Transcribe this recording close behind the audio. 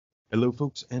Hello,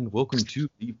 folks, and welcome to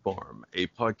The Farm, a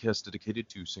podcast dedicated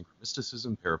to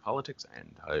synchromysticism, parapolitics,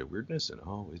 and high weirdness in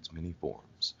all its many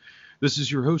forms. This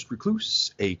is your host,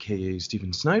 Recluse, aka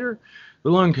Stephen Snyder, the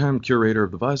longtime curator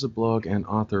of the WACL blog and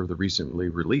author of the recently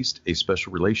released A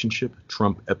Special Relationship,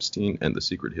 Trump, Epstein, and the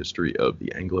Secret History of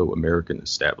the Anglo-American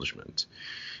Establishment.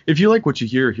 If you like what you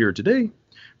hear here today,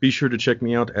 be sure to check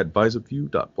me out at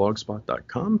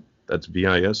visupview.blogspot.com. That's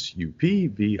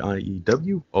VISUPVIEW,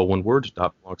 all one word,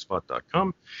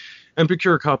 .blogspot.com, and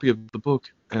procure a copy of the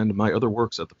book and my other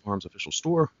works at the Farm's official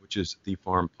store, which is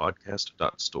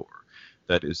thefarmpodcast.store.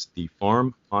 That is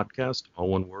thefarmpodcast, all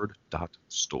one word,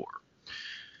 .store.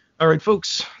 All right,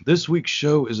 folks, this week's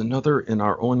show is another in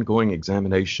our ongoing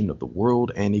examination of the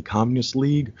World Anti-Communist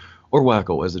League, or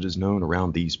WACL as it is known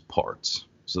around these parts.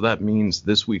 So that means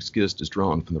this week's guest is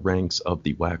drawn from the ranks of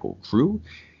the WACL crew.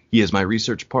 He is my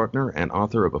research partner and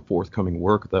author of a forthcoming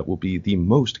work that will be the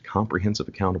most comprehensive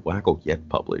account of WACL yet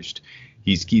published.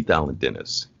 He's Keith Allen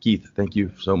Dennis. Keith, thank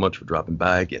you so much for dropping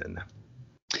by again.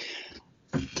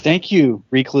 Thank you,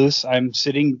 Recluse. I'm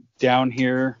sitting down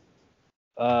here.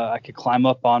 I could climb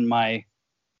up on my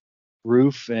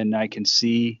roof and I can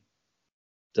see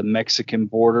the Mexican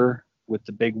border with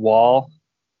the big wall,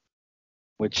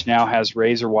 which now has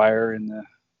razor wire in the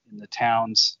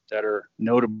towns that are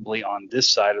notably on this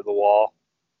side of the wall.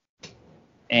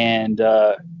 And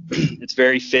it's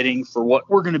very fitting for what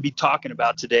we're going to be talking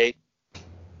about today.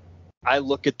 I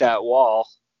look at that wall,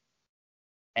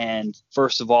 and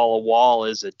first of all, a wall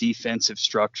is a defensive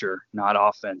structure, not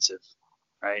offensive,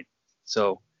 right?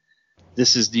 So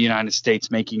this is the United States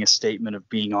making a statement of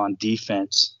being on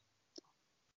defense.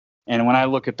 And when I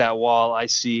look at that wall, I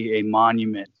see a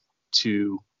monument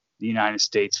to the United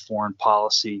States foreign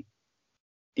policy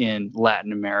in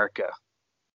Latin America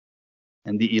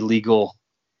and the illegal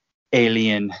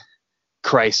alien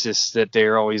crisis that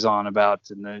they're always on about,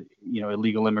 and the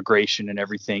illegal immigration and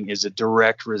everything is a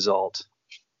direct result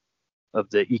of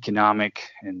the economic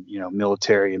and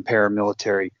military and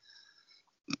paramilitary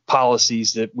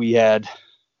policies that we had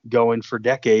going for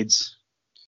decades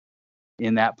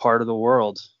in that part of the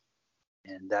world.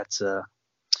 And that's a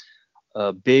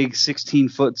big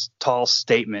 16-foot tall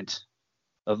statement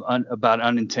of about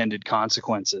unintended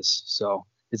consequences. So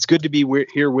it's good to be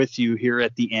here with you here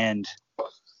at the end.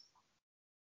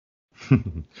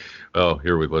 Well,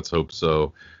 let's hope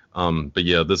so. But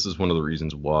yeah, this is one of the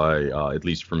reasons why, at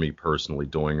least for me personally,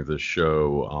 doing this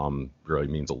show really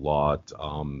means a lot.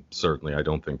 Certainly, I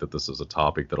don't think that this is a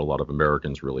topic that a lot of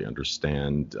Americans really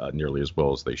understand nearly as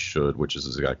well as they should, which is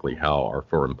exactly how our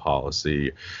foreign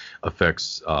policy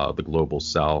affects the global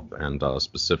South and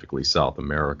specifically South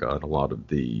America, and a lot of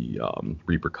the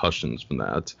repercussions from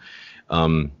that.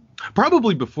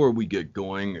 Probably before we get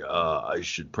going, I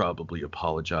should probably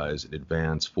apologize in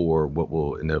advance for what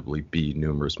will inevitably be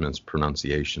numerous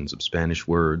mispronunciations of Spanish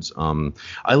words.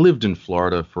 I lived in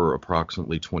Florida for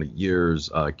approximately 20 years.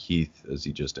 Keith, as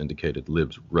he just indicated,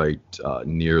 lives right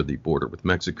near the border with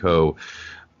Mexico.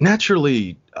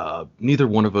 Naturally, neither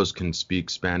one of us can speak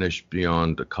Spanish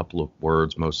beyond a couple of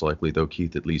words, most likely, though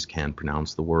Keith at least can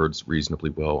pronounce the words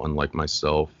reasonably well, unlike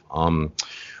myself.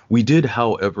 We did,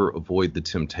 however, avoid the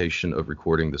temptation of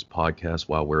recording this podcast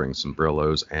while wearing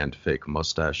sombreros and fake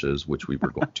mustaches, which we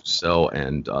were going to sell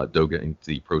and donate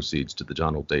the proceeds to the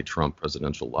Donald J. Trump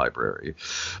Presidential Library.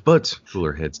 But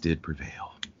cooler heads did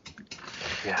prevail.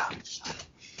 Yeah.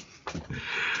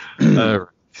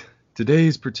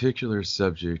 Today's particular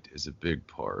subject is a big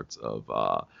part of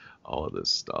all of this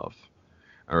stuff.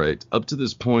 All right, up to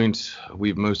this point,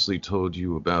 we've mostly told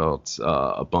you about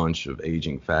a bunch of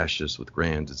aging fascists with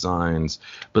grand designs,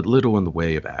 but little in the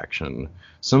way of action.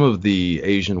 Some of the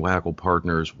Asian WACL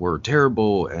partners were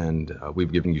terrible, and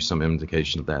we've given you some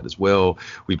indication of that as well.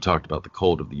 We've talked about the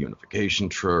cult of the Unification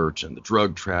Church and the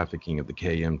drug trafficking of the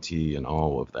KMT and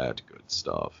all of that good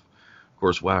stuff. Of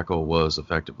course, WACL was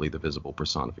effectively the visible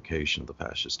personification of the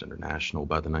Fascist International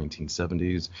by the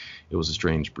 1970s. It was a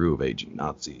strange brew of aging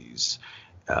Nazis,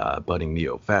 budding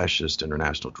neo-fascist,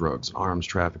 international drugs and arms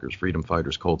traffickers, freedom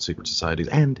fighters, cult secret societies,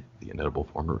 and the inedible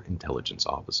former intelligence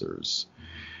officers.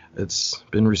 It's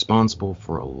been responsible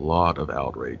for a lot of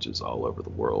outrages all over the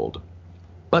world.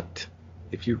 But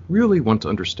if you really want to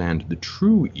understand the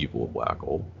true evil of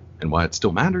WACL and why it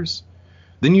still matters,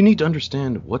 then you need to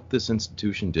understand what this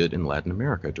institution did in Latin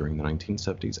America during the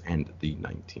 1970s and the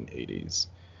 1980s.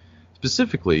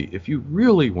 Specifically, if you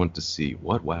really want to see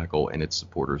what WACL and its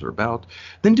supporters are about,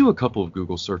 then do a couple of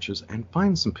Google searches and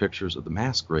find some pictures of the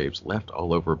mass graves left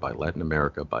all over by Latin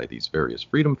America by these various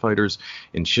freedom fighters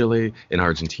in Chile, in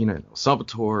Argentina, in El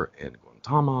Salvador, in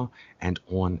Guatemala, and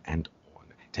on and on.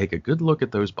 take a good look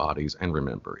at those bodies and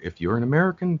remember, if you're an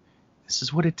American, this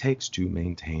is what it takes to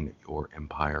maintain your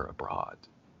empire abroad.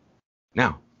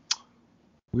 Now,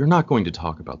 we're not going to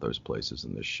talk about those places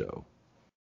in this show.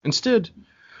 Instead,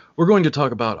 we're going to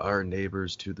talk about our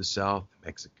neighbors to the south,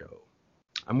 Mexico.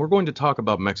 And we're going to talk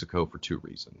about Mexico for two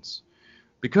reasons.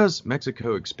 Because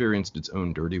Mexico experienced its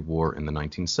own dirty war in the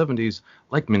 1970s,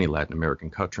 like many Latin American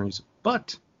countries,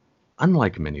 but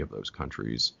unlike many of those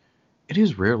countries, it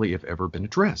has rarely, if ever, been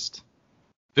addressed.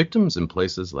 Victims in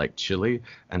places like Chile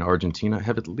and Argentina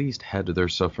have at least had their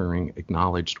suffering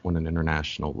acknowledged on an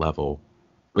international level,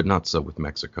 but not so with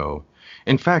Mexico.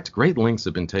 In fact, great lengths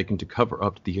have been taken to cover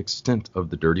up the extent of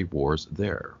the dirty wars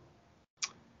there.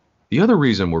 The other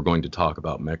reason we're going to talk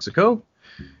about Mexico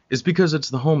is because it's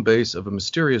the home base of a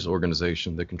mysterious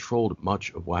organization that controlled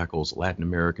much of WACL's Latin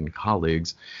American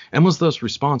colleagues and was thus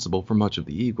responsible for much of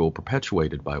the evil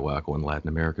perpetuated by WACL in Latin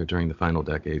America during the final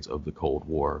decades of the Cold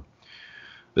War.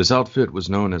 This outfit was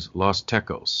known as Los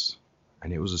Tecos,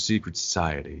 and it was a secret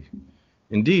society.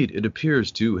 Indeed, it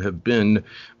appears to have been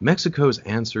Mexico's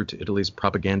answer to Italy's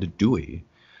Propaganda Due,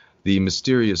 the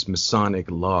mysterious Masonic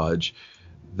lodge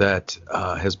that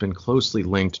has been closely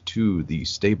linked to the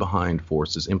stay-behind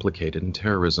forces implicated in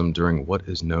terrorism during what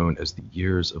is known as the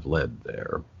Years of Lead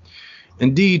there.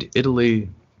 Indeed, Italy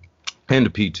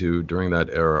and P2 during that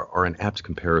era are an apt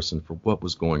comparison for what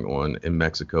was going on in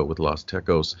Mexico with Los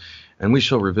Tecos, and we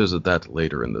shall revisit that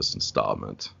later in this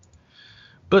installment.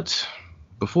 But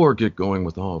before we get going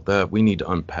with all of that, we need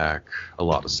to unpack a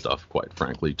lot of stuff, quite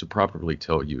frankly, to properly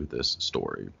tell you this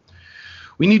story.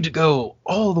 We need to go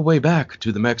all the way back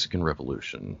to the Mexican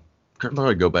Revolution. Could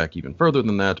probably go back even further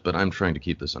than that, but I'm trying to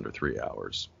keep this under 3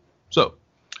 hours. So,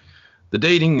 the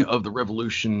dating of the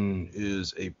revolution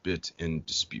is a bit in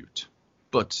dispute,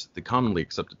 but the commonly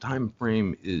accepted time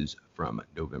frame is from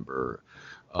November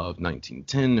of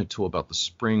 1910 to about the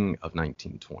spring of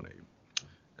 1920.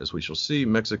 As we shall see,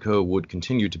 Mexico would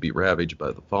continue to be ravaged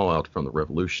by the fallout from the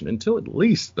revolution until at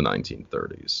least the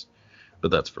 1930s,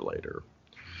 but that's for later.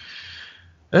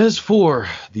 As for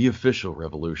the official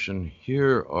revolution,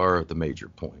 here are the major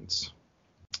points.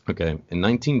 Okay, in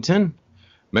 1910,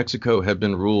 Mexico had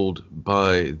been ruled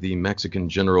by the Mexican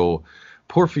general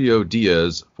Porfirio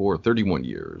Diaz for 31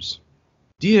 years.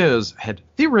 Diaz had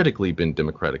theoretically been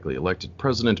democratically elected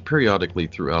president periodically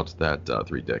throughout that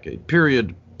 3-decade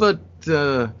period, but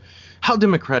how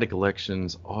democratic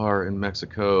elections are in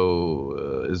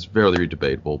Mexico is very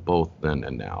debatable both then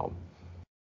and now.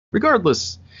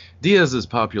 Regardless, Diaz's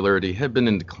popularity had been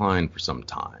in decline for some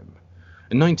time.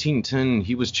 In 1910,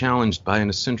 he was challenged by an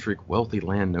eccentric, wealthy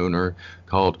landowner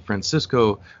called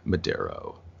Francisco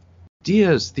Madero.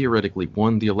 Diaz theoretically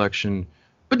won the election,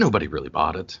 but nobody really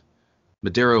bought it.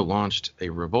 Madero launched a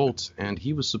revolt, and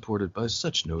he was supported by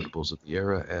such notables of the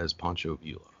era as Pancho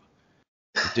Villa.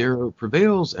 Madero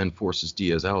prevails and forces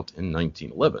Diaz out in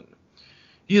 1911.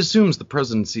 He assumes the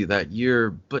presidency that year,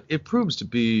 but it proves to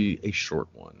be a short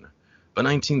one. By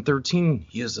 1913,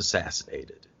 he is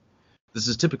assassinated. This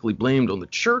is typically blamed on the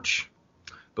church,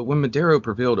 but when Madero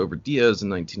prevailed over Diaz in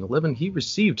 1911, he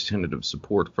received tentative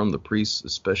support from the priests,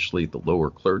 especially the lower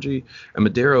clergy, and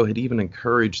Madero had even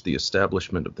encouraged the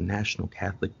establishment of the National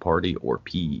Catholic Party, or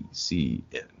PCN.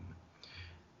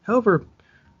 However,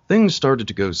 things started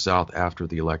to go south after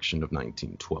the election of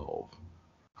 1912.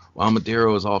 While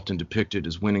Madero is often depicted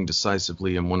as winning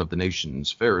decisively in one of the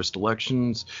nation's fairest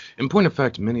elections, in point of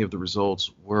fact, many of the results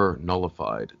were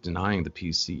nullified, denying the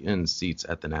PCN seats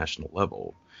at the national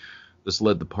level. This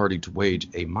led the party to wage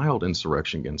a mild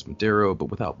insurrection against Madero, but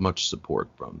without much support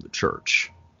from the church.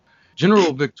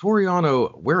 General Victoriano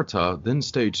Huerta then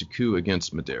staged a coup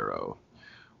against Madero.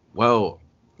 While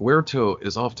Huerta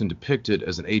is often depicted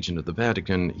as an agent of the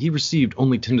Vatican, he received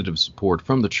only tentative support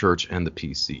from the church and the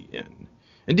PCN.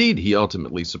 Indeed, he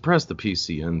ultimately suppressed the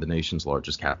PCN, the nation's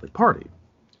largest Catholic party.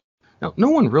 Now, no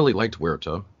one really liked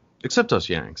Huerta, except us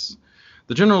Yanks.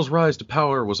 The general's rise to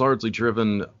power was largely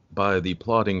driven by the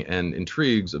plotting and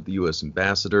intrigues of the U.S.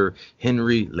 ambassador,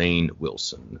 Henry Lane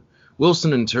Wilson.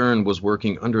 Wilson, in turn, was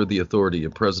working under the authority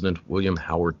of President William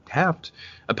Howard Taft,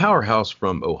 a powerhouse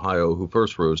from Ohio who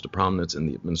first rose to prominence in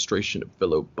the administration of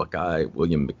fellow Buckeye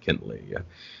William McKinley.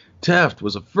 Taft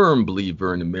was a firm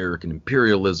believer in American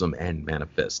imperialism and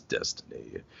manifest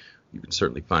destiny. You can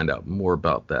certainly find out more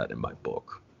about that in my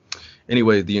book.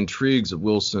 Anyway, the intrigues of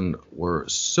Wilson were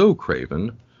so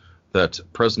craven that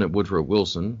President Woodrow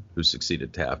Wilson, who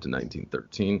succeeded Taft in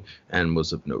 1913 and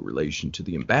was of no relation to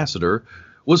the ambassador,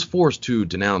 was forced to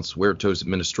denounce Huerta's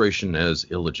administration as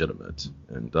illegitimate.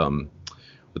 And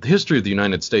But the history of the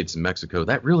United States and Mexico,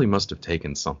 that really must have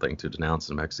taken something to denounce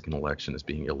the Mexican election as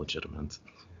being illegitimate.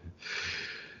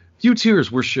 Few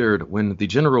tears were shared when the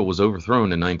general was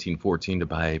overthrown in 1914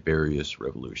 by various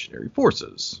revolutionary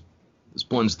forces. This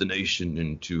plunged the nation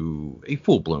into a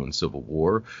full-blown civil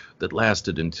war that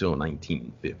lasted until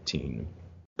 1915.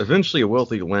 Eventually, a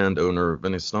wealthy landowner,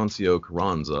 Venancio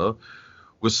Carranza,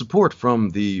 with support from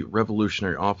the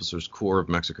Revolutionary Officers Corps of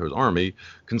Mexico's army,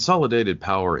 consolidated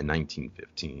power in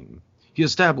 1915. He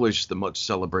established the much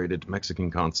celebrated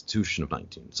Mexican Constitution of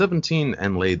 1917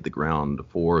 and laid the ground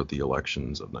for the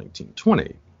elections of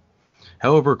 1920.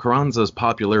 However, Carranza's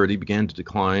popularity began to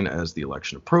decline as the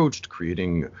election approached,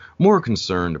 creating more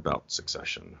concern about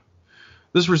succession.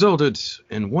 This resulted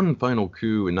in one final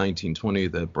coup in 1920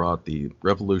 that brought the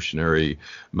revolutionary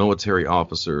military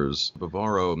officers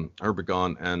Bavaro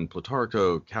Obregón and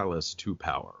Plutarco Calles to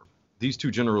power. These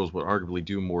two generals would arguably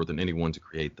do more than anyone to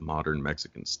create the modern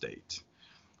Mexican state.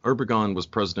 Obregón was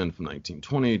president from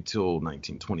 1920 till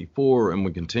 1924 and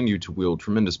would continue to wield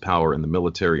tremendous power in the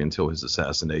military until his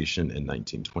assassination in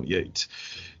 1928.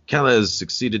 Calles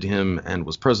succeeded him and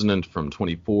was president from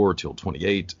 24 till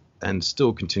 28 and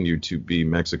still continued to be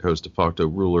Mexico's de facto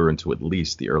ruler until at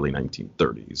least the early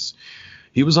 1930s.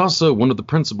 He was also one of the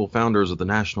principal founders of the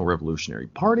National Revolutionary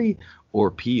Party,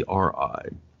 or PRI.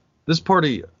 This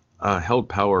party held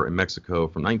power in Mexico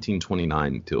from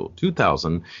 1929 until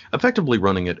 2000, effectively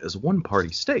running it as a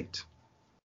one-party state.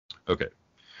 Okay,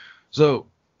 so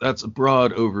that's a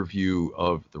broad overview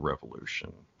of the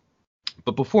revolution.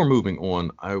 But before moving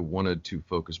on, I wanted to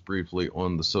focus briefly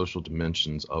on the social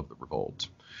dimensions of the revolt.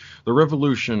 The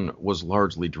revolution was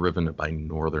largely driven by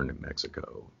northern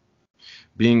Mexico.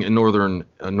 Being a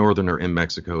northerner in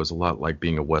Mexico is a lot like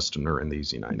being a westerner in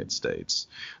these United States.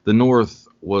 The north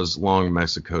was long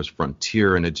Mexico's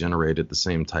frontier, and it generated the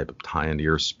same type of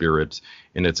pioneer spirit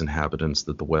in its inhabitants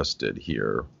that the west did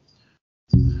here.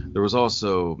 There was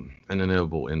also an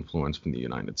inevitable influence from the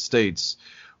United States,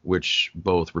 which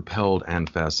both repelled and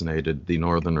fascinated the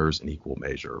northerners in equal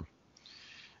measure.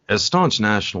 As staunch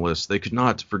nationalists, they could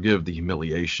not forgive the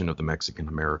humiliation of the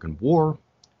Mexican-American War.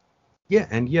 Yeah,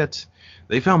 and yet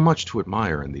they found much to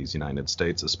admire in these United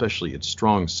States, especially its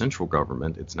strong central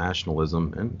government, its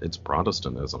nationalism, and its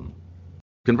Protestantism.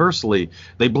 Conversely,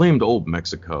 they blamed old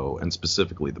Mexico, and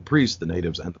specifically the priests, the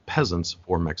natives, and the peasants,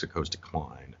 for Mexico's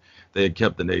decline. They had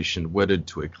kept the nation wedded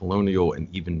to a colonial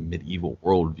and even medieval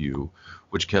worldview,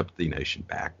 which kept the nation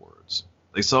backwards.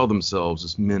 They saw themselves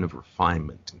as men of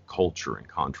refinement and culture in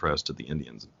contrast to the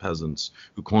Indians and peasants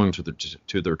who clung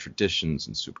to their traditions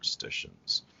and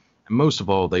superstitions. And most of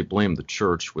all, they blamed the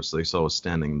church, which they saw as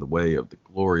standing in the way of the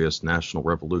glorious national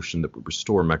revolution that would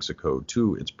restore Mexico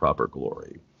to its proper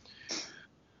glory.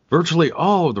 Virtually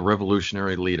all of the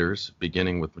revolutionary leaders,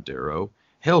 beginning with Madero,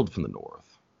 hailed from the north.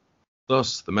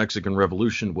 Thus, the Mexican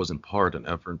Revolution was in part an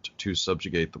effort to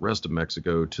subjugate the rest of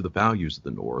Mexico to the values of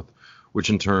the North, which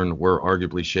in turn were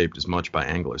arguably shaped as much by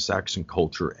Anglo-Saxon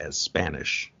culture as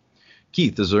Spanish.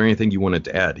 Keith, is there anything you wanted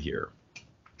to add here?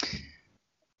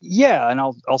 Yeah, and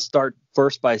I'll start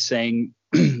first by saying,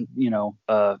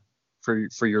 for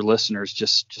your listeners,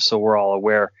 just so we're all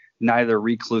aware, neither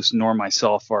Recluse nor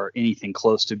myself are anything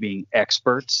close to being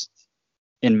experts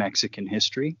in Mexican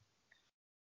history.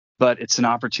 But it's an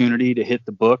opportunity to hit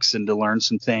the books and to learn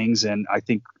some things. And I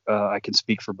think I can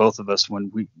speak for both of us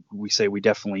when we say we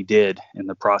definitely did in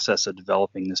the process of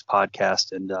developing this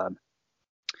podcast and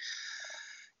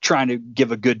trying to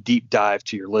give a good deep dive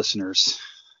to your listeners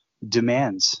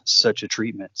demands such a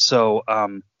treatment. So,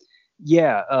 in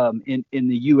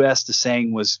the U.S., the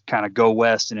saying was kind of go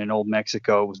west, and in old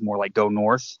Mexico, it was more like go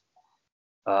north.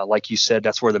 Like you said,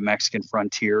 that's where the Mexican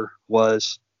frontier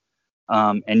was.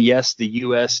 And yes, the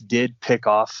U.S. did pick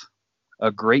off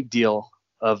a great deal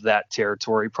of that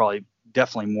territory,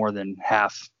 definitely more than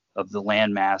half of the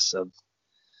landmass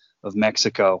of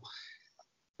Mexico,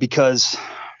 because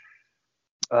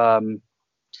the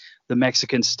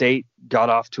Mexican state got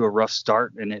off to a rough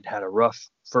start, and it had a rough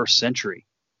first century.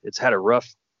 It's had a rough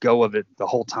go of it the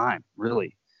whole time,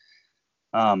 really.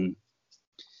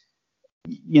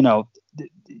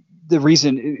 The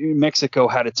reason Mexico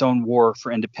had its own war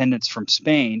for independence from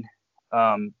Spain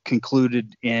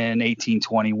concluded in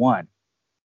 1821.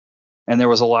 And there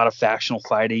was a lot of factional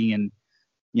fighting and,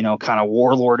 kind of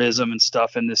warlordism and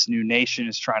stuff. And this new nation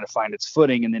is trying to find its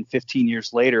footing. And then 15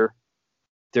 years later,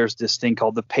 there's this thing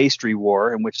called the Pastry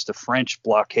War, in which the French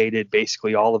blockaded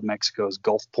basically all of Mexico's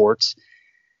Gulf ports,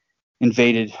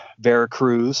 invaded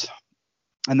Veracruz.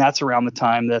 And that's around the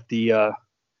time that the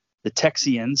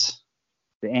Texians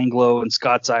the Anglo and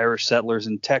Scots-Irish settlers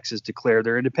in Texas declared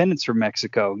their independence from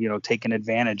Mexico, taking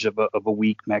advantage of a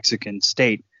weak Mexican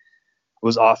state,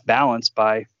 was off balance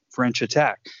by French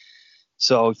attack.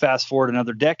 So fast forward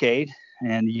another decade,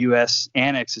 and the U.S.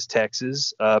 annexes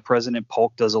Texas. President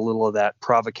Polk does a little of that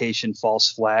provocation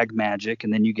false flag magic,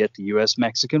 and then you get the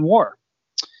U.S.-Mexican War.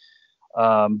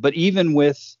 But even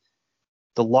with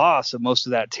the loss of most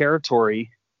of that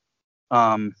territory,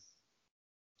 all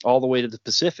the way to the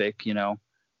Pacific,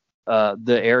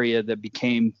 the area that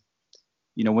became,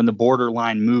 when the border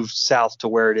line moved south to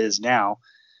where it is now,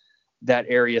 that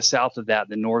area south of that,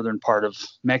 the northern part of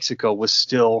Mexico, was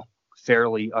still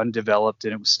fairly undeveloped,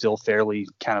 and it was still fairly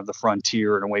kind of the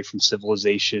frontier and away from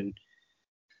civilization,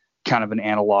 kind of an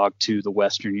analog to the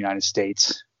Western United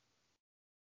States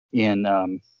in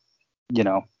the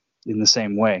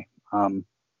same way.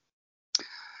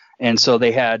 And so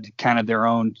they had kind of their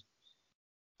own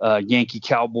Yankee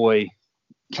cowboy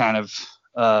kind of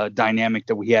dynamic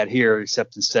that we had here,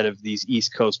 except instead of these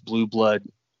East Coast blue blood,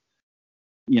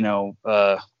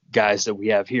 guys that we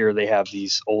have here, they have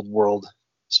these old world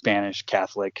Spanish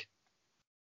Catholic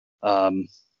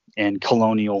and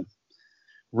colonial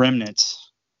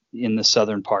remnants in the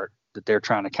southern part that they're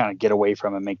trying to kind of get away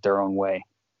from and make their own way.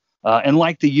 And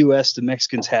like the U.S., the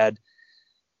Mexicans had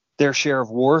their share of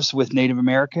wars with Native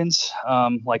Americans,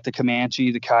 like the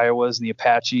Comanche, the Kiowas, and the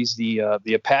Apaches.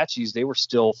 The Apaches, they were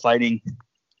still fighting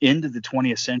into the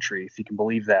 20th century, if you can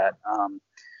believe that.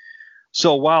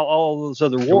 So while all those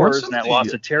other wars and that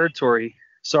loss of territory,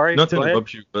 sorry, not to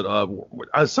interrupt you, but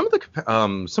some of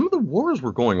the wars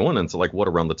were going on into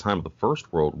around the time of the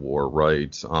First World War,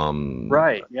 right?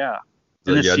 Right, yeah.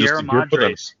 And the Sierra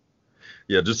Madres.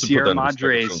 Yeah, just to Sierra put that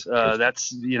Madres,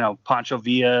 that's Pancho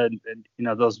Villa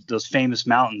and those famous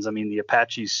mountains. I mean, the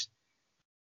Apaches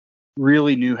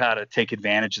really knew how to take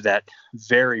advantage of that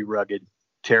very rugged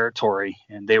territory,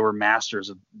 and they were masters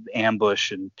of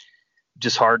ambush and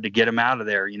just hard to get them out of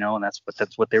there, and that's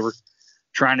what they were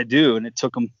trying to do, and it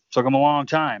took them a long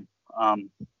time. And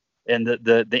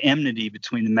the enmity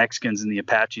between the Mexicans and the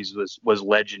Apaches was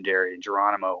legendary, and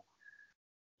Geronimo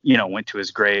went to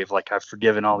his grave like, I've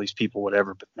forgiven all these people,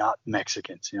 whatever, but not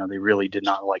Mexicans. They really did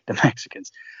not like the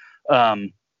Mexicans.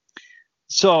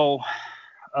 So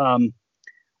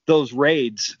those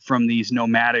raids from these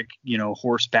nomadic,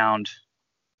 horsebound,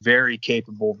 very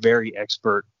capable, very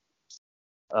expert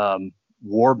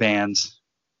war bands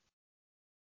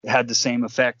had the same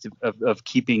effect of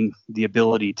keeping the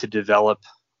ability to develop,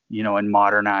 and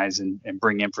modernize and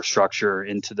bring infrastructure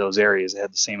into those areas. It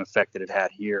had the same effect that it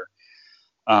had here.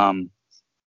 And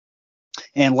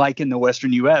like in the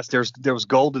Western U.S., there was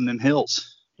gold in them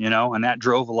hills, and that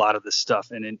drove a lot of this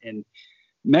stuff. And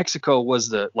Mexico was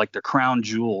the crown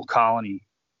jewel colony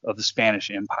of the Spanish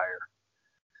Empire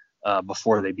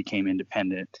before they became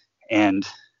independent. And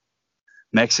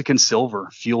Mexican silver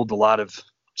fueled a lot of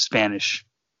Spanish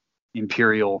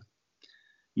imperial,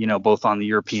 both on the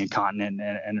European continent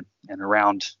and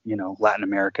around, Latin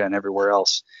America and everywhere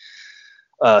else.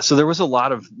 So there was a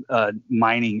lot of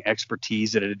mining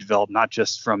expertise that had developed, not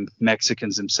just from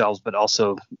Mexicans themselves, but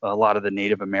also a lot of the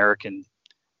Native American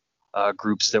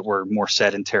groups that were more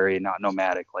sedentary and not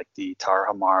nomadic, like the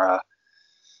Tarahumara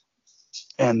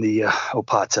and the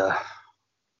Opata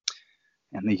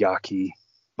and the Yaqui.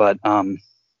 But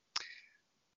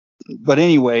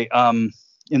anyway,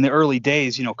 in the early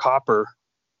days, copper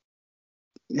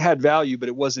had value, but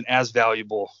it wasn't as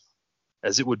valuable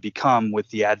as it would become with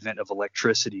the advent of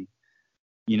electricity.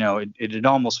 It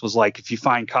almost was like, if you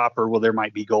find copper, well, there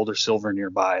might be gold or silver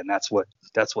nearby, and that's what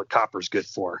copper's good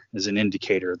for, is an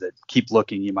indicator that keep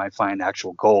looking, you might find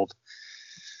actual gold.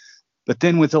 But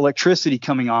then with electricity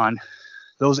coming on,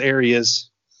 those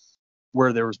areas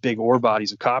where there was big ore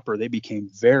bodies of copper, they became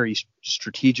very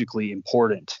strategically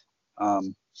important.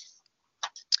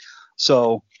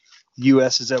 So the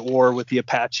U.S. is at war with the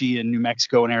Apache in New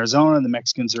Mexico and Arizona, and the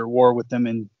Mexicans are at war with them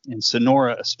in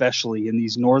Sonora, especially in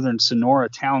these northern Sonora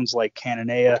towns like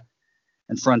Cananea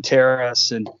and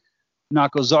Fronteras and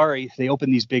Nacozari. They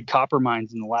opened these big copper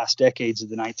mines in the last decades of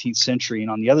the 19th century.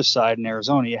 And on the other side in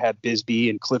Arizona, you have Bisbee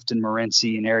and Clifton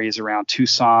Morenci and areas around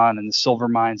Tucson, and the silver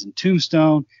mines in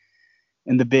Tombstone,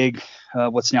 and the big,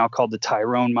 what's now called the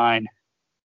Tyrone mine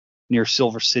near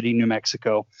Silver City, New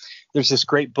Mexico. There's this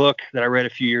great book that I read a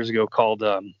few years ago called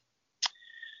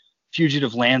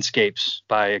Fugitive Landscapes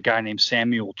by a guy named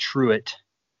Samuel Truitt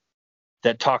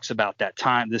that talks about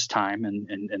this time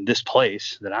and this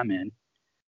place that I'm in.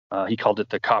 He called it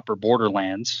the Copper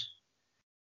Borderlands.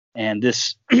 And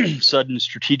this sudden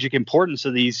strategic importance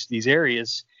of these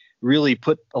areas really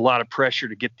put a lot of pressure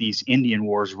to get these Indian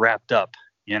wars wrapped up,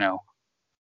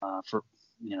 for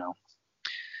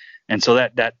and so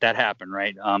that happened,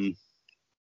 right? And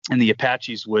the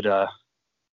Apaches would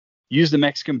use the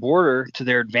Mexican border to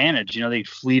their advantage. They'd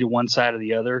flee to one side or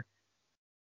the other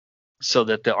so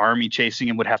that the army chasing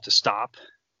him would have to stop.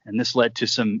 And this led to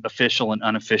some official and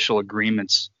unofficial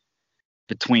agreements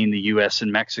between the U.S.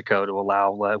 and Mexico to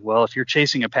allow, well, if you're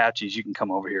chasing Apaches, you can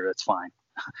come over here. That's fine.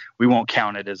 We won't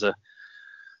count it as a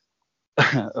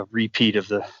repeat of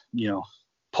the,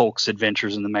 Polk's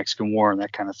adventures in the Mexican War and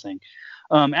that kind of thing.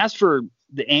 As for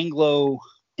the Anglo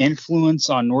influence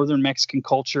on northern Mexican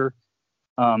culture,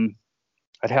 I'd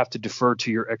have to defer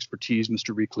to your expertise,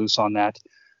 Mr. Recluse, on that.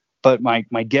 But my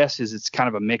guess is it's kind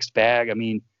of a mixed bag. I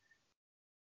mean,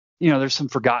 there's some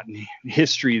forgotten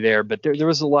history there, but there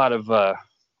was a lot of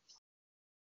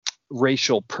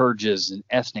racial purges and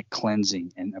ethnic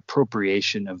cleansing and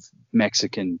appropriation of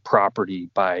Mexican property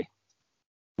by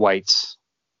whites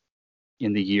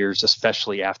in the years,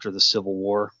 especially after the Civil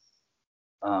War.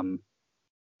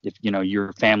 If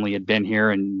your family had been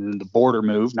here and the border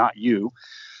moved, not you,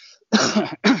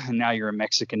 and now you're a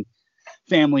Mexican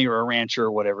family or a rancher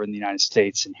or whatever in the United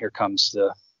States, and here comes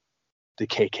the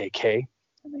KKK,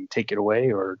 and they take it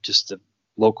away, or just the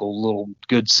local little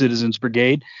good citizens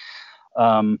brigade.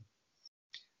 The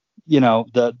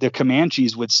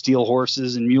Comanches would steal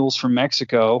horses and mules from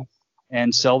Mexico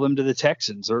and sell them to the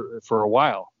Texans for a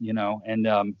while,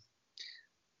 and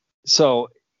so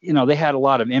they had a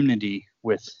lot of enmity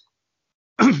with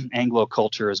Anglo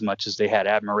culture as much as they had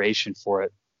admiration for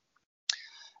it.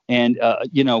 And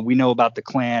we know about the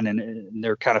Klan, and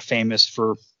they're kind of famous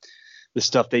for the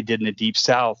stuff they did in the Deep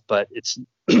South, but it's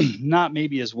not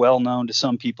maybe as well known to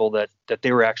some people that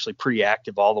they were actually pretty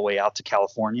active all the way out to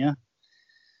California.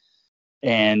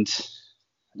 And,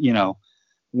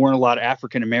 weren't a lot of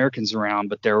African Americans around,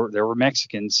 but there were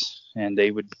Mexicans, and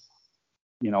they would,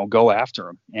 go after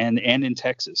them. And in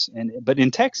Texas, but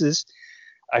in Texas,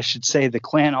 I should say the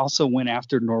Klan also went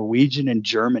after Norwegian and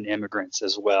German immigrants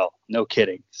as well. No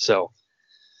kidding. So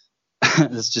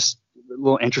it's just a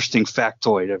little interesting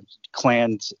factoid of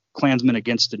Klansmen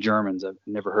against the Germans. I've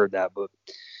never heard that, but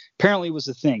apparently it was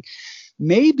a thing.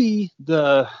 Maybe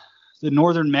the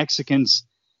northern Mexicans,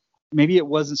 maybe it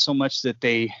wasn't so much that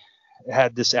they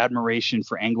had this admiration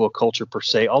for Anglo culture per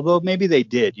se, although maybe they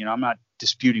did. I'm not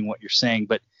disputing what you're saying,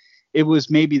 but it was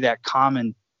maybe that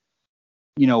common,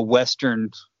 Western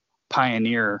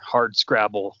pioneer hard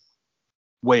scrabble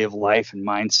way of life and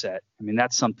mindset. I mean,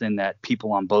 that's something that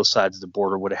people on both sides of the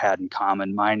border would have had in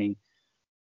common: mining,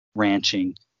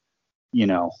 ranching,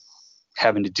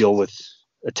 having to deal with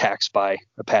attacks by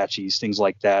Apaches, things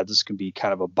like that. This can be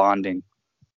kind of a bonding.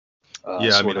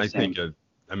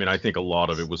 I think a lot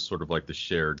of it was sort of like the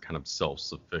shared kind of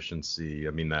self-sufficiency.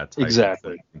 I mean, that type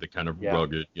exactly of thing, the kind of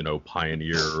rugged,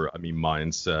 pioneer,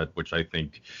 mindset, which I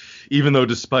think, even though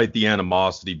despite the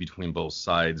animosity between both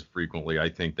sides frequently, I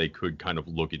think they could kind of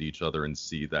look at each other and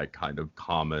see that kind of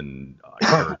common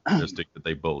characteristic that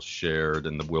they both shared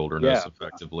in the wilderness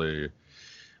effectively.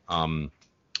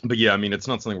 But yeah, I mean, it's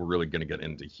not something we're really going to get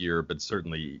into here, but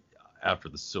certainly after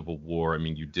the Civil War, I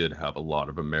mean, you did have a lot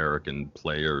of American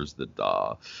players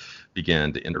that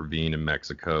began to intervene in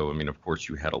Mexico. I mean, of course,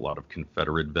 you had a lot of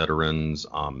Confederate veterans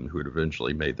who had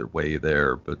eventually made their way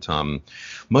there. But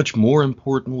much more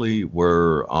importantly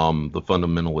were the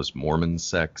fundamentalist Mormon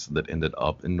sects that ended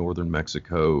up in northern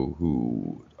Mexico,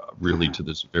 who really to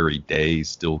this very day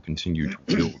still continue to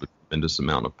wield a tremendous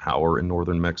amount of power in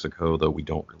northern Mexico, though we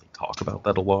don't really talk about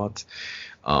that a lot.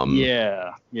 I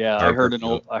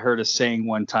heard a saying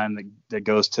one time that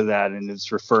goes to that, and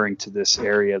it's referring to this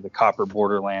area, the Copper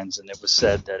Borderlands, and it was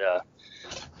said that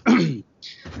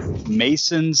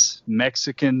Masons,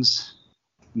 Mexicans,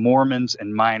 Mormons,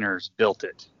 and miners built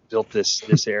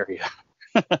this area.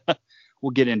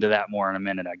 We'll get into that more in a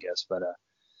minute, I guess, but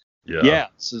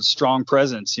it's a strong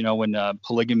presence. When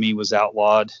polygamy was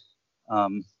outlawed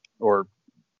or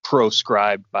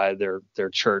proscribed by their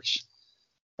church,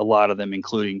 a lot of them,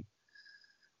 including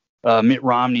Mitt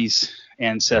Romney's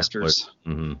ancestors,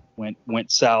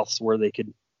 went south where they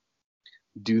could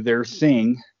do their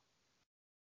thing.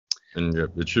 And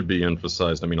it should be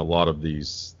emphasized, I mean, a lot of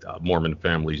these Mormon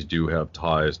families do have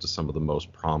ties to some of the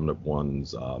most prominent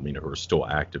ones, who are still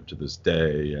active to this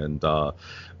day. And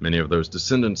many of those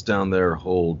descendants down there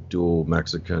hold dual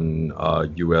Mexican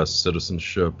U.S.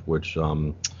 citizenship, which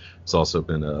it's also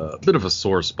been a bit of a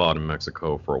sore spot in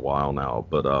Mexico for a while now.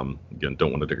 But again,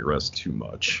 don't want to digress too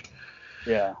much.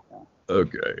 Yeah.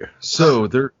 Okay, so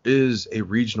there is a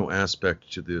regional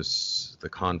aspect to the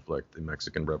conflict, the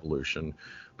Mexican Revolution,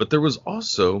 but there was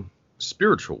also a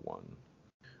spiritual one.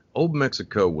 Old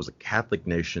Mexico was a Catholic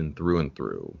nation through and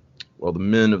through. While the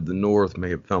men of the North may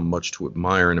have found much to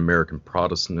admire in American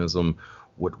Protestantism,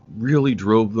 what really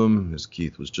drove them, as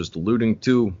Keith was just alluding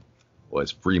to,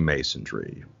 was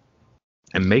Freemasonry.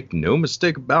 And make no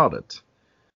mistake about it,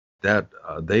 that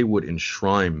they would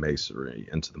enshrine Masonry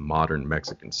into the modern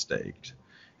Mexican state.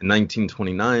 In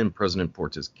 1929, President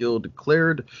Portes-Gil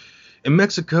declared, "In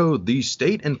Mexico, the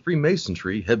state and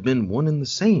Freemasonry have been one and the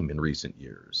same in recent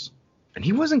years." And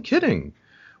he wasn't kidding.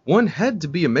 One had to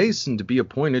be a Mason to be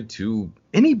appointed to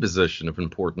any position of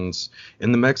importance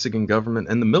in the Mexican government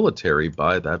and the military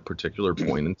by that particular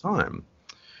point in time.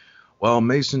 While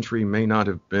Masonry may not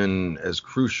have been as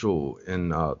crucial in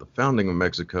the founding of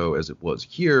Mexico as it was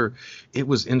here, it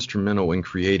was instrumental in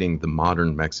creating the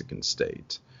modern Mexican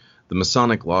state. The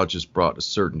Masonic lodges brought a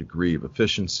certain degree of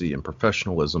efficiency and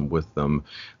professionalism with them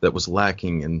that was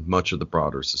lacking in much of the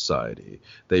broader society.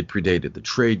 They predated the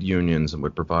trade unions and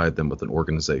would provide them with an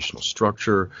organizational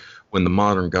structure. When the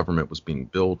modern government was being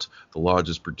built, the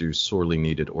lodges produced sorely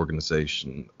needed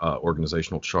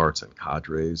organizational charts and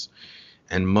cadres.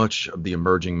 And much of the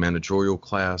emerging managerial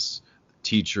class, the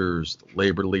teachers, the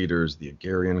labor leaders, the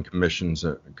agrarian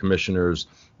commissioners,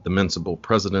 the municipal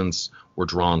presidents were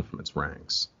drawn from its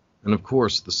ranks. And of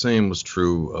course, the same was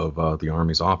true of the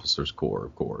Army's officers' corps,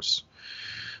 of course.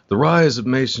 The rise of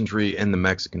Masonry in the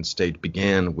Mexican state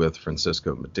began with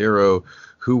Francisco Madero,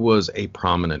 who was a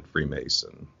prominent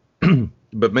Freemason.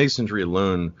 But Masonry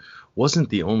alone wasn't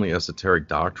the only esoteric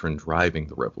doctrine driving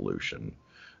the revolution.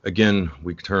 Again,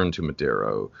 we turn to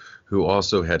Madero, who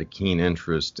also had a keen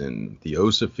interest in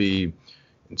theosophy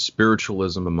and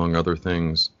spiritualism, among other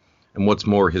things. And what's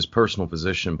more, his personal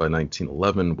physician by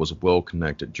 1911 was a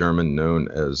well-connected German known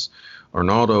as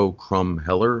Arnaldo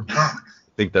Krumheller. I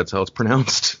think that's how it's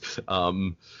pronounced.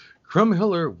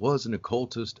 Krumheller was an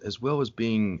occultist as well as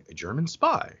being a German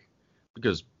spy,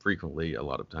 because frequently, a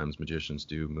lot of times, magicians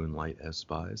do moonlight as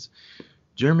spies.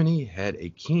 Germany had a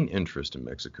keen interest in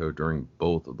Mexico during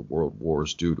both of the world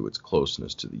wars due to its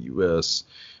closeness to the U.S.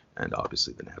 and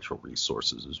obviously the natural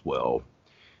resources as well.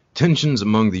 Tensions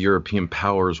among the European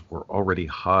powers were already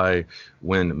high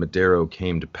when Madero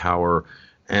came to power,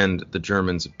 and the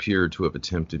Germans appeared to have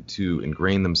attempted to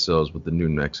ingrain themselves with the new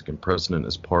Mexican president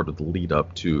as part of the lead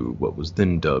up to what was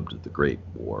then dubbed the Great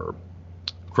War.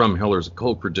 Krumheller's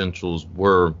occult credentials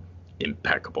were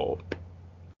impeccable.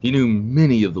 He knew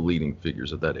many of the leading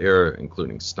figures of that era,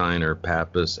 including Steiner,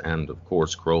 Pappas, and of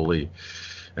course Crowley.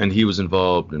 And he was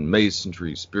involved in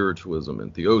Masonry, spiritualism,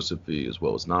 and theosophy, as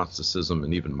well as Gnosticism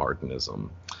and even Martinism.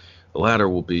 The latter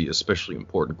will be especially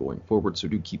important going forward, so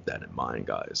do keep that in mind,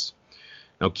 guys.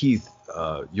 Now, Keith,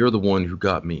 you're the one who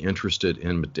got me interested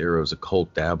in Madero's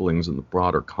occult dabblings in the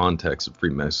broader context of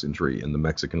Freemasonry and the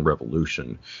Mexican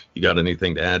Revolution. You got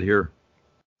anything to add here?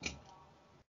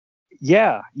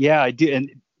 Yeah, I do.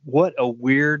 And what a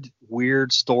weird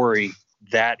story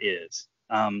that is.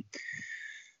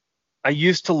 I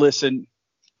used to listen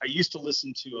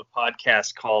to a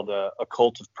podcast called A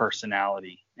Cult of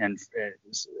Personality, and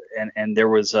there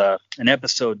was an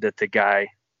episode that the guy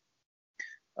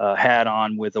had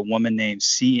on with a woman named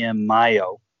C.M.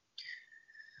 Mayo,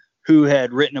 who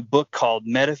had written a book called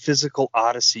Metaphysical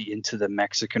Odyssey into the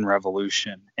Mexican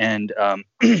Revolution, and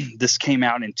this came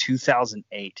out in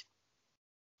 2008.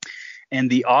 And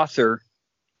the author,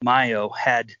 Mayo,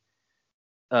 had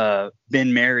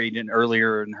been married, and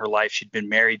earlier in her life she'd been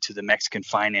married to the Mexican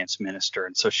finance minister,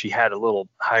 and so she had a little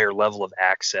higher level of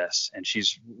access, and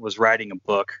was writing a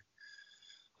book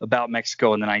about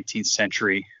Mexico in the 19th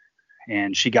century,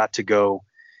 and she got to go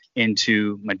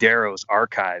into Madero's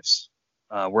archives,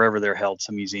 wherever they're held,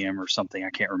 some museum or something,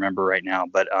 I can't remember right now,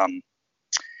 but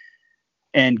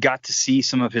and got to see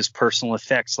some of his personal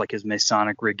effects, like his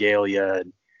Masonic regalia.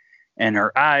 And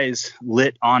her eyes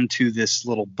lit onto this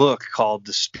little book called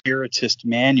The Spiritist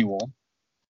Manual.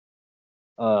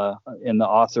 And the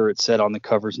author, it said on the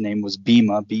cover's name was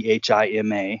Bhima,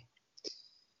 Bhima.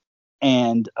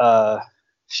 And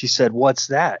she said, "What's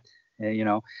that?"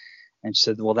 And, and she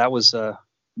said, "Well, that was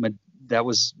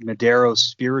Madero's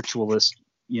spiritualist,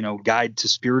 guide to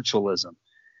spiritualism."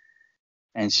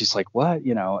 And she's like, "What?"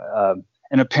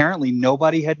 And apparently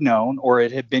nobody had known, or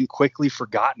it had been quickly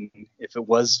forgotten if it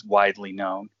was widely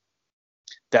known,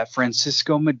 that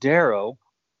Francisco Madero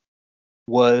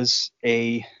was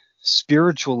a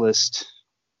spiritualist,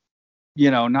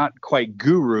 not quite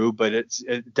guru, but it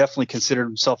definitely considered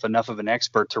himself enough of an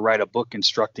expert to write a book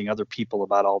instructing other people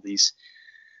about all these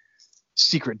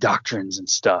secret doctrines and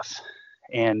stuff.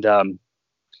 And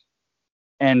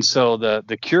And so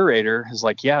the curator is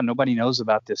like, yeah, nobody knows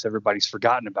about this. Everybody's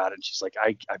forgotten about it. And she's like,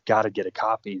 I've got to get a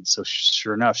copy. And so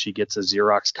sure enough, she gets a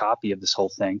Xerox copy of this whole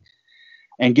thing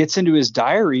and gets into his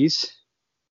diaries.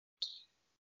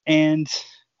 And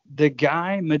the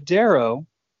guy, Madero,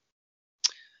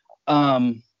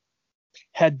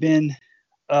 had been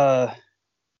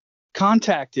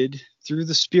contacted through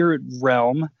the spirit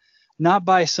realm, not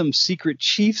by some secret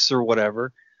chiefs or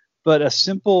whatever, but a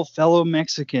simple fellow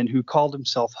Mexican who called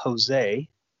himself Jose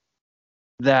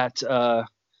that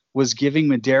was giving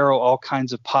Madero all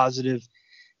kinds of positive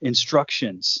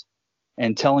instructions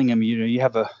and telling him, you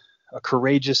have a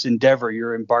courageous endeavor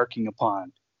you're embarking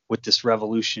upon with this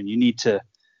revolution. You need to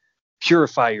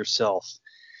purify yourself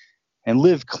and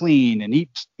live clean and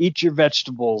eat your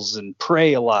vegetables and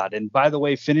pray a lot. And by the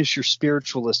way, finish your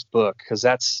spiritualist book, because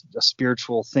that's a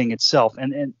spiritual thing itself.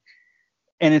 And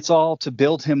it's all to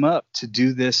build him up to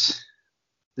do this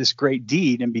great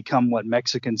deed and become what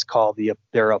Mexicans call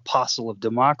their apostle of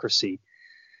democracy.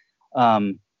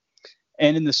 And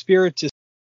in the Spiritist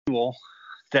manual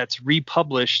that's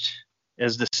republished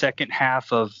as the second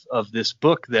half of this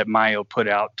book that Mayo put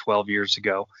out 12 years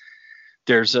ago,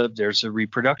 there's a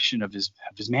reproduction of his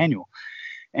manual,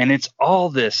 and it's all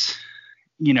this,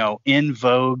 in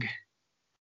vogue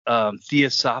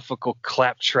theosophical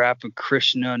claptrap and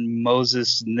Krishna and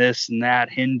Moses and this and that,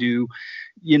 Hindu,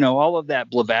 all of that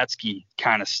Blavatsky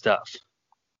kind of stuff.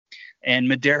 And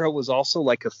Madero was also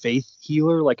like a faith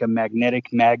healer, like a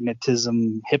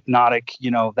magnetism, hypnotic,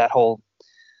 that whole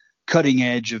cutting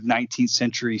edge of 19th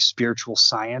century spiritual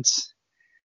science.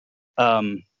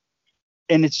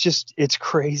 And it's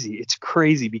crazy. It's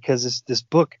crazy because this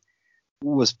book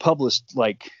was published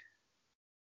like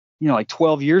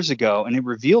 12 years ago, and it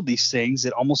revealed these things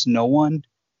that almost no one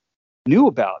knew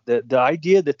about. The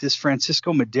idea that this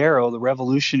Francisco Madero, the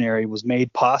revolutionary, was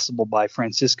made possible by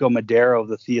Francisco Madero,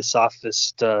 the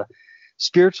theosophist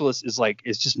spiritualist,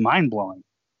 is just mind blowing.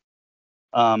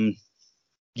 The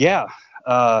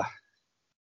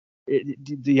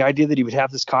idea that he would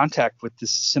have this contact with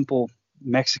this simple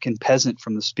Mexican peasant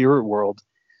from the spirit world,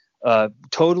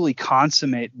 totally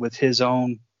consummate with his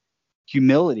own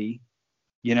humility,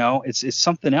 it's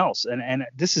something else. And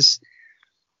this is,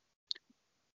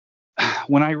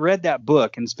 when I read that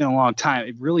book, and it's been a long time,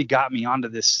 it really got me onto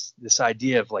this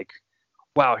idea of like,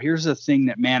 wow, here's a thing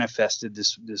that manifested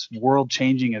this world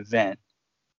changing event,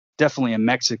 definitely a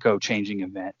Mexico changing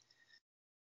event.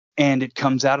 And it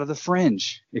comes out of the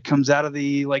fringe. It comes out of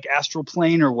the like astral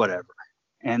plane or whatever.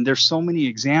 And there's so many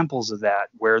examples of that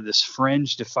where this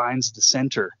fringe defines the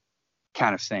center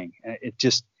kind of thing.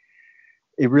 It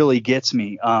really gets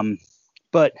me.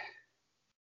 But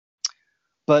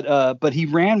he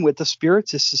ran with the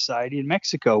Spiritist Society in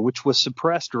Mexico, which was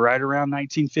suppressed right around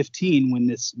 1915 when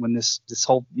this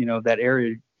whole, that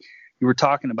area you were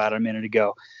talking about a minute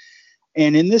ago.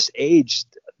 And in this age,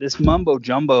 this mumbo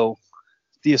jumbo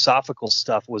theosophical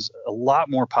stuff was a lot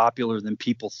more popular than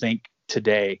people think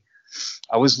today.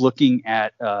 I was looking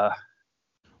at well,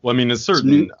 I mean, it's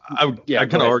certain. I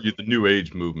kind of argue the New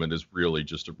Age movement is really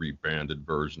just a rebranded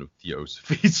version of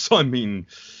Theosophy. So I mean,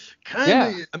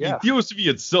 Theosophy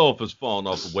itself has fallen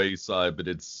off the wayside, but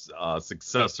its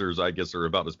successors, I guess, are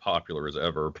about as popular as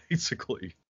ever,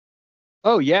 basically.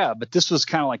 Oh yeah, but this was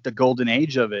kind of like the golden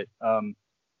age of it.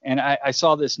 And I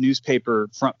saw this newspaper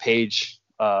front page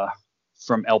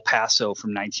from El Paso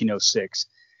from 1906,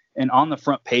 and on the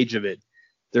front page of it,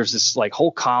 there's this like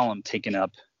whole column taken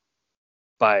up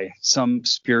by some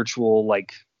spiritual,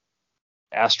 like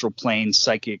astral plane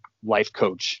psychic life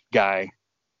coach guy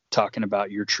talking about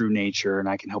your true nature, and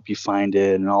I can help you find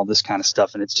it and all this kind of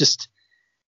stuff. And it's just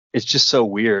so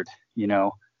weird,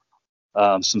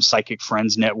 some Psychic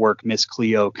Friends Network, Miss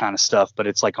Cleo kind of stuff, but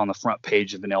it's like on the front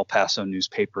page of an El Paso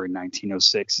newspaper in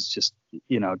 1906. It's just,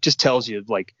 just tells you,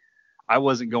 like, I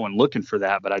wasn't going looking for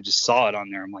that, but I just saw it on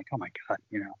there. I'm like, oh my God,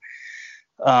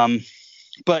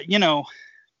 but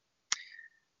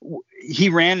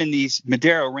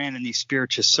Madero ran in these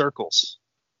spiritist circles.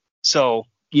 So,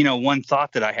 one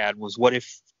thought that I had was, what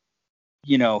if,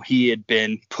 he had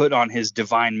been put on his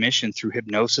divine mission through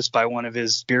hypnosis by one of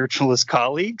his spiritualist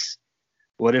colleagues?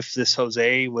 What if this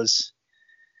Jose was,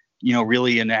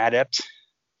 really an adept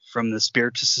from the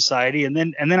Spiritist Society? And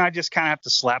then I just kind of have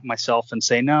to slap myself and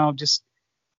say, no, just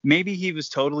maybe he was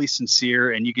totally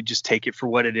sincere and you could just take it for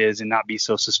what it is and not be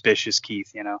so suspicious,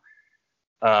 Keith,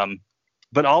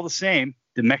 but all the same,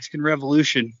 the Mexican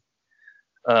Revolution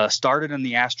started on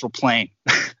the astral plane,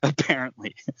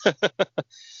 apparently.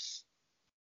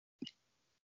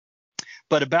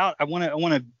 But I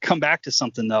want to come back to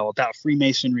something though about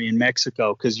Freemasonry in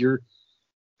Mexico, because you're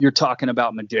you're talking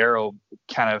about Madero,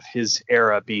 kind of his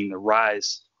era being the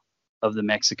rise of the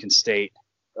Mexican state,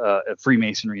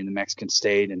 Freemasonry in the Mexican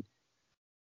state. And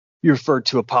you referred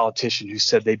to a politician who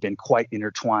said they've been quite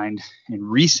intertwined in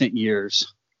recent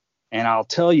years. And I'll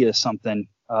tell you something.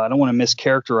 I don't want to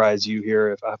mischaracterize you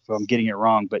here if I'm getting it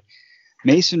wrong, but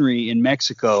Masonry in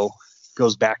Mexico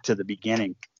goes back to the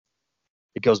beginning.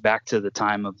 It goes back to the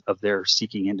time of their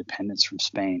seeking independence from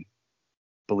Spain,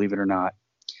 believe it or not.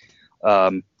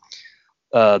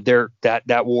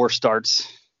 That war starts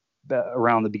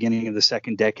around the beginning of the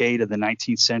second decade of the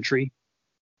 19th century.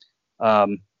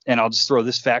 And I'll just throw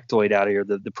this factoid out of here.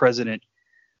 The president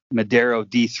Madero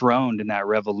dethroned in that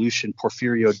revolution,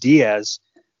 Porfirio Diaz,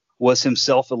 was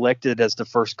himself elected as the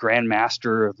first Grand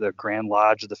Master of the Grand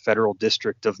Lodge of the Federal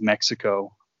District of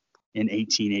Mexico in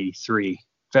 1883.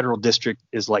 Federal District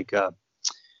is like a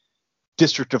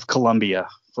District of Columbia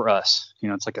for us.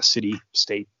 It's like a city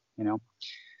state, And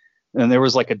there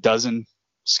was like a dozen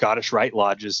Scottish Rite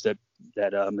lodges that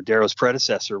Madero's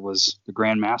predecessor was the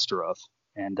Grand Master of.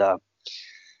 And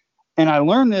I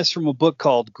learned this from a book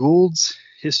called Gould's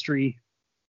History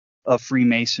of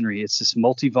Freemasonry. It's this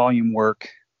multi-volume work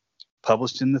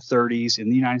published in the 30s in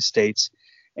the United States,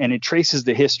 and it traces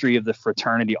the history of the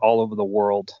fraternity all over the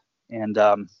world. And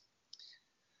the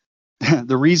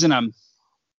reason I'm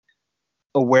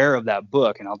aware of that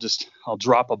book, and I'll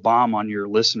drop a bomb on your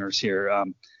listeners here.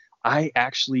 I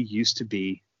actually used to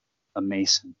be a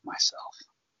Mason myself.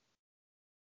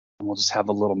 And we'll just have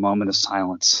a little moment of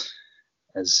silence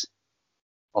as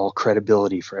all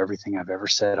credibility for everything I've ever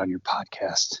said on your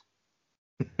podcast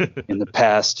in the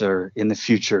past or in the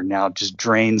future now just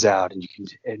drains out, and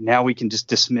now we can just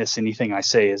dismiss anything I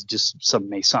say as just some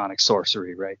Masonic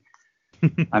sorcery, right?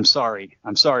 I'm sorry,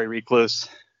 Recluse.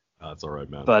 That's all right,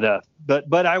 man. But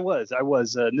I was,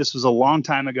 and this was a long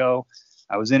time ago.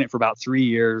 I was in it for about 3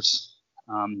 years.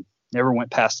 Never went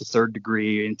past the third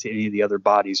degree into any of the other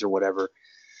bodies or whatever.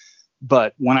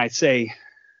 But when I say,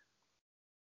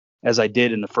 as I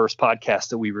did in the first podcast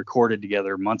that we recorded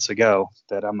together months ago,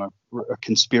 that I'm a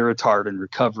conspiratard in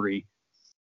recovery,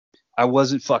 I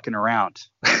wasn't fucking around.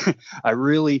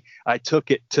 I took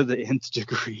it to the nth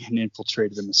degree and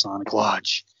infiltrated the Masonic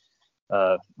Lodge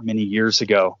many years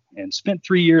ago and spent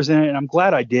 3 years in it. And I'm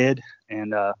glad I did.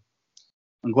 And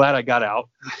I'm glad I got out,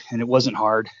 and it wasn't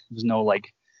hard. There was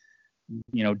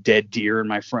no dead deer in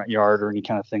my front yard or any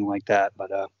kind of thing like that.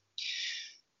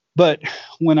 But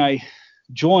when I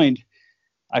joined,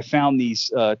 I found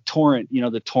these torrent,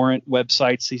 the torrent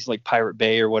websites, these like Pirate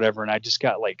Bay or whatever. And I just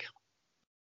got like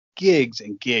gigs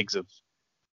and gigs of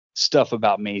stuff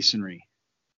about Masonry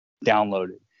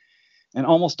downloaded. And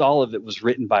almost all of it was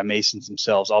written by Masons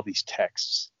themselves, all these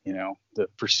texts, the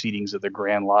Proceedings of the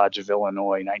Grand Lodge of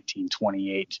Illinois,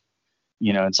 1928.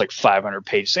 It's like 500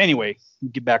 pages. So anyway,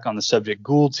 get back on the subject.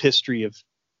 Gould's History of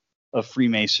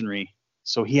Freemasonry.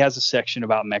 So he has a section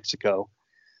about Mexico.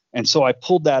 And so I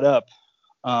pulled that up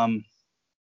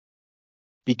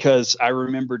because I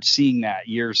remembered seeing that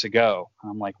years ago.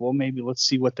 I'm like, well, maybe let's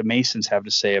see what the Masons have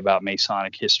to say about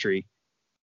Masonic history.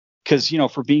 Because,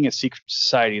 for being a secret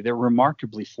society, they're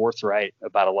remarkably forthright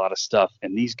about a lot of stuff.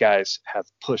 And these guys have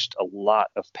pushed a lot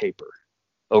of paper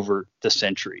over the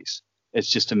centuries. It's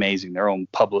just amazing. Their own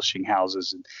publishing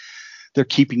houses, and they're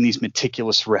keeping these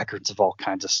meticulous records of all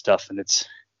kinds of stuff. And it's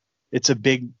a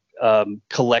big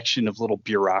collection of little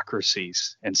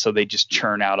bureaucracies. And so they just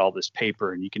churn out all this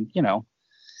paper, and you can,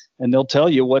 and they'll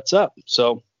tell you what's up.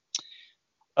 So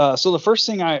the first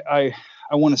thing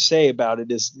I want to say about it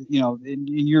is, and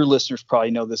your listeners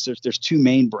probably know this. There's two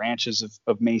main branches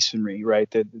of Masonry,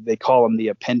 right? That they call them the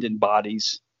appendant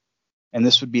bodies, and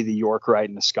this would be the York Rite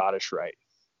and the Scottish Rite.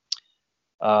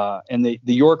 And the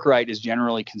York Rite is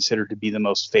generally considered to be the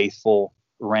most faithful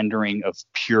rendering of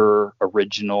pure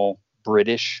original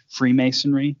British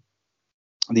Freemasonry,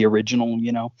 the original,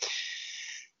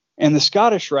 And the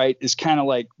Scottish Rite is kind of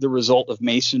like the result of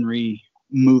Masonry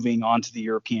moving onto the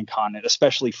European continent,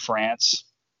 especially France,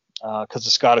 because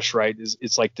the Scottish Rite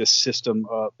it's like this system.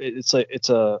 It's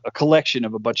a collection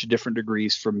of a bunch of different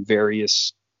degrees from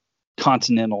various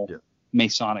continental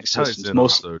Masonic systems,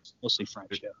 mostly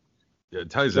French. Yeah, it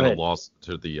ties in a lot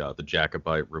to the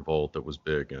Jacobite revolt that was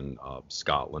big in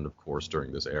Scotland, of course,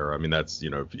 during this era. I mean, that's,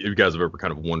 if you guys have ever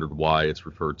kind of wondered why it's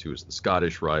referred to as the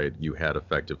Scottish Rite, you had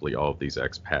effectively all of these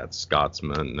expat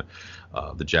Scotsmen,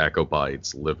 the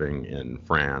Jacobites living in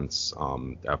France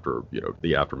after,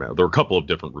 the aftermath. There were a couple of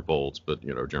different revolts, but,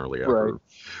 generally after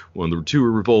when there were two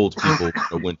revolts,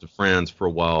 people went to France for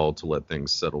a while to let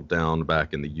things settle down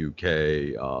back in the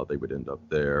UK. They would end up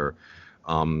there.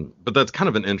 But that's kind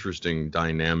of an interesting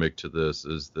dynamic to this,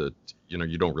 is that,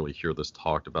 you don't really hear this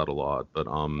talked about a lot. But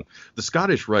the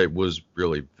Scottish Rite was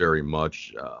really very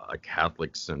much a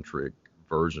Catholic-centric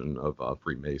version of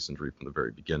Freemasonry from the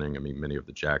very beginning. I mean, many of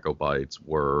the Jacobites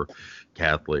were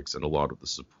Catholics, and a lot of the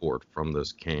support from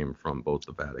this came from both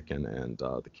the Vatican and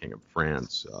the King of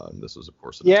France. And this was, of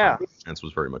course, at a time when France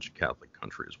was very much a Catholic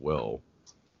country as well.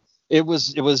 It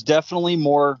was definitely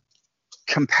more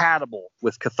compatible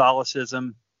with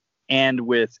Catholicism and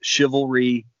with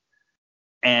chivalry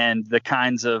and the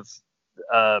kinds of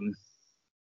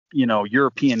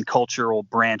European cultural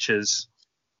branches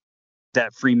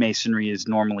that Freemasonry is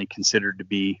normally considered to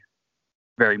be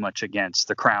very much against,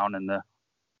 the crown and the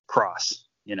cross,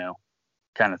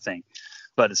 kind of thing.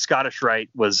 But the Scottish Rite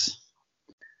was,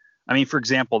 I mean, for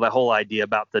example, that whole idea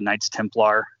about the Knights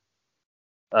Templar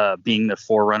being the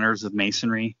forerunners of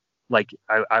Masonry. Like,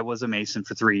 I was a Mason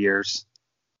for 3 years.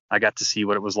 I got to see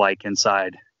what it was like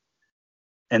inside.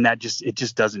 And it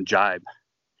just doesn't jibe,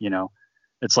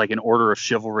 It's like an order of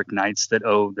chivalric knights that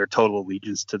owe their total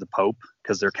allegiance to the Pope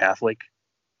because they're Catholic.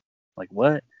 Like,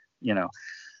 what?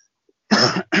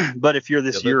 But if you're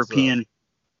this European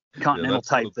continental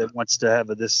type that wants to have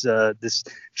this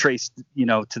trace,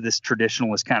 to this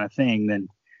traditionalist kind of thing, then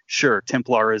sure,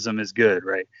 Templarism is good,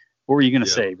 right? What were you going to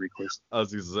say, Recluse? I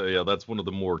was going to say, that's one of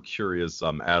the more curious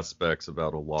aspects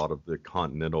about a lot of the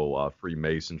continental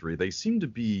Freemasonry. They seem to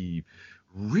be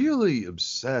really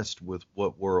obsessed with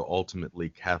what were ultimately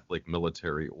Catholic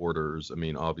military orders. I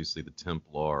mean, obviously the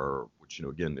Templar, which,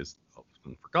 again, is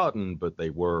often forgotten, but they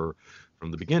were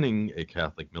from the beginning a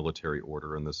Catholic military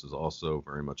order, and this is also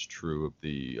very much true of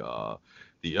the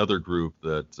other group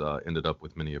that ended up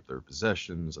with many of their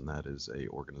possessions, and that is a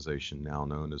organization now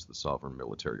known as the Sovereign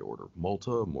Military Order of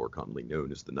Malta, more commonly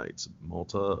known as the Knights of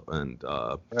Malta, and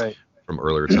from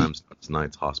earlier times, it's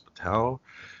Knights Hospital.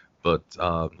 But,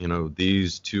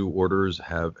 these two orders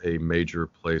have a major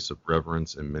place of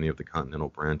reverence in many of the continental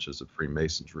branches of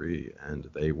Freemasonry, and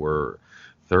they were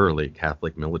thoroughly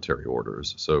Catholic military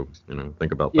orders. So,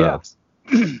 think about that.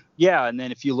 Yeah, and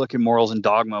then if you look at Morals and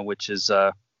Dogma, which is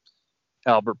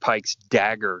Albert Pike's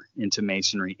dagger into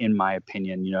Masonry, in my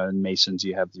opinion, in Masons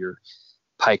you have your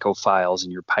Pikophiles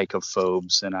and your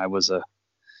Pikophobes, and I was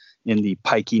in the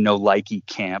Pikey no likey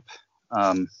camp.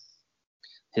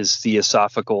 His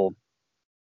theosophical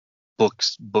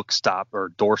bookstop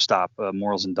or doorstop,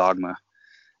 Morals and Dogma.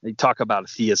 They talk about a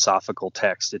theosophical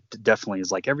text. It definitely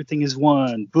is like everything is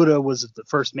one. Buddha was the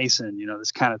first Mason,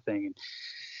 this kind of thing.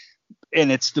 And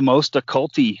it's the most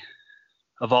occulty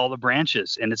of all the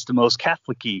branches, and it's the most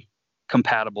Catholic-y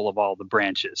compatible of all the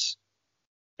branches.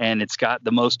 And it's got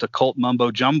the most occult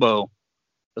mumbo jumbo,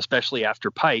 especially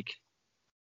after Pike,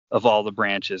 of all the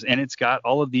branches. And it's got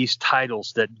all of these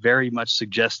titles that very much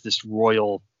suggest this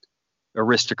royal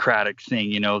aristocratic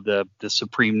thing, the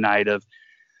Supreme Knight of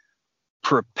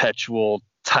Perpetual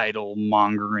Title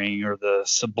Mongering, or the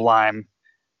Sublime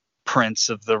Prince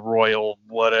of the Royal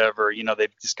whatever.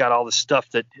 They've just got all this stuff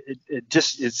that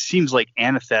it seems like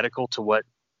antithetical to what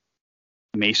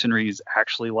Masonry is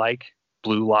actually like.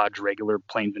 Blue Lodge, regular,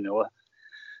 plain vanilla,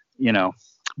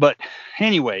 But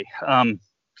anyway,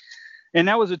 and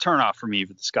that was a turnoff for me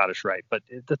with the Scottish Rite, but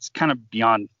that's kind of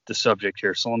beyond the subject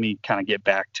here. So let me kind of get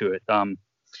back to it.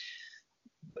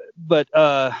 But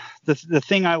the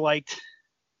thing I liked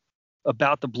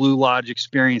about the Blue Lodge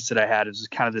experience that I had is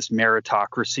kind of this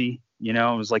meritocracy.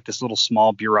 It was like this little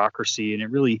small bureaucracy, and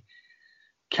it really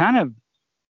kind of,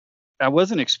 I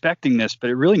wasn't expecting this, but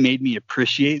it really made me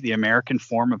appreciate the American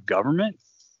form of government.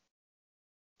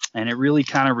 And it really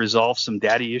kind of resolved some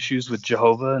daddy issues with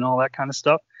Jehovah and all that kind of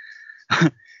stuff.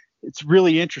 It's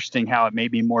really interesting how it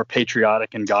made me more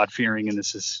patriotic and God-fearing. And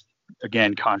this is,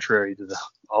 again, contrary to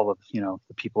all of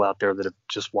the people out there that have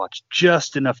just watched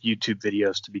just enough YouTube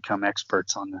videos to become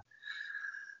experts on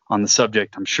the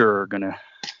subject. I'm sure are going to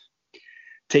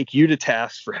take you to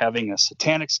task for having a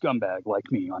satanic scumbag like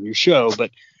me on your show.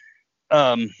 But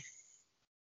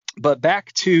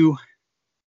back to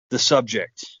the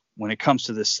subject when it comes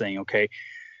to this thing. Okay.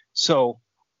 So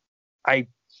I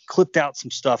clipped out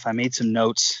some stuff. I made some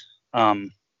notes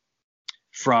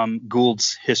from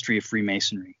Gould's History of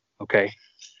Freemasonry. Okay.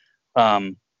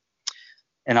 And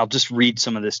I'll just read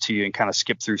some of this to you and kind of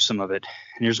skip through some of it.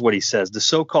 And here's what he says. The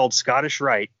so-called Scottish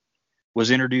Rite was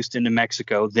introduced into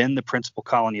Mexico, then the principal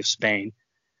colony of Spain,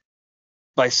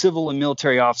 by civil and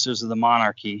military officers of the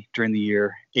monarchy during the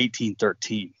year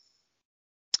 1813.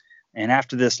 And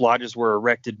after this, lodges were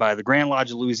erected by the Grand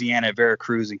Lodge of Louisiana at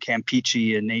Veracruz and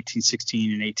Campeche in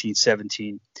 1816 and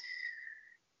 1817.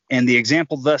 And the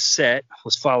example thus set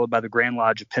was followed by the Grand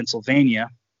Lodge of Pennsylvania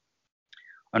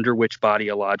under which body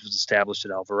a lodge was established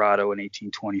at Alvarado in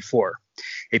 1824.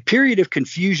 A period of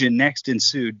confusion next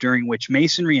ensued, during which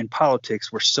masonry and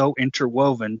politics were so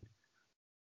interwoven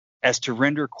as to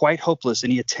render quite hopeless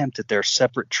any attempt at their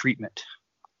separate treatment.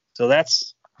 So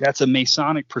that's a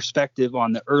Masonic perspective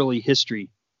on the early history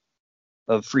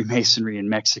of Freemasonry in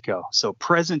Mexico. So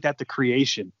present at the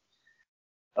creation.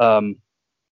 And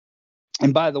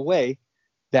by the way,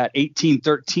 that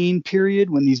 1813 period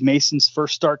when these Masons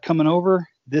first start coming over,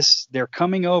 they're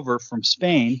coming over from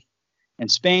Spain,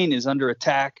 and Spain is under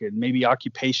attack and maybe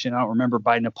occupation, I don't remember,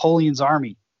 by Napoleon's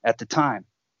army at the time.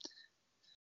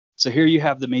 So here you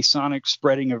have the Masonic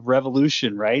spreading of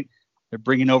revolution, right? They're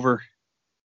bringing over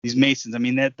these Masons. I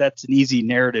mean, that's an easy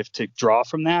narrative to draw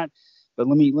from that. But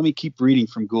let me keep reading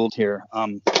from Gould here.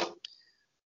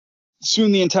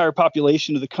 Soon the entire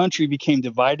population of the country became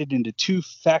divided into two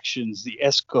factions, the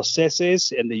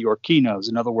Escoceses and the Yorkinos,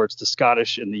 in other words, the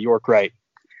Scottish and the York Rite.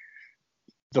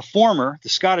 The former, the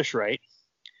Scottish Rite,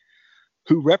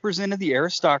 who represented the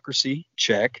aristocracy,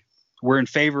 check, were in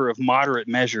favor of moderate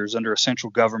measures under a central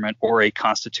government or a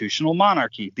constitutional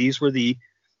monarchy. These were the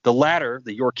latter,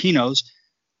 the Yorkinos,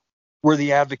 were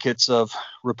the advocates of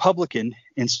republican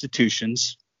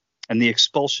institutions and the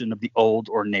expulsion of the old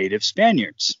or native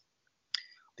Spaniards.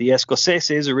 The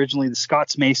Escoceses, originally the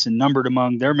Scots Mason, numbered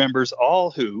among their members all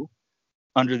who,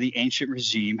 under the ancient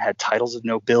regime, had titles of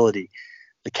nobility,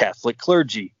 the Catholic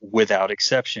clergy, without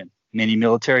exception, many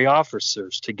military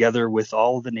officers, together with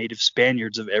all the native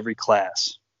Spaniards of every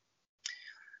class.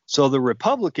 So the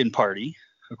Republican Party,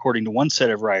 according to one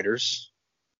set of writers,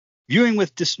 viewing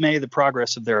with dismay the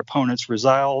progress of their opponents,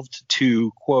 resolved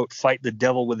to, quote, fight the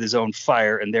devil with his own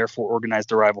fire, and therefore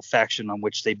organized a rival faction on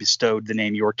which they bestowed the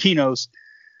name Yorkinos,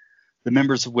 the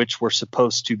members of which were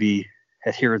supposed to be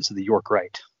adherents of the York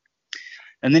Rite.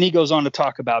 And then he goes on to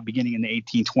talk about, beginning in the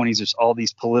 1820s, there's all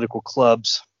these political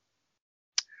clubs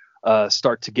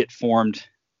start to get formed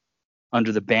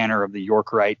under the banner of the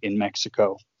York Rite in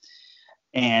Mexico.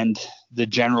 And the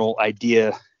general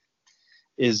idea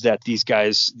is that these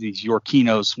guys, these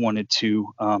Yorkinos, wanted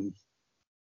to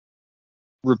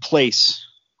replace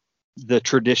the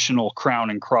traditional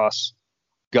crown and cross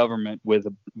government with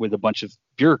a bunch of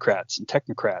bureaucrats and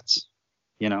technocrats,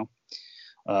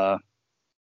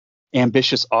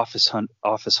 ambitious office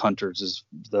hunters is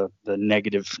the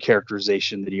negative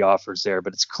characterization that he offers there.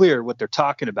 But it's clear what they're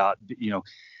talking about.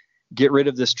 Get rid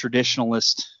of this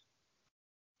traditionalist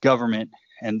government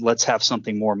and let's have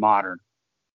something more modern.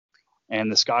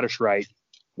 And the Scottish Rite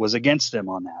was against them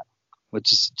on that,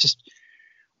 which is just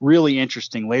really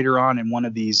interesting. Later on in one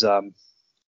of these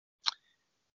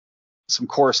some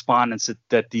correspondence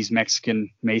that these Mexican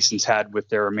Masons had with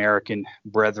their American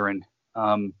brethren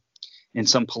in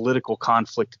some political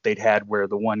conflict that they'd had, where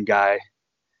the one guy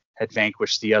had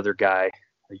vanquished the other guy,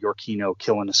 a Yorkino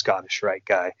killing a Scottish Rite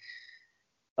guy.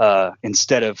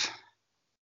 Instead of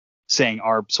saying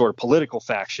our sort of political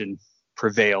faction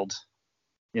prevailed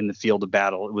in the field of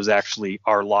battle, it was actually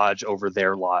our lodge over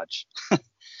their lodge.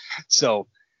 So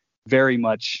very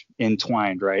much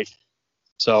entwined, right?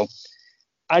 So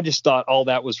I just thought all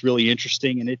that was really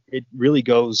interesting, and it really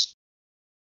goes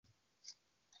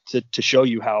to show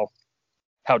you how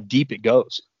deep it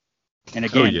goes. And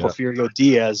again, Porfirio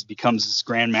Diaz becomes this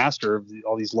grand master of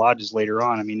all these lodges later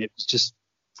on. I mean, it was just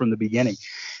from the beginning.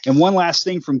 And one last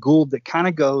thing from Gould that kind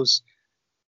of goes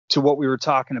to what we were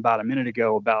talking about a minute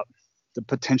ago about the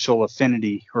potential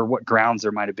affinity, or what grounds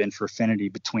there might have been for affinity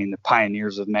between the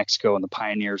pioneers of Mexico and the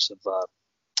pioneers of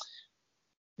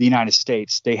the United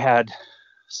States. They had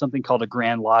something called a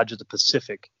Grand Lodge of the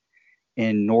Pacific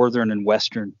in northern and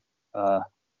western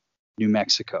New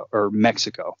Mexico, or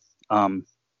Mexico.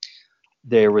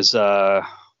 There was the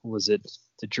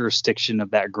jurisdiction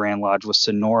of that Grand Lodge was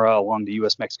Sonora along the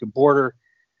U.S.-Mexican border,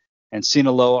 and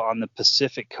Sinaloa on the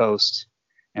Pacific coast,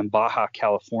 and Baja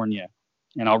California.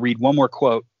 And I'll read one more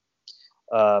quote.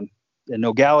 In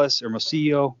Nogales,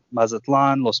 Hermosillo,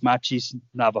 Mazatlan, Los Machis,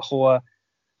 Navajoa,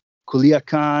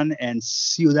 Culiacan, and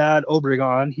Ciudad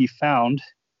Obregon, he found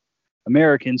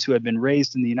Americans who had been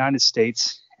raised in the United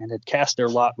States and had cast their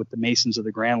lot with the Masons of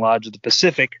the Grand Lodge of the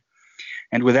Pacific.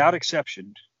 And without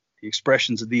exception, the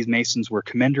expressions of these Masons were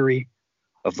commendatory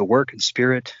of the work and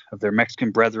spirit of their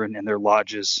Mexican brethren and their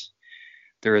lodges.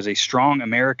 There is a strong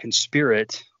American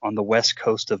spirit on the west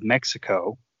coast of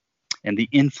Mexico, and the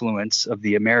influence of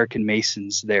the American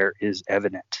Masons there is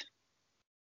evident.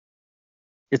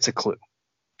 It's a clue,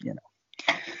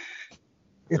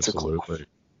 It's Absolutely. a clue.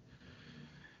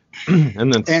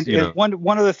 And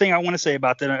one other thing I want to say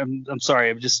about that, I'm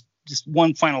sorry, just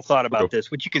one final thought about this.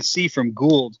 What you can see from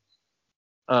Gould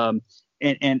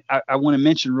And I want to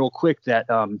mention real quick that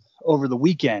over the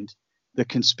weekend, the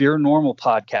Conspiranormal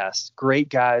podcast, great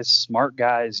guys, smart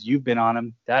guys. You've been on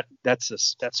them. That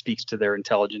speaks to their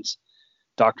intelligence.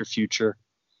 Dr. Future.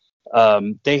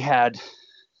 They had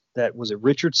was it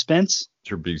Richard Spence?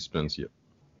 Richard B. Spence, yeah.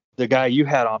 The guy you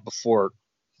had on before.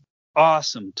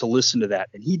 Awesome to listen to that.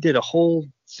 And he did a whole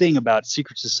thing about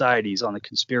secret societies on the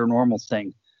Conspiranormal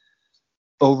thing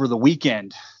over the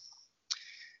weekend,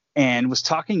 and was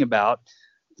talking about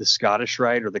the Scottish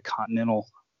Rite or the Continental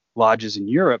Lodges in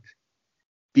Europe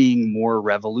being more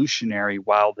revolutionary,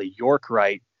 while the York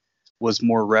Rite was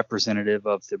more representative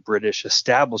of the British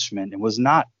establishment and was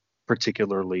not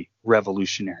particularly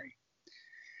revolutionary.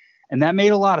 And that made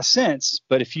a lot of sense.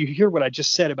 But if you hear what I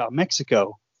just said about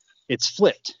Mexico, it's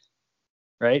flipped,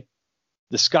 right?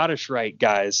 The Scottish Rite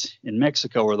guys in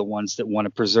Mexico are the ones that want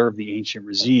to preserve the ancient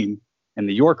regime, and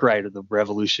the York Rite are the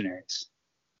revolutionaries.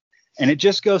 And it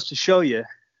just goes to show you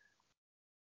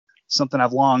something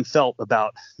I've long felt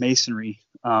about Masonry.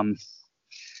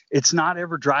 It's not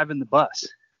ever driving the bus.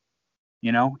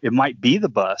 You know, it might be the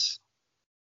bus,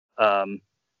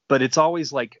 but it's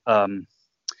always like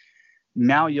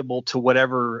malleable to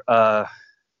whatever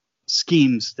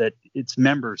schemes that its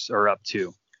members are up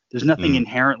to. There's nothing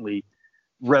inherently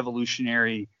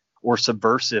revolutionary or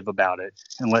subversive about it,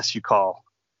 unless you call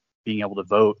being able to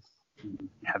vote,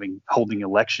 holding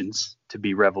elections to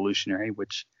be revolutionary,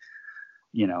 which,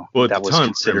 you know, well, that was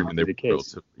considered to be the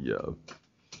case.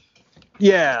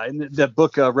 Yeah, and the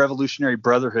book Revolutionary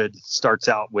Brotherhood starts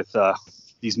out with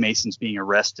these Masons being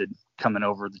arrested coming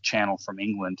over the channel from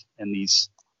England, and these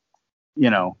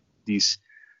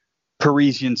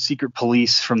Parisian secret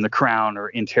police from the crown are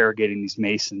interrogating these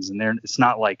Masons, and it's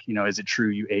not like, is it true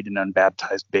you ate an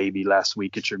unbaptized baby last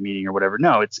week at your meeting or whatever?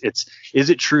 No, it's is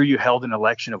it true you held an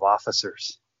election of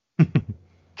officers?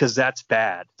 Because that's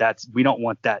bad. We don't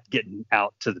want that getting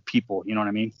out to the people. You know what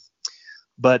I mean?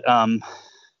 But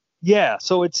yeah.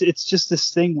 So it's just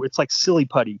this thing where it's like silly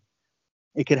putty.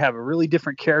 It could have a really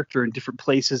different character in different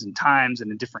places and times and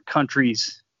in different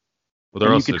countries. Well,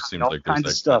 there also seems like there's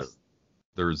that stuff.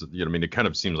 It kind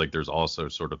of seems like there's also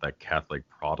sort of that Catholic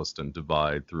Protestant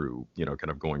divide through, kind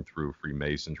of going through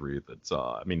Freemasonry. That's,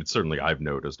 it's certainly I've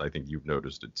noticed. I think you've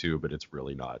noticed it too, but it's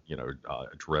really not,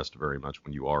 addressed very much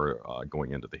when you are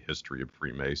going into the history of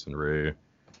Freemasonry.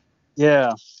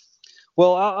 Yeah.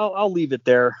 Well, I'll leave it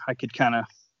there. I could kind of,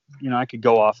 I could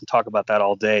go off and talk about that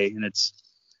all day, and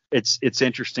it's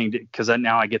interesting because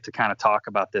now I get to kind of talk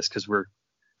about this because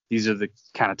these are the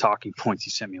kind of talking points you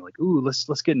sent me, like, ooh, let's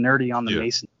get nerdy on the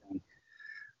Mason thing.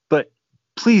 But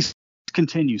please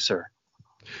continue, sir.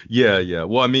 Yeah.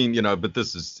 Well, but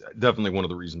this is definitely one of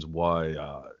the reasons why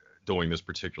doing this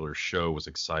particular show was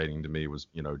exciting to me was,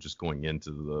 just going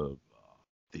into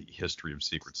the history of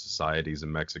secret societies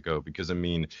in Mexico, because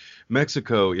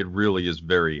Mexico, it really is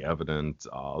very evident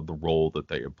the role that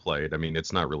they have played.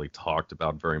 It's not really talked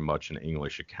about very much in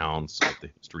English accounts of the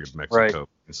history of Mexico. Right.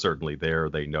 And certainly there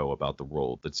they know about the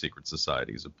role that secret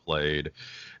societies have played,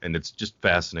 and it's just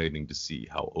fascinating to see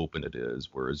how open it is.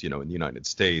 Whereas, in the United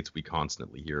States, we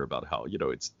constantly hear about how,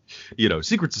 it's,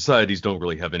 secret societies don't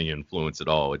really have any influence at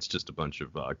all. It's just a bunch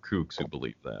of kooks who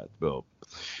believe that. Well,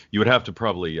 you would have to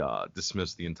probably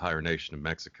dismiss the entire nation of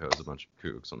Mexico as a bunch of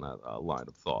kooks on that line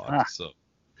of thought. So,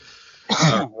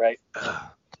 right.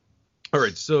 All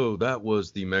right. So that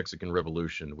was the Mexican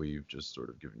Revolution. We've just sort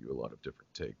of given you a lot of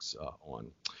different takes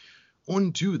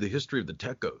on to the history of the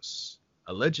Tecos.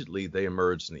 Allegedly, they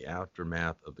emerged in the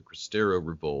aftermath of the Cristero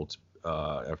Revolt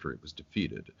after it was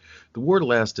defeated. The war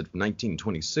lasted from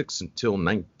 1926 until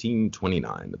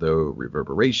 1929, though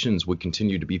reverberations would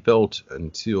continue to be felt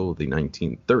until the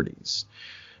 1930s.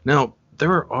 Now,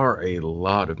 there are a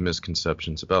lot of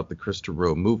misconceptions about the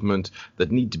Cristero movement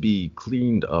that need to be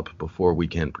cleaned up before we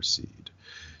can proceed.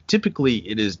 Typically,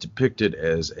 it is depicted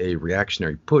as a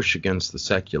reactionary push against the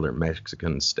secular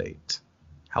Mexican state.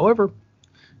 However,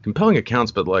 compelling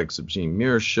accounts by the likes of Jean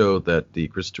Muir show that the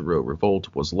Cristero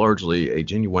Revolt was largely a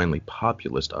genuinely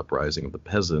populist uprising of the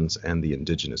peasants and the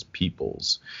indigenous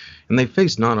peoples, and they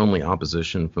faced not only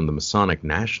opposition from the Masonic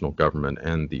national government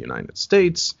and the United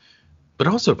States, but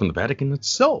also from the Vatican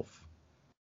itself.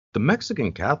 The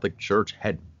Mexican Catholic Church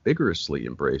had vigorously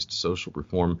embraced social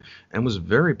reform and was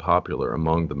very popular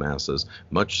among the masses,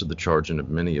 much to the chagrin of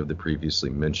many of the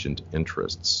previously mentioned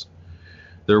interests.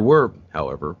 There were,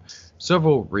 however,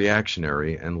 several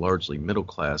reactionary and largely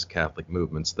middle-class Catholic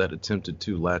movements that attempted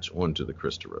to latch onto the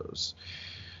Cristeros.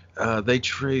 They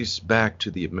trace back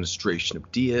to the administration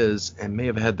of Diaz and may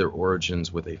have had their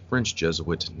origins with a French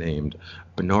Jesuit named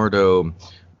Bernardo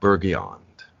Bourguignon.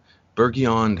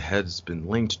 Bergiond has been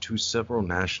linked to several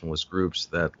nationalist groups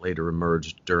that later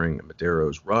emerged during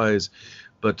Madero's rise,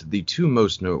 but the two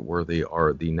most noteworthy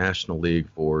are the National League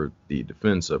for the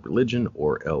Defense of Religion,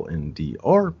 or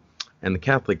LNDR, and the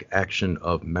Catholic Action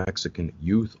of Mexican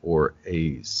Youth, or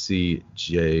ACJM.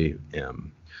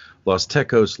 Los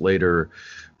Tecos later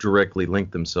directly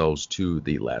linked themselves to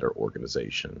the latter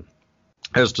organization.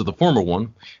 As to the former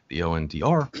one, the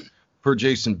LNDR, per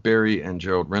Jason Berry and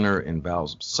Gerald Renner in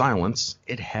Vows of Silence,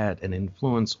 it had an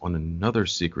influence on another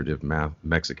secretive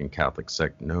Mexican Catholic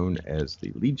sect known as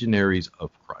the Legionaries of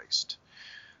Christ.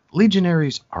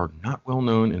 Legionaries are not well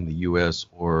known in the U.S.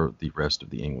 or the rest of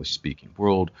the English-speaking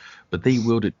world, but they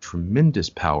wielded tremendous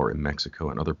power in Mexico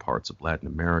and other parts of Latin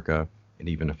America and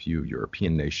even a few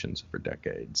European nations for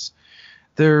decades.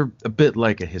 They're a bit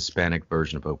like a Hispanic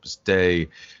version of Opus Dei,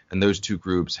 and those two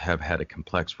groups have had a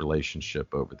complex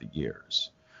relationship over the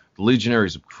years. The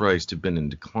Legionaries of Christ have been in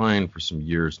decline for some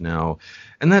years now,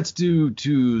 and that's due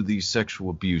to the sexual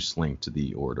abuse linked to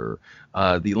the order.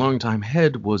 The longtime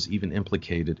head was even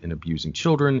implicated in abusing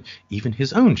children, even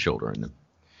his own children.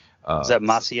 Is that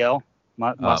Maciel?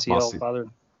 Maciel, father?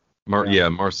 Marcial,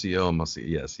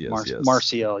 yes.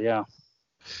 Marciel, yeah.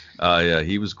 Yeah,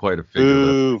 he was quite a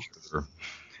figure. Sure.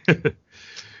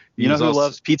 You know who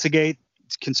loves Pizzagate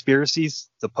conspiracies?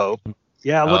 The Pope.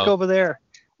 Yeah, look over there.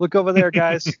 Look over there,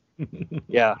 guys.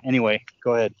 Yeah, anyway,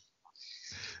 go ahead.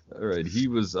 All right, he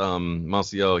was,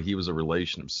 Maciel, he was a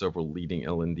relation of several leading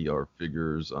LNDR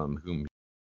figures whom he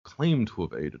claimed to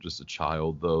have aided as a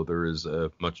child, though there is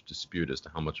much dispute as to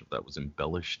how much of that was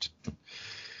embellished.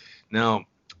 Now,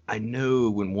 I know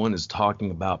when one is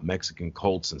talking about Mexican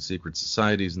cults and secret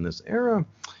societies in this era,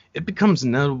 it becomes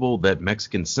inevitable that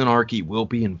Mexican synarchy will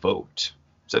be invoked.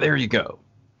 So there you go.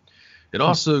 It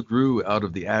also grew out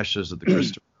of the ashes of the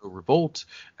Cristo Revolt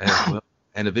as well,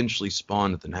 and eventually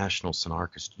spawned the National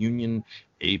Synarchist Union,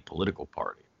 a political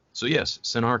party. So yes,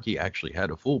 synarchy actually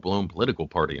had a full-blown political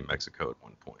party in Mexico at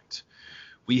one point.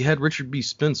 We had Richard B.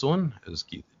 Spence on, as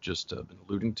Keith had just been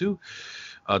alluding to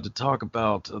talk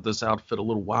about this outfit a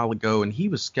little while ago, and he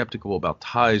was skeptical about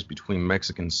ties between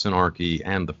Mexican synarchy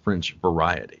and the French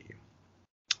variety.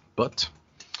 But,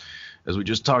 as we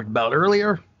just talked about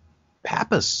earlier,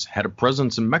 Papists had a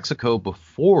presence in Mexico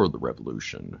before the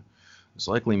Revolution. This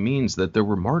likely means that there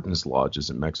were Martinist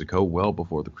lodges in Mexico well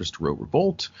before the Cristero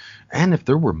Revolt, and if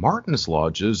there were Martinist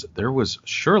lodges, there was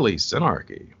surely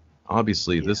synarchy.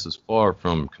 Obviously, this is far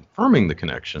from confirming the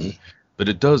connection, but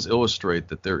it does illustrate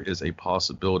that there is a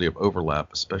possibility of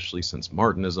overlap, especially since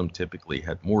Martinism typically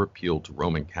had more appeal to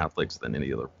Roman Catholics than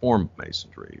any other form of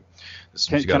Masonry.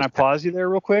 Can I pause you there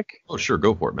real quick? Oh, sure.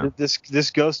 Go for it, man.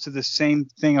 This goes to the same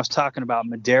thing I was talking about.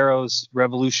 Madero's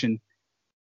revolution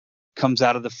comes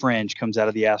out of the fringe, comes out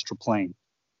of the astral plane.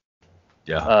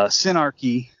 Yeah.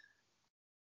 Synarchy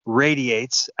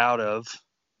radiates out of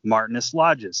Martinist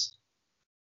lodges.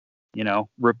 You know,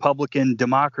 Republican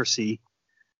democracy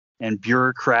and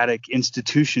bureaucratic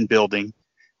institution building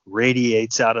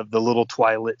radiates out of the little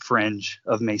twilight fringe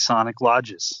of Masonic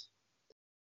lodges.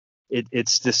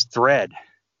 It's this thread,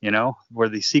 you know, where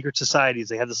these secret societies,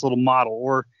 they have this little model,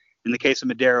 or in the case of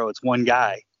Madero, it's one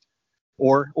guy,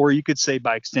 or you could say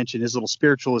by extension, his little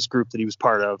spiritualist group that he was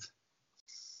part of.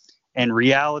 And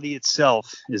reality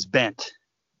itself is bent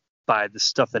by the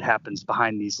stuff that happens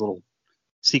behind these little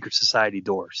secret society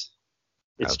doors.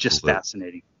 It's Absolutely. Just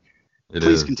fascinating.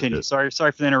 Please continue. Sorry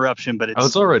for the interruption, but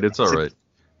it's all right. It's all right.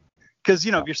 Because,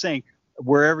 you know, if you're saying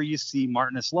wherever you see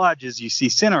Martinist lodges, you see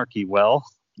synarchy. Well,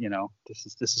 you know,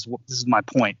 this is my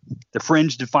point. The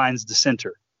fringe defines the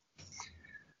center.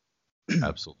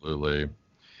 Absolutely.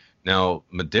 Now,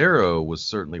 Madero was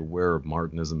certainly aware of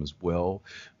Martinism as well.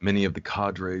 Many of the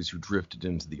cadres who drifted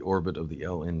into the orbit of the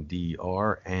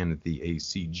LNDR and the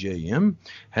ACJM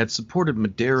had supported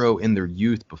Madero in their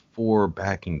youth before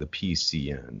backing the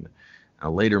PCN. Now,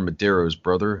 later, Madero's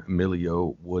brother,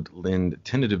 Emilio, would lend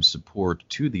tentative support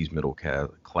to these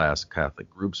middle-class Catholic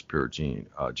groups, per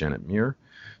Janet Muir.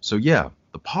 So, yeah,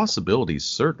 the possibility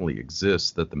certainly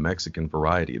exists that the Mexican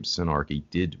variety of synarchy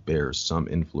did bear some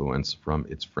influence from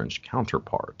its French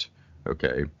counterpart.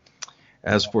 Okay.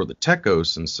 As for the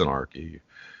Tecos and synarchy,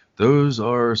 those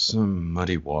are some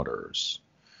muddy waters.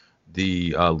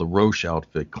 The LaRoche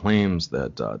outfit claims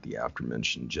that the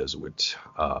aforementioned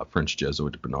French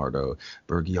Jesuit Bernardo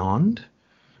Bergiond,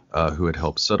 who had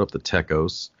helped set up the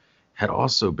Tecos, had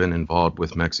also been involved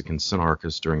with Mexican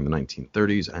synarchists during the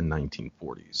 1930s and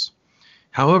 1940s.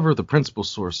 However, the principal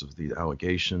source of the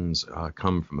allegations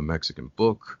come from a Mexican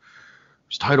book,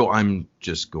 whose title I'm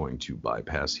just going to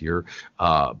bypass here,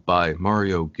 by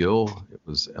Mario Gil. It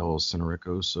was El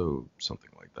Cinerico, so something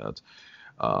like like that.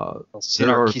 There are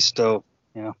Sinarquisto.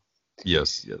 Yeah.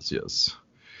 yes.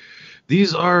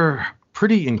 These are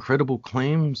pretty incredible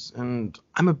claims, and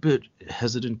I'm a bit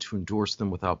hesitant to endorse them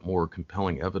without more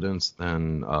compelling evidence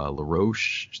than a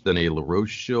LaRoche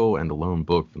show and a lone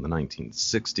book from the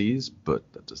 1960s, but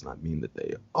that does not mean that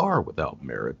they are without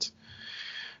merit.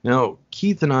 Now,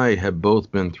 Keith and I have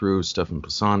both been through Stefan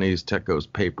Pisani's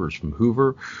Tecos papers from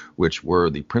Hoover, which were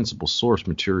the principal source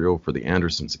material for the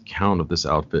Andersons' account of this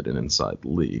outfit and Inside the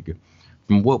League.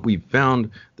 From what we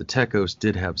found, the Tecos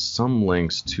did have some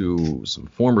links to some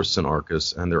former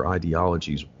Sinarchus, and their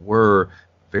ideologies were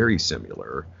very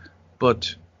similar,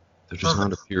 but there does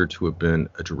not appear to have been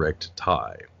a direct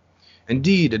tie.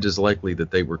 Indeed, it is likely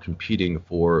that they were competing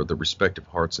for the respective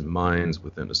hearts and minds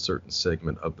within a certain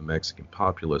segment of the Mexican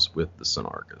populace with the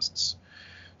Sinarchists.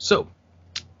 So,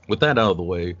 with that out of the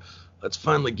way, let's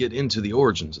finally get into the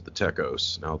origins of the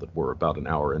Tecos, now that we're about an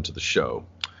hour into the show.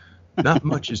 Not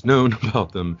much is known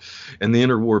about them in the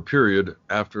interwar period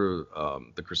after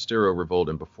the Cristero Revolt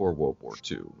and before World War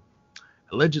II.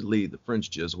 Allegedly, the French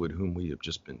Jesuit whom we have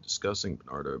just been discussing,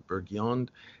 Bernardo Bourguignon,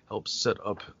 helped set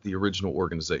up the original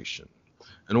organization.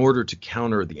 In order to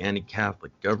counter the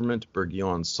anti-Catholic government,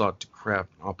 Bourguignon sought to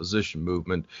craft an opposition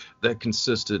movement that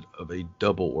consisted of a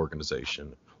double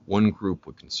organization. One group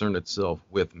would concern itself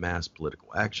with mass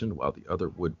political action, while the other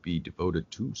would be devoted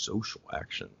to social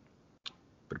action.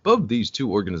 But above these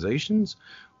two organizations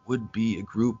would be a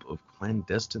group of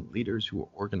clandestine leaders who were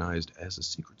organized as a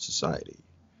secret society.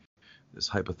 This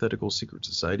hypothetical secret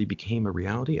society became a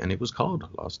reality, and it was called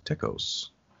Los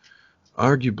Tecos.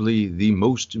 Arguably, the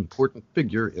most important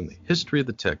figure in the history of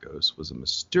the Tecos was a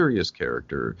mysterious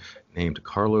character named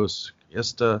Carlos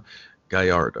Cuesta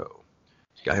Gallardo.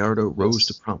 Gallardo rose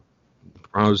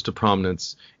to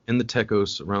prominence in the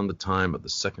Tecos around the time of the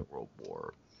Second World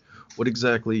War. What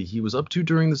exactly he was up to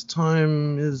during this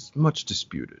time is much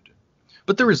disputed.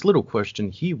 But there is little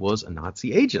question he was a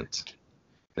Nazi agent.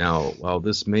 Now, while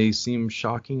this may seem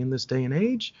shocking in this day and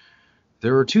age,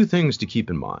 there are two things to keep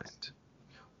in mind.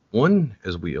 One,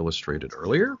 as we illustrated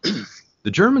earlier,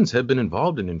 the Germans had been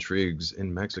involved in intrigues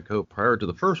in Mexico prior to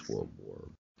the First World War.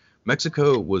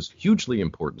 Mexico was hugely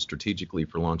important strategically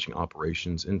for launching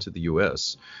operations into the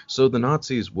U.S., so the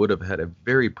Nazis would have had a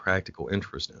very practical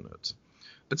interest in it.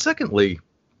 But secondly,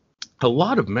 a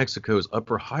lot of Mexico's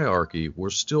upper hierarchy were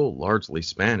still largely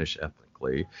Spanish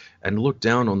ethnically and looked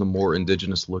down on the more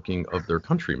indigenous looking of their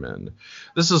countrymen.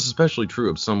 This is especially true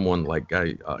of someone like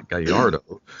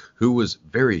Gallardo, who was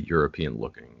very European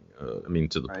looking.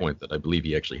 To the point that I believe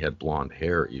he actually had blonde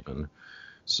hair even.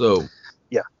 So,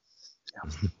 yeah.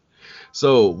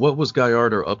 So what was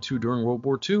Gallardo up to during World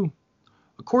War II?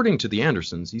 According to the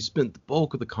Andersons, he spent the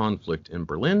bulk of the conflict in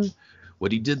Berlin.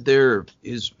 What he did there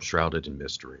is shrouded in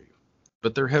mystery.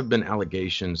 But there have been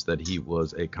allegations that he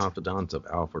was a confidant of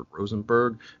Alfred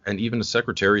Rosenberg and even a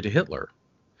secretary to Hitler.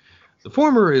 The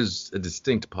former is a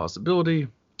distinct possibility.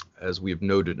 As we have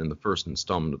noted in the first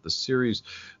installment of this series,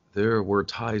 there were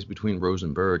ties between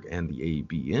Rosenberg and the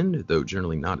ABN, though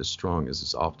generally not as strong as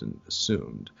is often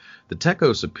assumed. The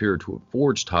Tecos appear to have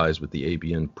forged ties with the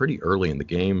ABN pretty early in the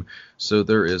game, so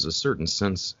there is a certain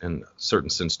sense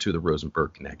to the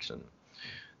Rosenberg connection.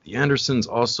 The Andersons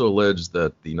also alleged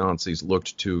that the Nazis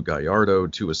looked to Gallardo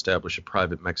to establish a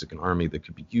private Mexican army that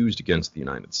could be used against the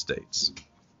United States.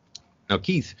 Now,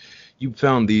 Keith, you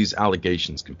found these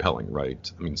allegations compelling,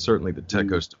 right? Certainly the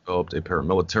Tecos developed a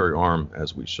paramilitary arm,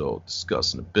 as we shall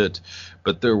discuss in a bit,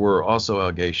 but there were also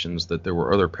allegations that there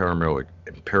were other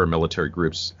paramilitary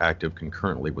groups active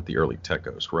concurrently with the early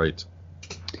Tecos, right?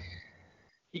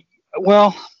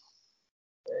 Well,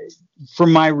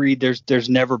 from my read, there's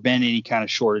never been any kind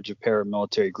of shortage of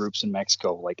paramilitary groups in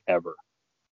Mexico, like ever,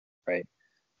 right?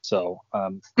 So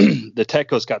the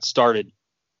Tecos got started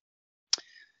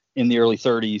in the early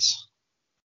 30s,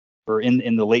 or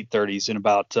in the late 30s, and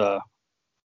about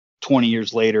 20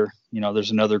 years later,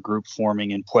 there's another group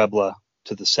forming in Puebla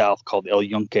to the south called El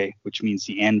Yunque, which means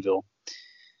the anvil.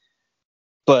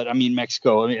 But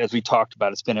Mexico, as we talked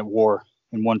about, it's been at war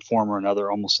in one form or another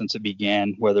almost since it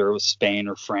began, whether it was Spain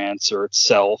or France or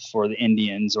itself or the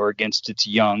Indians or against its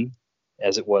young,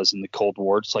 as it was in the Cold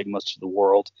War. It's like most of the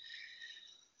world.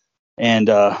 And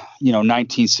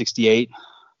 1968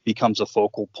 becomes a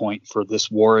focal point for this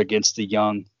war against the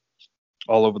young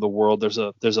all over the world. There's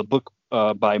a book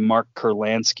by Mark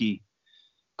Kurlansky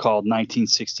called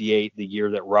 1968, The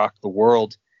Year That Rocked the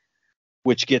World,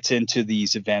 which gets into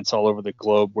these events all over the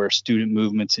globe where student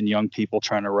movements and young people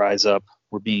trying to rise up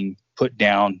were being put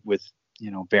down with,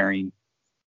 varying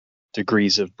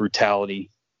degrees of brutality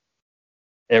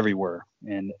everywhere.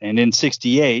 And in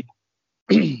 68,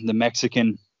 the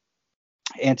Mexican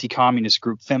anti-communist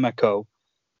group FEMACO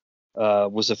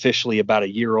was officially about a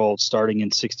year old, starting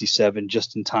in '67,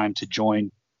 just in time to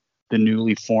join the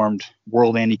newly formed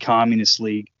World Anti-Communist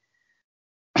League.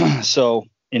 So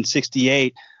in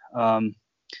 '68,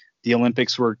 the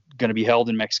Olympics were going to be held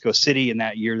in Mexico City, and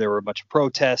that year there were a bunch of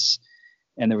protests,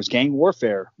 and there was gang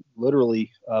warfare,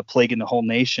 literally plaguing the whole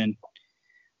nation.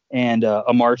 And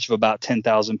a march of about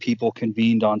 10,000 people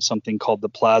convened on something called the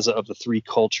Plaza of the Three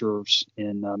Cultures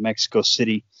in Mexico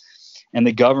City. And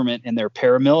the government and their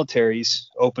paramilitaries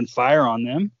opened fire on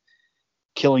them,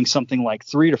 killing something like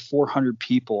 300 to 400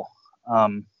 people.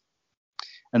 And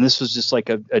this was just like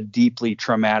a deeply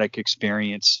traumatic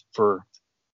experience for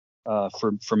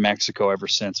Mexico ever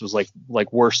since. It was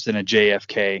like worse than a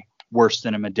JFK, worse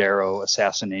than a Madero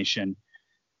assassination.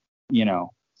 It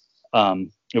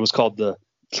was called the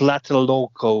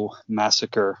Tlatelolco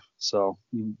massacre. So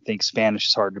you think Spanish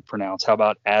is hard to pronounce. How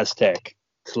about Aztec?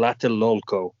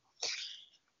 Tlatelolco.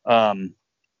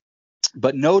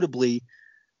 But notably,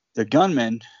 the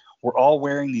gunmen were all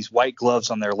wearing these white gloves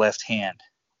on their left hand.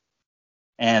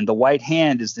 And the White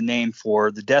Hand is the name for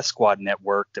the death squad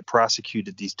network that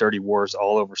prosecuted these dirty wars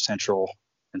all over Central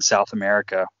and South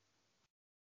America,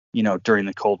 during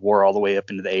the Cold War all the way up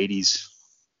into the 80s.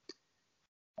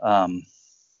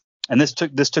 And this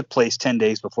took place 10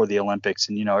 days before the Olympics,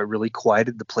 and it really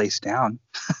quieted the place down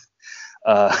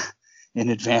in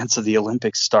advance of the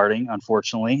Olympics starting,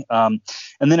 unfortunately. And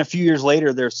then a few years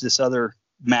later, there's this other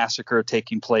massacre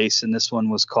taking place, and this one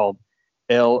was called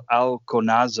El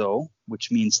Halconazo,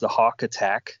 which means the hawk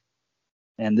attack.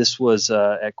 And this was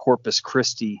at Corpus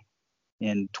Christi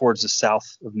towards the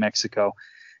south of Mexico,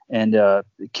 and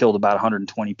it killed about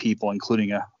 120 people,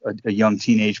 including a young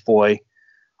teenage boy.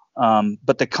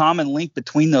 But the common link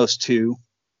between those two,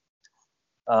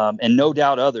 and no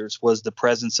doubt others, was the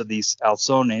presence of these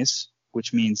alzones,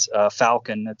 which means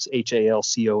falcon. That's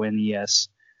Halcones.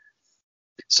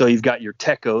 So you've got your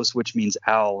Tecos, which means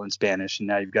owl in Spanish, and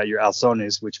now you've got your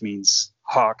alzones, which means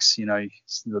hawks.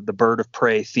 The bird of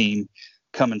prey theme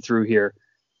coming through here.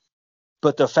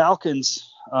 But the Falcons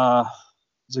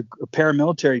is a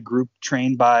paramilitary group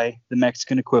trained by the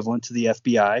Mexican equivalent to the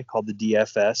FBI called the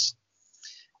DFS.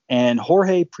 And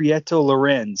Jorge Prieto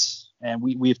Lorenz, and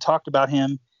we've talked about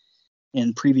him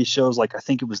in previous shows, like I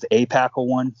think it was the APACL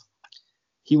one.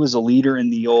 He was a leader in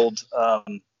the old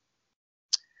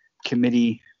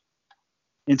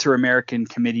Inter-American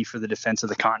Committee for the Defense of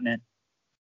the Continent.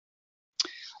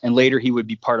 And later he would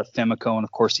be part of FEMACO, and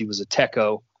of course he was a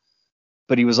Teco.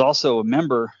 But he was also a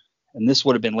member, and this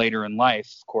would have been later in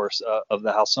life, of course, of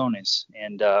the Halcones.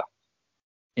 And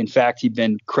in fact, he'd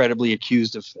been credibly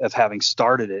accused of having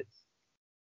started it,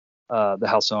 the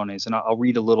Halcones. And I'll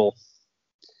read a little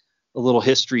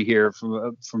history here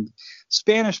from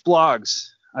Spanish blogs.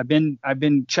 I've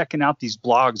been checking out these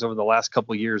blogs over the last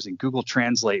couple of years, and Google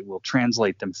Translate will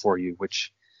translate them for you,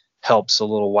 which helps a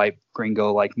little white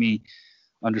gringo like me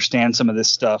understand some of this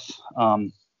stuff.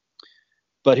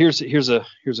 But here's a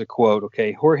quote.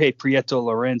 Okay, Jorge Prieto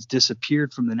Lorenz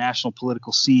disappeared from the national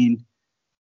political scene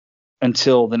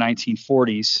until the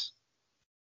 1940s,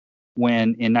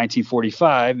 when in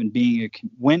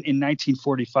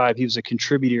 1945 he was a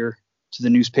contributor to the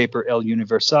newspaper El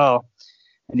Universal,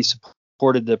 and he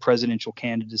supported the presidential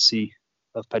candidacy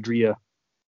of Padilla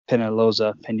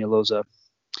Peñalosa.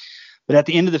 But at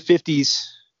the end of the 50s,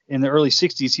 in the early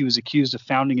 60s, he was accused of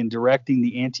founding and directing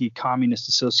the Anti-Communist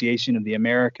Association of the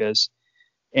Americas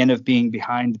and of being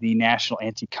behind the National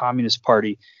Anti-Communist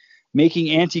Party, making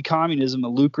anti-communism a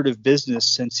lucrative business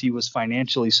since he was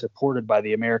financially supported by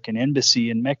the American Embassy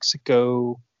in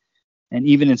Mexico. And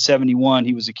even in 1971,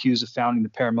 he was accused of founding the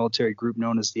paramilitary group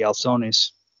known as the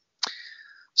Alzones.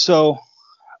 So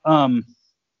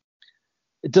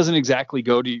it doesn't exactly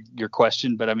go to your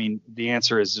question, but I mean, the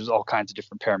answer is there's all kinds of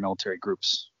different paramilitary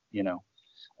groups,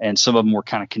 and some of them were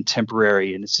kind of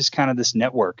contemporary, and it's just kind of this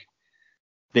network.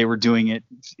 They were doing it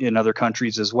in other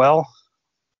countries as well.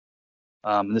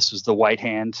 This was the White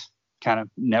Hand kind of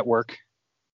network.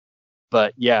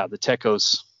 But yeah, the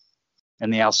Tecos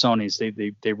and the Alzones,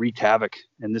 they wreaked havoc.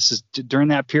 And this is during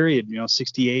that period,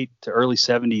 68 to early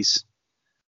 70s.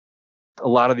 A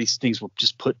lot of these things were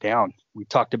just put down. We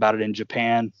talked about it in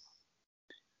Japan.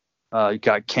 You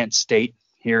got Kent State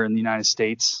here in the United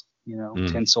States,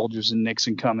 10 soldiers and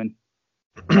Nixon coming.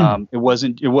 It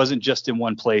wasn't just in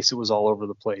one place. It was all over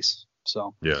the place.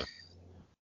 So yeah, it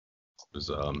was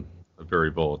a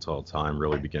very volatile time,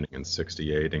 really beginning in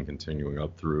 68 and continuing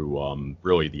up through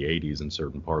really the 80s in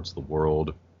certain parts of the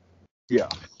world. Yeah.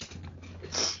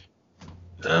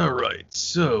 All right,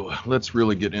 so let's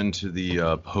really get into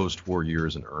the post-war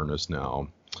years in earnest now.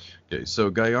 Okay, so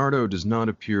Gallardo does not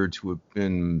appear to have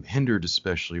been hindered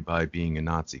especially by being a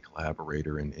Nazi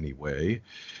collaborator in any way.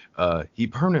 He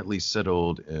permanently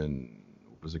settled in,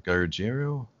 was it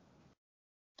Guadalajara?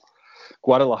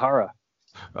 Guadalajara.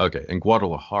 Okay, in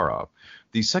Guadalajara,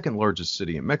 the second largest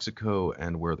city in Mexico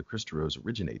and where the Cristeros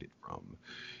originated from.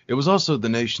 It was also the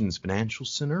nation's financial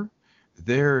center.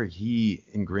 There, he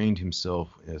ingrained himself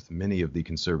with many of the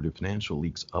conservative financial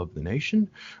elites of the nation.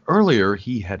 Earlier,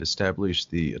 he had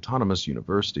established the Autonomous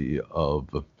University of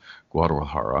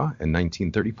Guadalajara in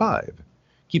 1935.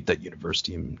 Keep that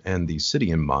university and the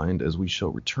city in mind as we shall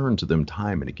return to them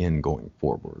time and again going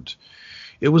forward.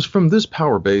 It was from this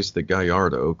power base that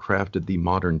Gallardo crafted the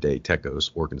modern-day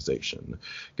Tecos organization.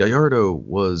 Gallardo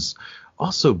was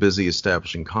also busy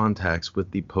establishing contacts with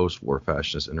the post-war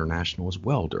Fascist International as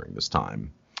well during this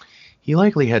time. He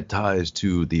likely had ties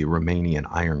to the Romanian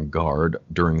Iron Guard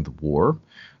during the war.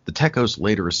 The Tecos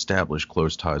later established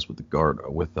close ties with the guard,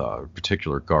 with a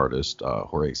particular guardist,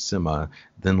 Jorge Sima,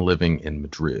 then living in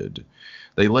Madrid.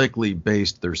 They likely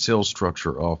based their sales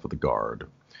structure off of the guard.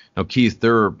 Now, Keith,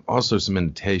 there are also some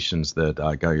indications that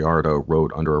Gallardo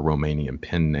wrote under a Romanian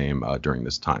pen name during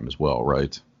this time as well,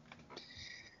 right?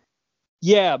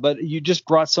 Yeah, but you just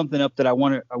brought something up that I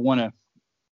want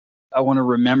to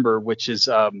remember, which is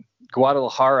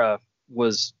Guadalajara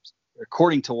was,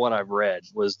 according to what I've read,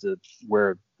 was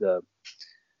where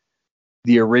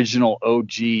the original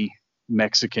OG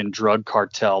Mexican drug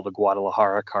cartel, the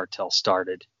Guadalajara cartel,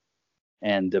 started,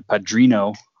 and the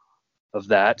padrino of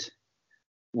that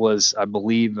was, I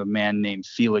believe, a man named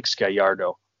Felix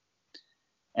Gallardo.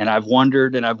 And I've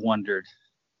wondered,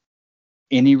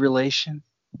 any relation?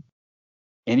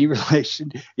 Any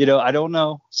relation? I don't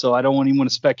know. So I don't even want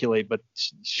to speculate, but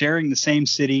sharing the same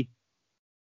city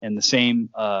and the same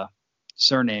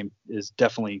surname is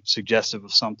definitely suggestive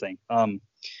of something.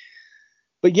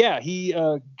 But yeah,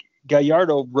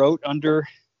 Gallardo wrote under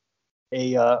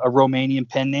a Romanian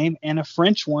pen name and a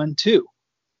French one too.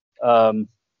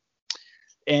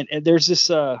 And there's this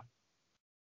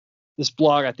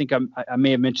blog, I think I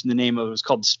may have mentioned the name of it. It was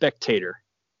called The Spectator.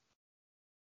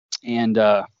 And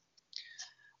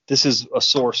this is a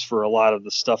source for a lot of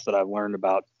the stuff that I've learned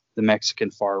about the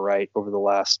Mexican far right over the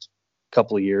last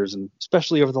couple of years, and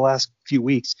especially over the last few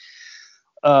weeks.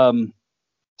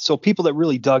 So people that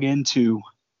really dug into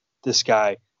this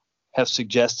guy have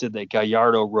suggested that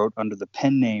Gallardo wrote under the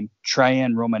pen name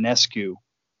Traian Romanescu,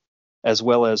 as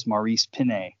well as Maurice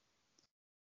Pinay.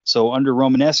 So under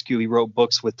Romanescu, he wrote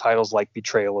books with titles like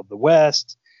Betrayal of the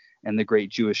West and The Great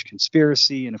Jewish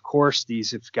Conspiracy. And of course,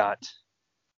 these have got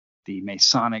the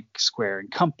Masonic square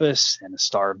and compass and the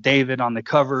Star of David on the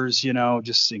covers,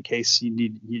 just in case you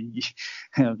need, in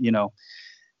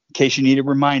case you need a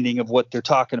reminding of what they're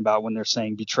talking about when they're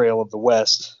saying Betrayal of the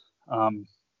West. And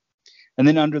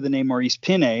then under the name Maurice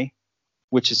Pinay,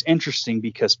 which is interesting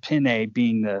because Pinay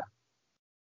being the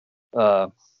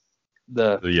Le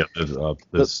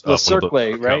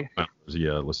Cercle, right? Founders,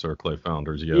 yeah, Le Cercle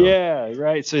founders, yeah. Yeah,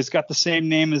 right. So he's got the same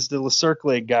name as the Le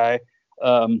Cercle guy.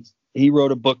 He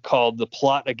wrote a book called The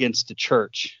Plot Against the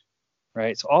Church,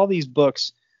 right? So all these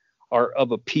books are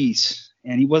of a piece,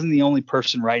 and he wasn't the only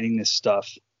person writing this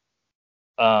stuff.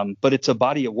 But it's a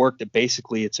body of work that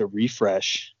basically it's a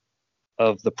refresh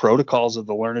of the protocols of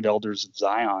the learned elders of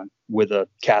Zion with a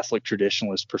Catholic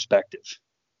traditionalist perspective.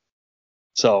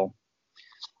 So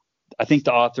I think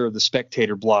the author of the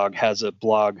Spectator blog has a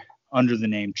blog under the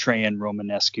name Traian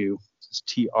Romanescu. It's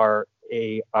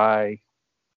Traian.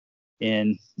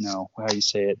 No, how do you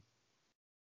say it?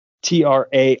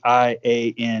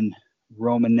 Traian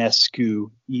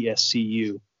Romanescu,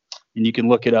 ESCU. And you can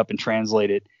look it up and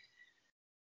translate it.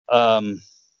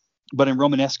 But in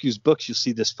Romanescu's books, you'll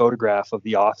see this photograph of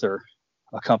the author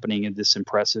accompanying this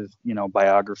impressive,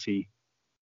 biography.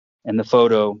 And the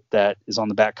photo that is on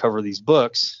the back cover of these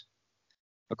books,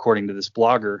 according to this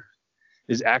blogger,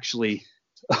 is actually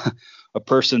a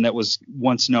person that was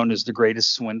once known as the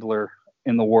greatest swindler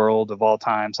in the world of all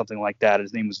time, something like that.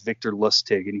 His name was Victor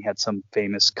Lustig, and he had some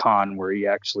famous con where he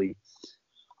actually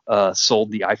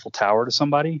sold the Eiffel Tower to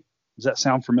somebody. Does that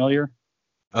sound familiar?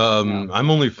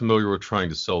 I'm only familiar with trying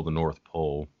to sell the North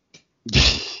Pole.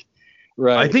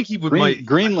 Right. I think he would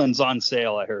Greenland's on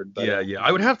sale, I heard. But, yeah.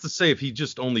 I would have to say if he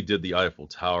just only did the Eiffel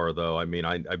Tower, though. I mean,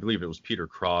 I believe it was Peter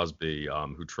Crosby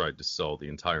who tried to sell the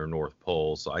entire North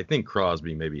Pole. So I think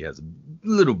Crosby maybe has a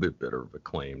little bit better of a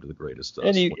claim to the greatest.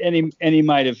 And he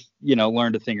might have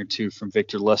learned a thing or two from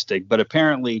Victor Lustig, but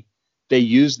apparently they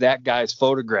used that guy's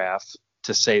photograph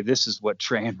to say this is what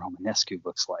Traian Romanescu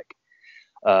looks like.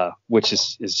 which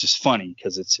is just funny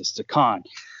because it's just a con.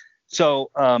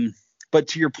 So, but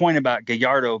to your point about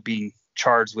Gallardo being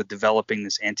charged with developing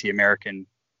this anti-American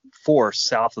force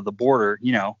south of the border,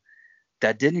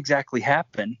 that didn't exactly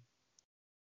happen.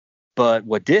 But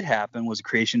what did happen was the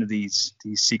creation of these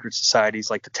secret societies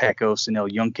like the Tecos and El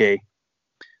Yunque.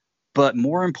 But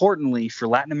more importantly, for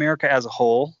Latin America as a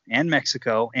whole and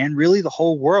Mexico and really the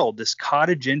whole world, this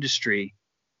cottage industry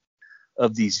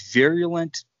of these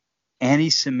virulent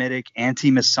anti-Semitic,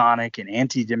 anti-Masonic, and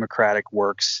anti-democratic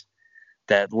works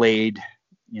that laid,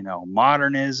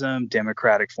 modernism,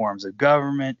 democratic forms of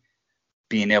government,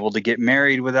 being able to get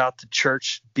married without the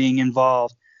church being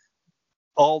involved,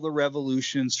 all the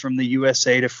revolutions from the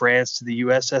USA to France to the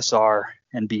USSR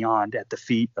and beyond at the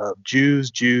feet of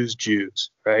Jews,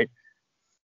 right?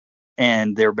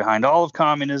 And they're behind all of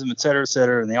communism, et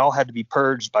cetera, and they all had to be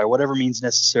purged by whatever means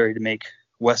necessary to make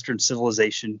Western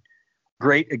civilization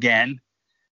great again.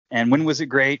 And when was it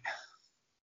great?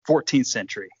 14th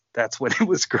century. That's when it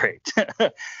was great.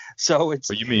 So it's.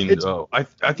 But you mean? I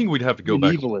think we'd have to go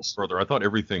back further. I thought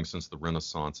everything since the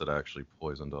Renaissance had actually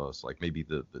poisoned us. Like maybe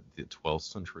the 12th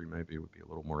century maybe would be a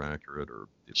little more accurate. Or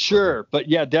sure, but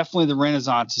yeah, definitely the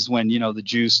Renaissance is when the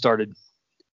Jews started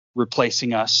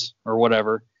replacing us or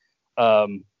whatever.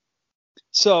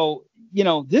 So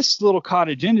this little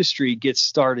cottage industry gets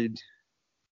started.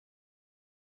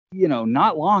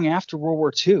 Not long after World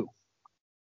War II.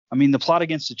 I mean, the Plot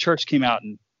Against the Church came out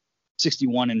in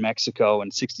 61 in Mexico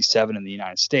and 67 in the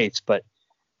United States, but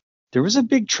there was a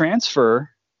big transfer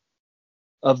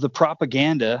of the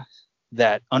propaganda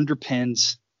that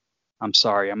underpins, I'm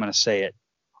sorry, I'm going to say it,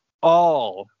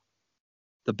 all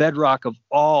the bedrock of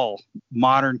all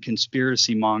modern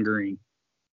conspiracy mongering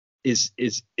is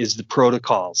the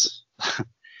protocols.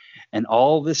 And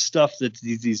all this stuff that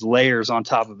these layers on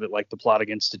top of it, like the Plot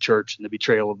Against the Church and the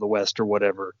Betrayal of the West or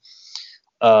whatever.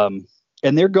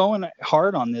 And they're going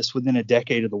hard on this within a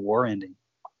decade of the war ending.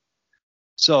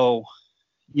 So,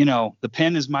 the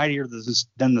pen is mightier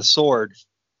than the sword,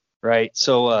 right?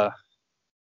 So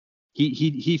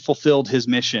he fulfilled his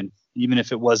mission, even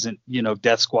if it wasn't,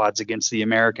 death squads against the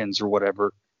Americans or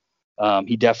whatever.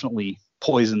 He definitely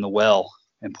poisoned the well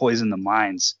and poisoned the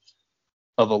minds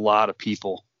of a lot of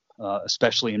people.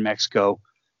 Especially in Mexico,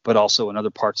 but also in other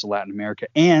parts of Latin America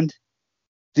and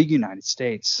the United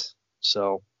States.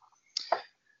 So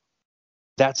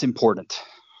that's important.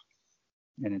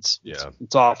 And it's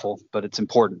awful, but it's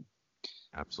important.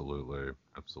 Absolutely.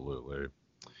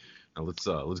 Now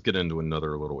let's get into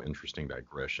another little interesting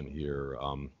digression here.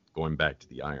 Going back to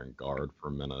the Iron Guard for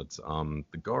a minute.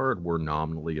 The Guard were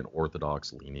nominally an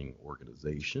Orthodox-leaning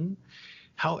organization.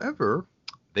 However,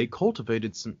 they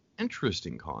cultivated some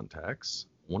interesting contacts.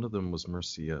 One of them was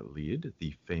Mircea Eliade,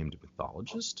 the famed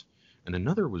mythologist, and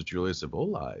another was Julius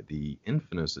Evola, the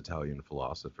infamous Italian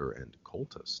philosopher and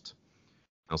occultist.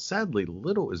 Now, sadly,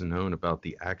 little is known about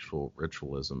the actual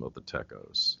ritualism of the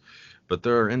Tecos, but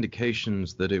there are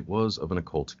indications that it was of an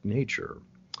occultic nature.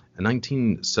 A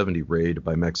 1970 raid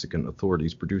by Mexican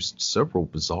authorities produced several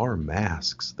bizarre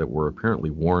masks that were apparently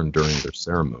worn during their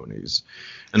ceremonies.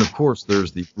 And of course,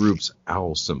 there's the group's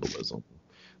owl symbolism.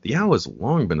 The owl has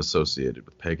long been associated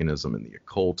with paganism and the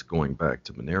occult, going back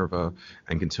to Minerva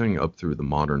and continuing up through the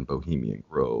modern Bohemian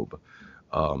Grove.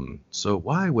 So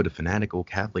why would a fanatical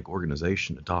Catholic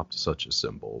organization adopt such a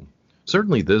symbol?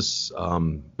 Certainly this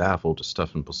baffled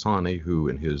Stefan Pisani, who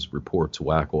in his report to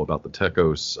WACL about the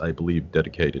Tecos, I believe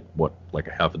dedicated, like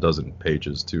a half a dozen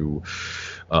pages to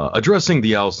addressing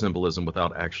the owl symbolism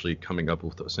without actually coming up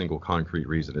with a single concrete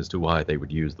reason as to why they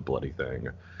would use the bloody thing.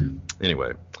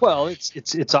 Anyway. Well,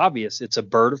 it's obvious. It's a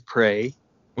bird of prey.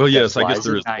 Well, yes, I guess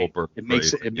there is the whole bird of prey.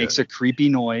 It makes a creepy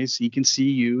noise. He can see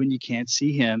you and you can't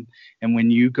see him. And when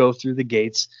you go through the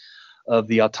gates of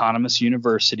the Autonomous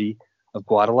University of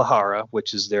Guadalajara,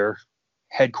 which is their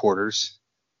headquarters,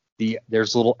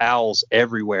 there's little owls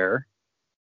everywhere,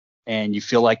 and you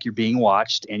feel like you're being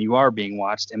watched, and you are being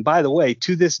watched. And by the way,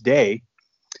 to this day,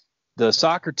 the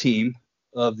soccer team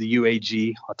of the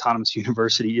UAG, Autonomous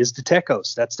University, is the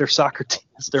Tecos. That's their soccer team.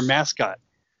 That's their mascot.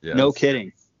 Yes. No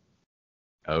kidding.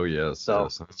 Oh, yes. So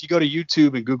yes. If you go to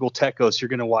YouTube and Google Tecos, you're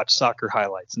going to watch soccer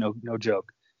highlights. No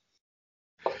joke.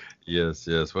 Yes.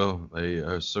 Well, they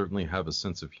certainly have a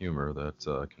sense of humor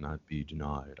that cannot be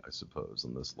denied, I suppose,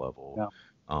 on this level.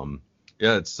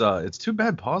 Yeah. It's too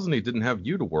bad Posny didn't have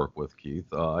you to work with,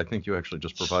 Keith. I think you actually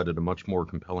just provided a much more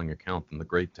compelling account than the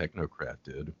great technocrat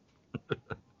did.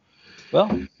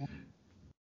 Well,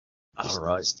 all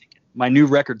right. My new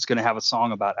record's going to have a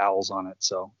song about owls on it,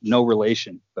 so no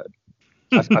relation, but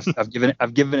I've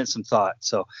given it some thought.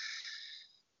 So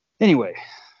anyway,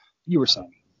 You were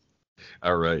saying.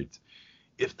 All right.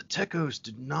 If the Tecos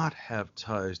did not have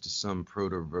ties to some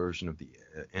proto-version of the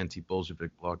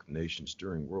anti-Bolshevik bloc of nations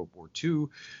during World War II,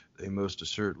 they most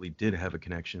assuredly did have a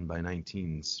connection by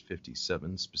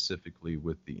 1957, specifically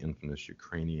with the infamous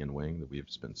Ukrainian wing that we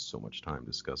have spent so much time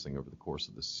discussing over the course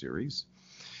of this series.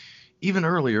 Even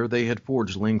earlier, they had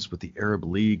forged links with the Arab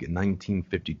League in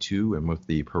 1952 and with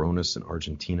the Peronis in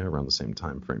Argentina around the same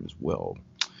time frame as well.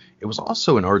 It was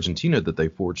also in Argentina that they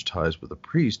forged ties with a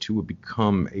priest who would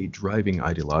become a driving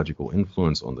ideological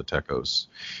influence on the Tecos.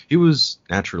 He was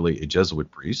naturally a Jesuit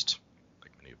priest,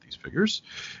 like many of these figures,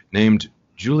 named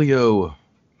Julio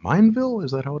Mineville.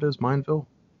 Is that how it is, Mineville?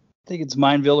 I think it's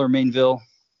Mineville or Mainville.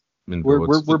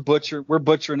 We're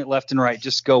butchering it left and right.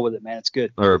 Just go with it, man. It's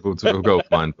good. All right, we'll go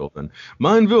with Mineville then.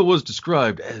 Mineville was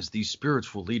described as the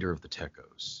spiritual leader of the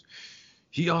Tecos.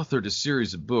 He authored a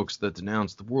series of books that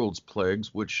denounced the world's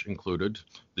plagues, which included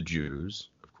the Jews,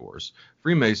 of course,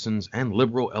 Freemasons, and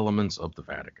liberal elements of the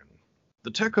Vatican.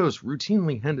 The Tecos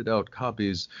routinely handed out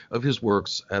copies of his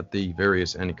works at the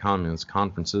various anti-communist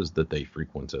conferences that they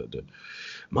frequented.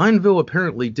 Mineville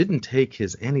apparently didn't take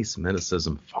his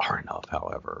anti-Semitism far enough,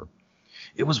 however.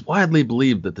 It was widely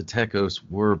believed that the Tecos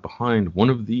were behind one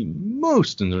of the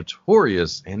most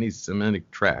notorious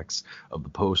anti-Semitic tracts of the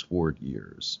post-war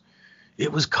years.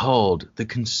 It was called The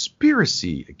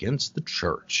Conspiracy Against the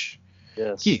Church.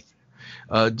 Yes. Keith,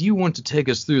 do you want to take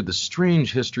us through the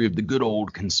strange history of the good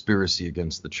old conspiracy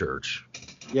against the church?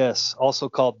 Yes, also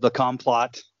called The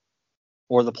Complot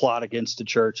or The Plot Against the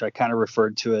Church. I kind of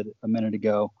referred to it a minute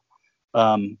ago.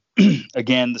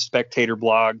 Again, the Spectator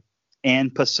blog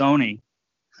and Pisoni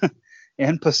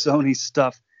and Pisoni's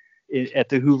stuff at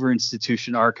the Hoover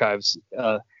Institution archives.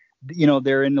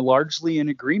 They're largely in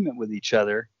agreement with each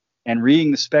other. And reading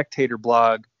the Spectator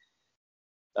blog,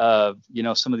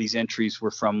 some of these entries were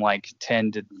from like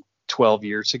 10 to 12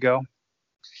 years ago.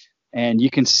 And you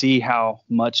can see how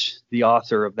much the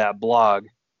author of that blog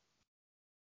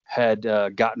had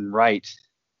gotten right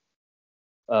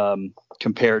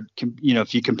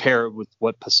if you compare it with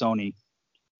what Pisoni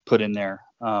put in there.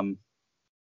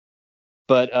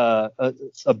 But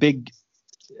a big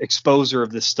exposer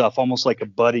of this stuff, almost like a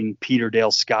budding Peter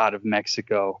Dale Scott of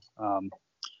Mexico,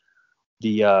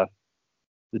 the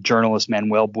journalist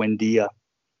Manuel Buendia.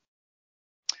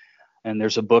 And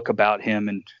there's a book about him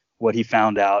and what he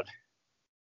found out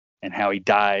and how he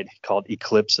died called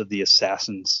Eclipse of the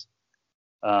Assassins,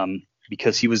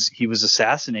 because he was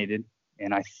assassinated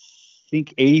in, I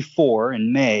think, 1984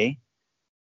 in May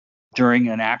during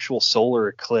an actual solar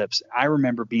eclipse. I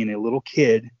remember being a little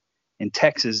kid in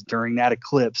Texas during that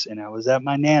eclipse, and I was at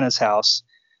my Nana's house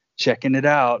checking it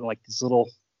out, like these little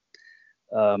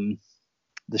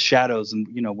the shadows and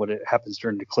what it happens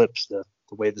during the eclipse, the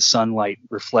way the sunlight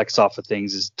reflects off of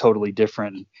things is totally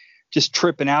different, and just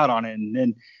tripping out on it. And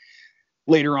then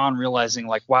later on realizing,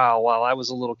 like, wow, while I was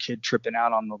a little kid tripping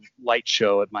out on the light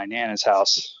show at my Nana's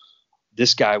house,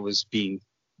 this guy was being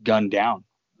gunned down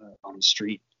on the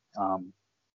street.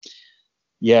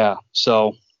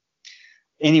 So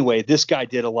anyway, this guy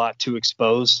did a lot to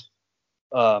expose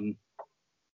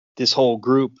this whole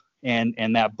group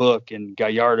and that book and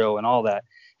Gallardo and all that.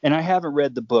 And I haven't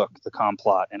read the book, The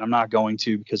Complot, and I'm not going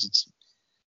to, because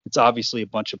it's obviously a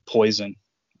bunch of poison.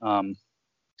 But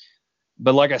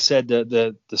like I said,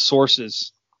 the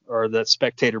sources are the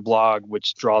Spectator blog,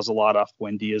 which draws a lot off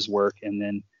Buendia's work, and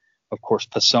then of course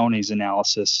Pisoni's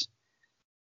analysis.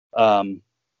 And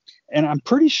I'm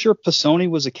pretty sure Pisoni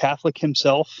was a Catholic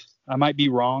himself. I might be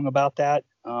wrong about that.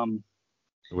 I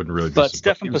wouldn't really. But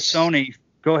Stefan Pisoni,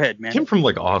 go ahead, man. Came from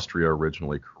like Austria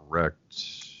originally, correct?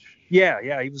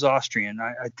 Yeah, he was Austrian.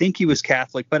 I think he was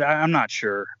Catholic, but I'm not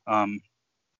sure. But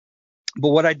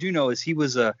what I do know is he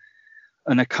was an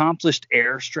accomplished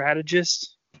air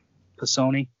strategist,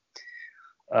 Pisoni,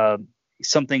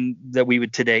 something that we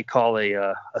would today call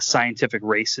a scientific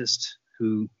racist,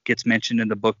 who gets mentioned in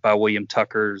the book by William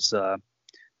Tucker's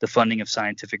The Funding of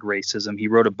Scientific Racism. He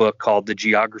wrote a book called The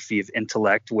Geography of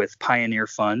Intellect with Pioneer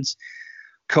Funds,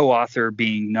 co-author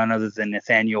being none other than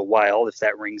Nathaniel Weil, if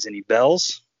that rings any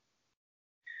bells.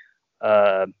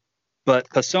 But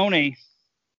Pisoni,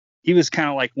 he was kind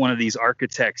of like one of these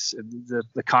architects,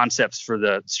 the concepts for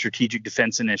the Strategic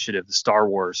Defense Initiative, the Star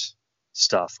Wars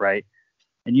stuff, right?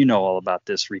 And you know all about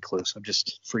this, Recluse. I'm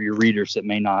just, for your readers that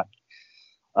may not.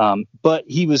 But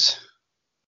he was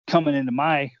coming into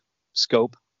my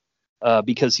scope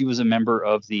because he was a member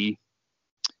of the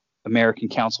American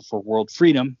Council for World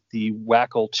Freedom, the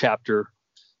WACL chapter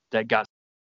that got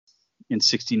in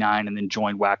 1969 and then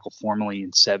joined WACL formally in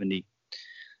 1970.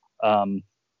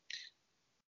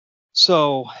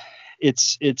 So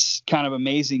it's kind of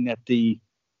amazing that the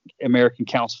American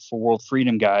Council for World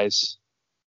Freedom guys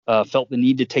felt the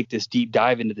need to take this deep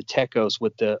dive into the Tecos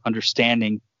with the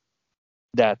understanding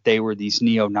that they were these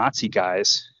neo-Nazi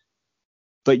guys,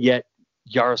 but yet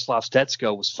Yaroslav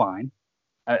Stetsko was fine.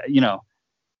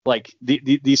 Like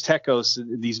these Tecos,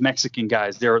 these Mexican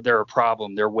guys, they're a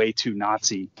problem. They're way too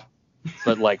Nazi.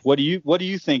 But like, what do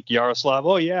you think, Yaroslav?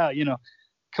 Oh yeah,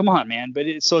 come on, man. But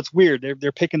so it's weird.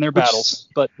 They're picking their battles.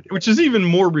 Which is even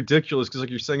more ridiculous because, like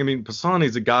you're saying, I mean,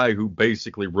 Pisani's a guy who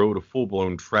basically wrote a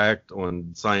full-blown tract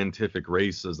on scientific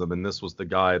racism, and this was the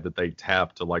guy that they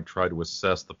tapped to like try to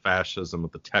assess the fascism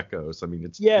of the Tecos. I mean,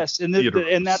 it's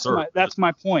that's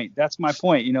my point. That's my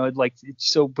point.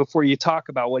 So before you talk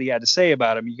about what he had to say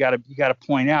about him, you got to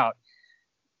point out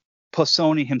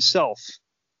Pisani himself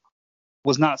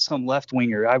was not some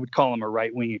left-winger. I would call him a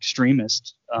right-wing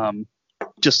extremist.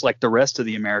 Just like the rest of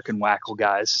the American WACL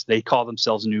guys, they call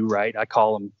themselves New Right. I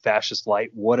call them Fascist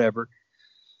Light, whatever.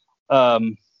 But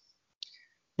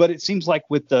it seems like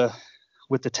with the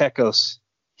Tecos,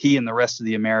 he and the rest of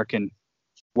the American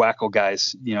WACL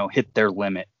guys, hit their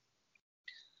limit.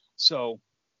 So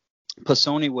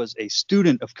Pisani was a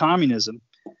student of communism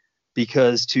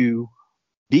because to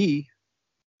be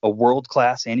a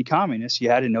world-class anti-communist, you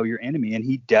had to know your enemy, and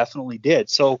he definitely did.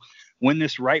 So when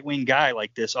this right-wing guy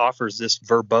like this offers this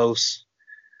verbose,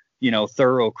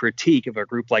 thorough critique of a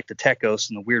group like the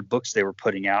Tecos and the weird books they were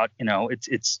putting out,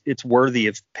 it's worthy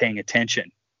of paying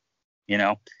attention.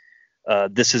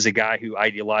 This is a guy who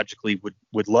ideologically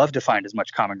would love to find as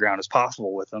much common ground as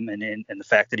possible with them, and the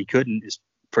fact that he couldn't is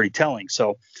pretty telling.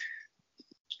 So,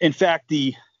 in fact,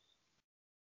 the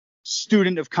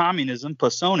student of communism,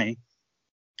 Pisani,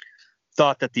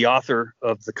 thought that the author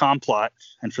of the Complot,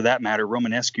 and for that matter,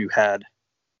 Romanescu, had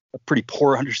a pretty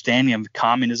poor understanding of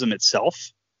communism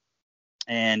itself.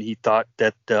 And he thought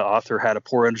that the author had a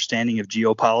poor understanding of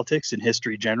geopolitics and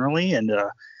history generally. And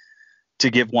to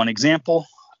give one example,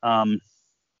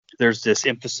 there's this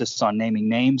emphasis on naming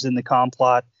names in the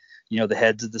Complot. The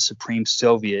heads of the Supreme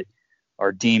Soviet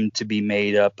are deemed to be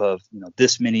made up of,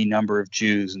 this many number of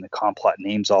Jews, and the Complot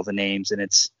names all the names. And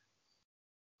it's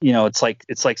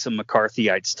like some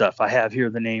McCarthyite stuff. I have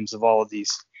here the names of all of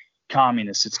these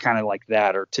communists. It's kind of like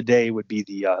that. Or today would be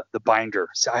the binder.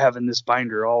 So I have in this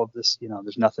binder all of this.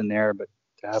 There's nothing there, but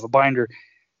to have a binder.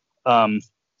 And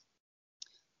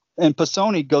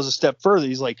Pisani goes a step further.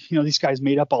 He's like, these guys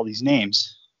made up all these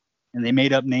names, and they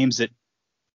made up names that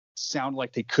sound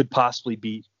like they could possibly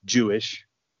be Jewish,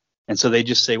 and so they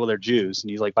just say, well, they're Jews.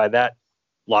 And he's like, by that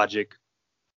logic,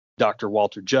 Dr.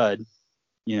 Walter Judd,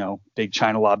 big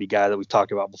China lobby guy that we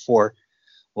talked about before.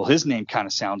 Well, his name kind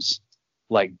of sounds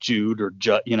like Jude or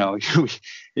Judd.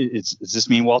 Does this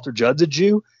mean Walter Judd's a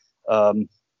Jew? And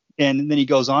then he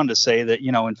goes on to say that,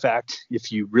 in fact,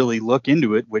 if you really look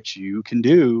into it, which you can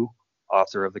do,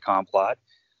 author of the Complot,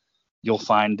 you'll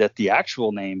find that the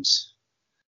actual names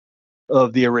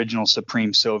of the original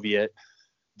Supreme Soviet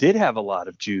did have a lot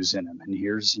of Jews in them. And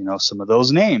here's, some of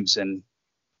those names. And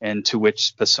to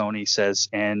which Pisani says,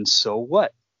 and so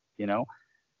what?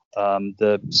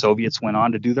 The Soviets went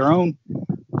on to do their own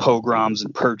pogroms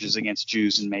and purges against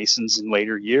Jews and Masons in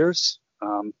later years.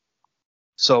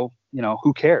 So,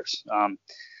 who cares?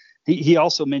 He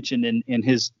also mentioned in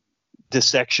his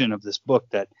dissection of this book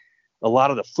that a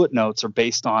lot of the footnotes are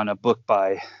based on a book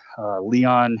by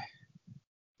Leon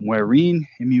Muerin,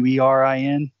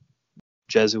 Muerin,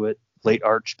 Jesuit, late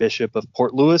Archbishop of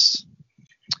Port Louis,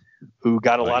 who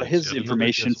got a lot of his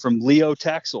information from Leo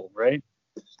Taxel, right?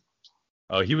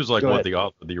 He was like the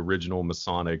author of the original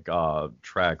Masonic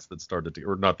tracts that started to,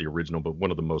 or not the original, but one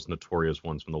of the most notorious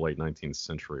ones from the late 19th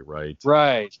century, right?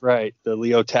 Right. The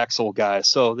Leo Taxel guy.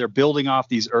 So they're building off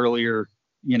these earlier,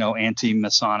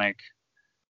 anti-Masonic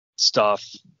stuff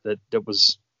that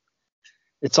was,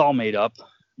 it's all made up,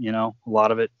 a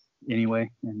lot of it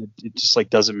anyway, and it just like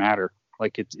doesn't matter.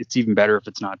 Like it's even better if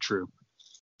it's not true.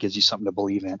 Gives you something to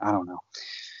believe in. I don't know.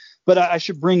 But I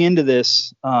should bring into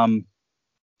this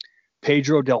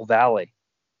Pedro del Valle.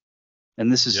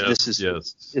 And this is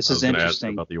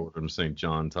interesting about the Order of St.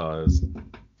 John ties.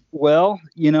 Well,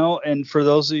 and for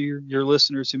those of your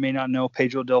listeners who may not know,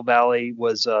 Pedro del Valle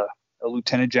was a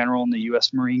lieutenant general in the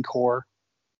U.S. Marine Corps,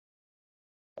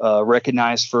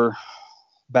 recognized for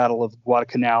Battle of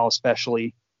Guadalcanal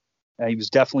especially. He was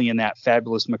definitely in that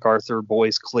fabulous MacArthur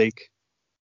boys clique,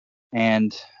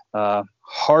 and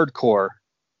hardcore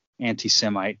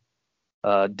anti-Semite,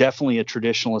 definitely a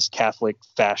traditionalist Catholic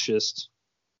fascist,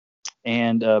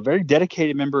 and a very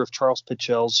dedicated member of Charles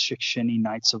Pichel's Szczytni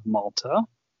Knights of Malta,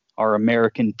 our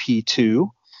American P2.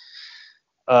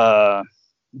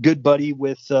 good buddy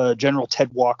with General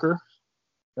Ted Walker,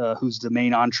 who's the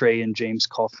main entree in James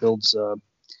Caulfield's I believe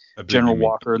you General mean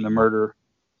Walker and the murder.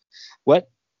 What?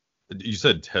 you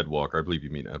said Ted Walker. I believe you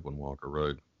mean Edwin Walker,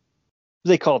 right?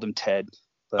 They called him Ted.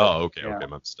 But, Oh, okay, yeah, okay,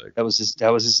 my mistake.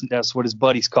 That's what his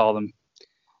buddies called him.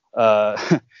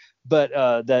 But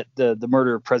that the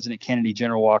murder of President Kennedy,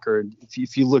 General Walker.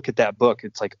 If you look at that book,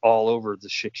 it's like all over the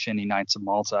Chickshinny Knights of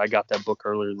Malta. I got that book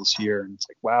earlier this year, and it's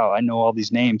like, wow, I know all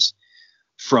these names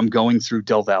from going through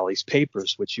Del Valle's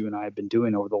papers, which you and I have been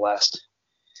doing over the last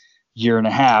year and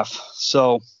a half.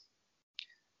 So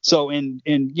in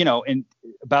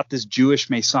about this Jewish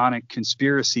Masonic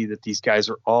conspiracy that these guys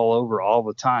are all over all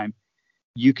the time,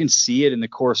 you can see it in the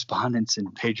correspondence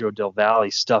in Pedro Del Valle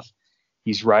stuff.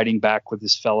 He's writing back with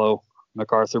his fellow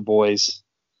MacArthur boys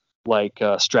like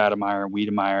Stratemeyer and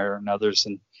Wiedemeyer and others,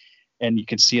 and you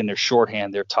can see in their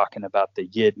shorthand they're talking about the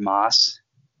Yid Mas,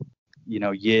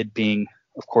 Yid being,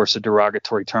 of course, a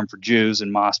derogatory term for Jews,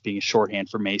 and Mas being a shorthand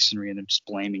for Masonry, and they're just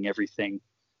blaming everything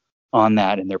on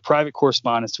that in their private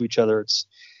correspondence to each other.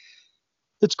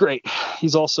 It's great.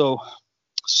 He's also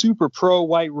super pro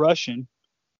White Russian,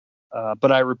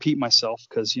 but I repeat myself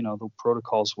because the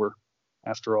protocols were,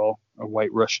 after all, a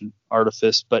White Russian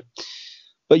artifice. But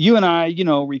you and I,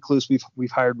 Recluse,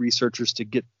 we've hired researchers to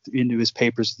get into his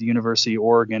papers at the University of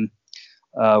Oregon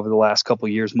over the last couple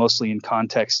of years, mostly in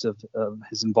context of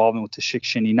his involvement with the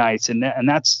Chickshinny Knights, and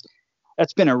that's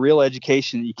been a real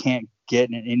education that you can't get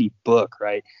in any book,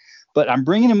 right? But I'm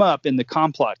bringing him up in the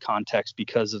complot context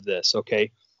because of this, okay?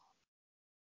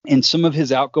 In some of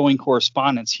his outgoing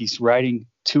correspondence, he's writing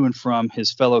to and from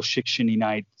his fellow Chickshinny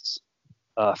Knights,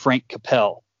 Frank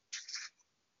Capel,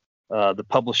 the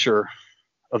publisher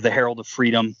of the Herald of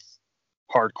Freedom,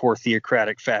 hardcore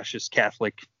theocratic fascist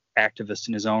Catholic activist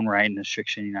in his own right, and a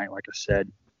Chickshinny Knight, like I said.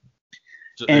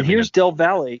 So, and here's Del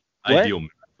Valle. Ideal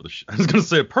member for I was going to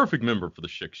say a perfect member for the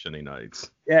Chickshinny Knights.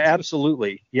 Yeah,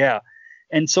 absolutely. Yeah.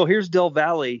 And so here's Del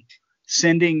Valle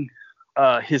sending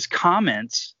his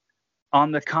comments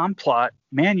on the complot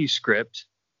manuscript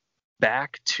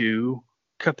back to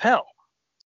Capel.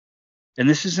 And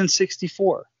this is in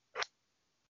 1964.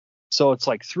 So it's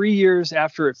like 3 years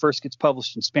after it first gets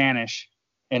published in Spanish,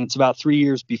 and it's about 3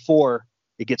 years before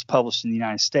it gets published in the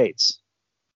United States.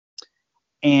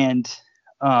 And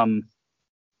I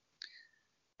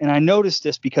noticed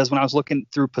this because when I was looking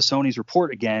through Pisoni's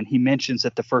report again, he mentions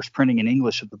that the first printing in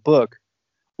English of the book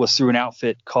was through an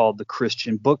outfit called the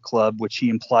Christian Book Club, which he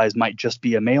implies might just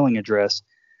be a mailing address.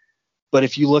 But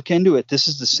if you look into it, this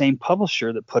is the same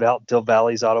publisher that put out Del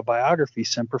Valle's autobiography,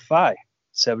 Semper Fi,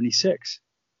 1976.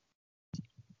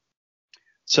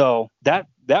 So that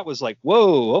was like,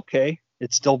 whoa, okay.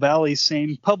 It's Del Valle's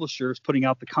same publisher is putting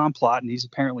out the complot, and he's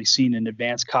apparently seen an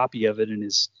advanced copy of it and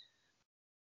is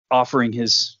offering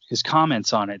his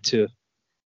comments on it to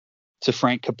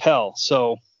Frank Capel.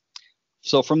 So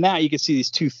from that, you can see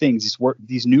these two things.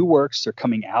 These new works are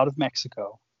coming out of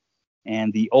Mexico,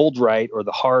 and the old right, or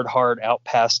the hard out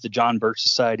past the John Birch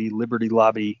Society, Liberty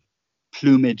Lobby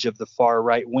plumage of the far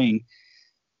right wing,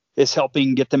 is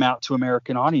helping get them out to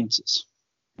American audiences.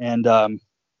 And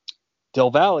Del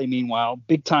Valle, meanwhile,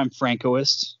 big time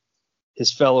Francoist.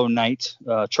 His fellow knight,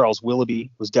 Charles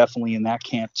Willoughby, was definitely in that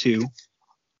camp too.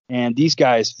 And these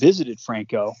guys visited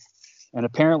Franco and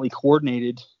apparently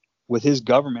coordinated with his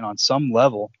government on some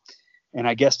level. And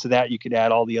I guess to that you could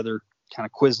add all the other kind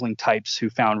of Quisling types who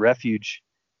found refuge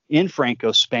in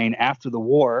Franco's Spain after the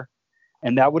war,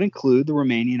 and that would include the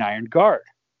Romanian Iron Guard.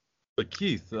 But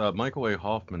Keith, Michael A.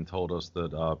 Hoffman told us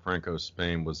that Franco's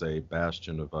Spain was a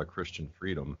bastion of Christian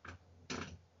freedom.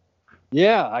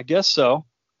 Yeah, I guess so.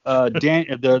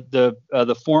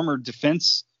 The former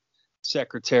defense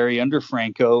secretary under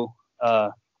Franco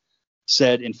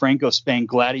said in Franco's Spain,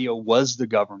 Gladio was the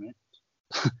government.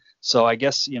 So I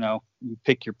guess, you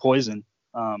pick your poison.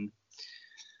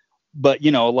 But, a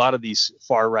lot of these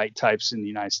far right types in the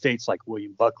United States, like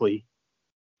William Buckley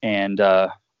and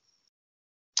Marvin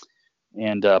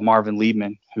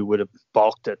Liebman, who would have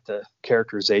balked at the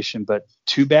characterization, but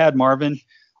too bad, Marvin.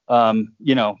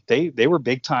 They were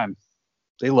big time.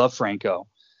 They loved Franco.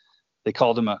 They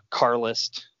called him a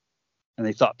Carlist, and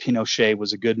they thought Pinochet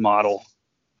was a good model,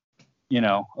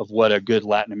 of what a good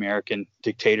Latin American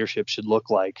dictatorship should look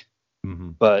like.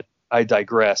 Mm-hmm. But I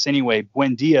digress. Anyway,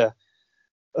 Buendia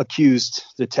accused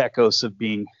the Tecos of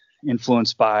being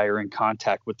influenced by or in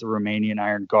contact with the Romanian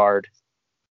Iron Guard.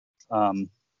 And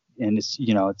it's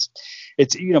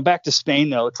back to Spain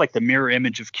though. It's like the mirror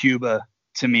image of Cuba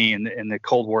to me in the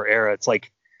Cold War era. It's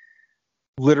like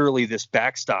literally this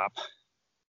backstop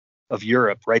of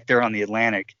Europe right there on the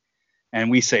Atlantic. And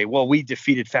we say, well, we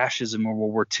defeated fascism in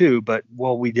World War II, but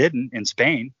well, we didn't in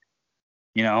Spain,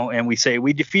 and we say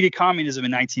we defeated communism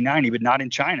in 1990, but not in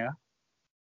China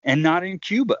and not in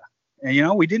Cuba.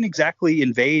 And, we didn't exactly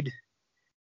invade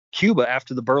Cuba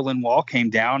after the Berlin Wall came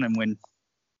down and when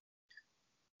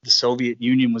the Soviet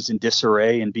Union was in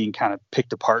disarray and being kind of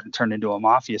picked apart and turned into a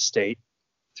mafia state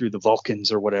through the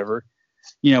Balkans or whatever.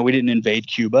 We didn't invade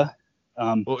Cuba.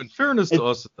 Well, in fairness to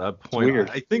us at that point, weird.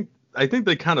 I think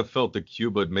they kind of felt that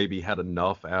Cuba had maybe had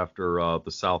enough after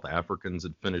the South Africans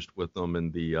had finished with them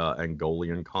in the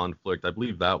Angolian conflict. I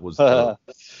believe that was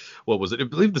what was it? I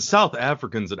believe the South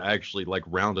Africans had actually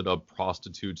rounded up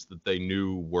prostitutes that they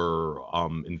knew were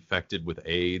infected with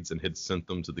AIDS and had sent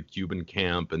them to the Cuban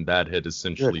camp, and that had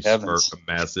essentially sparked a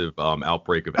massive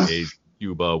outbreak of AIDS.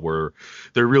 Cuba, where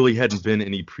there really hadn't been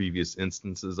any previous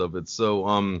instances of it. So,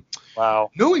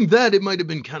 wow. Knowing that, it might have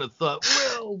been kind of thought,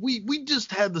 well, we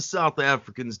just had the South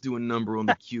Africans do a number on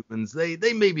the Cubans. They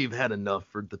maybe have had enough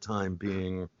for the time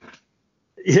being.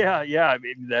 Yeah. I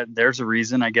mean, there's a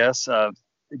reason, I guess.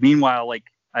 Meanwhile,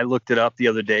 I looked it up the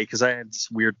other day because I had this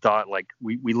weird thought,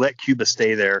 we let Cuba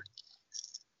stay there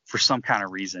for some kind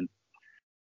of reason.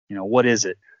 What is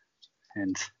it?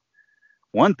 And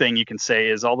one thing you can say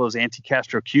is all those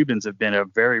anti-Castro Cubans have been a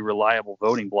very reliable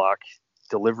voting bloc,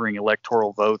 delivering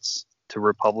electoral votes to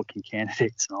Republican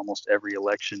candidates in almost every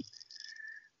election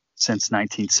since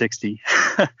 1960.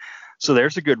 So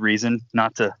there's a good reason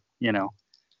not to,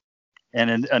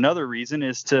 And another reason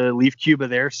is to leave Cuba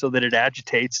there so that it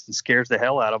agitates and scares the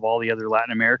hell out of all the other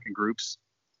Latin American groups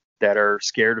that are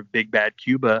scared of big bad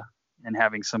Cuba and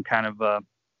having some kind of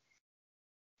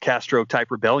Castro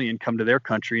type rebellion come to their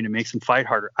country and it makes them fight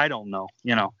harder. I don't know,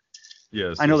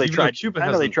 Yes, I know they tried.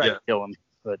 I know they tried to kill him,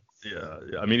 but yeah.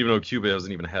 I mean, even though Cuba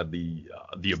hasn't even had the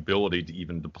ability to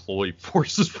even deploy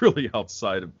forces really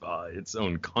outside of its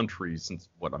own country since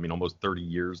almost 30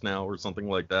 years now or something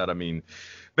like that. I mean,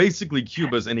 basically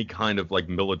Cuba's any kind of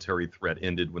military threat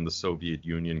ended when the Soviet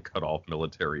Union cut off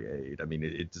military aid. I mean,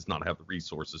 it does not have the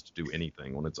resources to do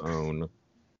anything on its own.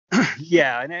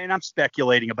 Yeah, and I'm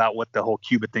speculating about what the whole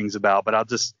Cuba thing's about, but I'll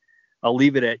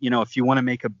leave it at, if you want to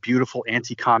make a beautiful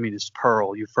anti-communist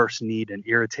pearl, you first need an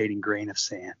irritating grain of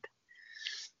sand.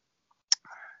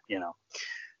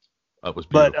 That was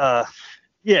beautiful. But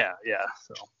yeah.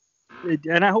 So,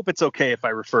 and I hope it's okay if I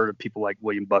refer to people like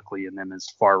William Buckley and them as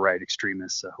far right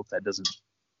extremists. I hope that doesn't,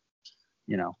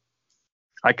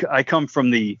 I come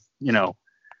from the,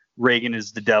 Reagan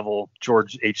is the devil,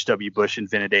 George H.W. Bush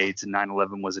invented AIDS, and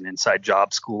 9/11 was an inside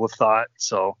job school of thought.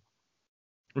 So,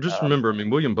 well, just remember,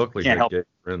 William Buckley had gay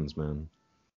friends, man.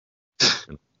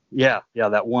 Yeah,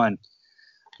 that one.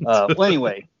 Well,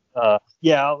 anyway,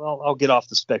 I'll get off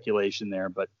the speculation there,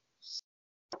 but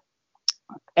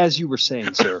as you were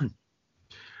saying, sir.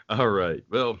 All right.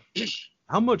 Well,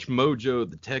 how much mojo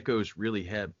the Tecos really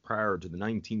had prior to the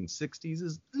 1960s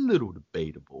is a little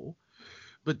debatable.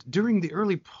 But during the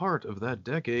early part of that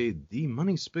decade, the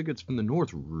money spigots from the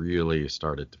north really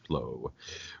started to flow.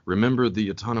 Remember the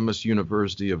Autonomous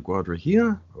University of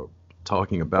Guadalajara?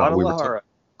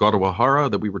 Guadalajara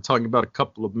that we were talking about a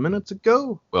couple of minutes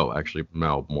ago? Well, actually,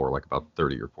 now more like about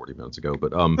 30 or 40 minutes ago.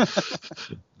 But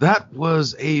that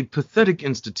was a pathetic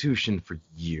institution for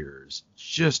years,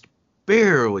 just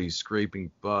barely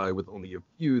scraping by with only a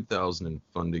few thousand in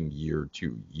funding year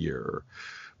to year.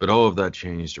 But all of that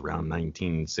changed around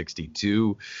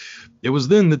 1962. It was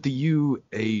then that the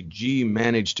UAG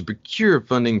managed to procure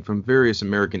funding from various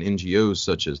American NGOs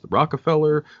such as the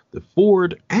Rockefeller, the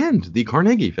Ford, and the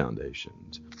Carnegie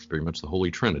Foundations. Very much the Holy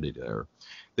Trinity there.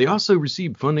 They also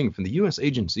received funding from the U.S.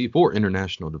 Agency for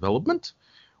International Development,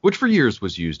 which for years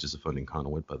was used as a funding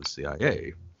conduit by the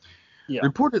CIA. Yeah.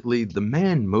 Reportedly, the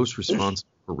man most responsible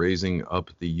for raising up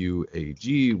the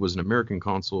UAG was an American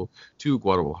consul to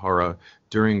Guadalajara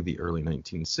during the early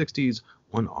 1960s,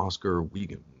 one Oscar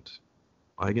Wiegand.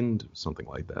 Something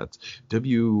like that.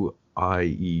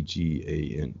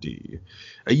 Wiegand.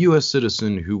 A U.S.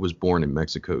 citizen who was born in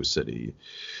Mexico City.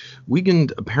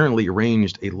 Wiegand apparently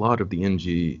arranged a lot of the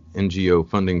NGO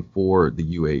funding for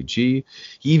the UAG.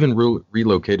 He even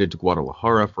relocated to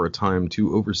Guadalajara for a time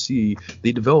to oversee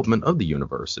the development of the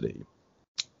university.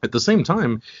 At the same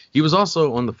time, he was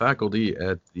also on the faculty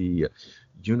at the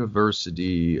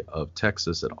University of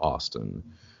Texas at Austin.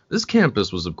 This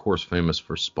campus was, of course, famous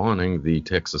for spawning the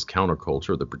Texas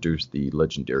counterculture that produced the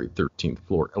legendary 13th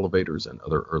floor elevators and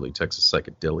other early Texas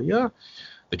psychedelia.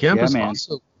 The campus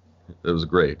it was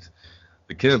great.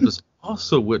 The campus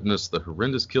also witnessed the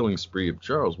horrendous killing spree of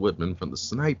Charles Whitman from the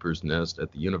sniper's nest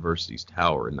at the university's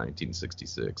tower in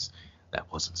 1966.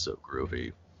 That wasn't so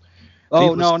groovy.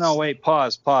 Oh, Needless no, wait,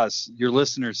 pause. Your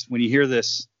listeners, when you hear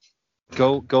this,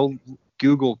 go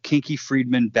Google Kinky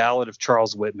Friedman Ballad of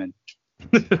Charles Whitman.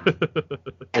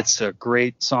 It's a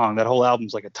great song. That whole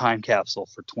album's like a time capsule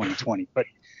for 2020. But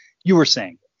you were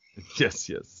saying. Yes.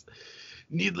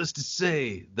 Needless to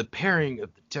say, the pairing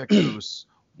of the Tecos,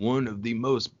 one of the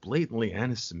most blatantly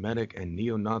anti-Semitic and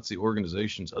neo-Nazi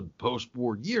organizations of the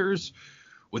post-war years,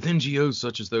 with NGOs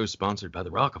such as those sponsored by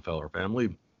the Rockefeller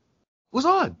family, was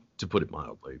odd, to put it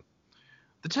mildly.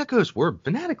 The Tecos were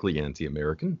fanatically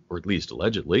anti-American, or at least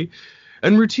allegedly,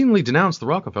 and routinely denounced the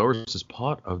Rockefellers as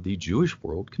part of the Jewish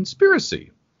world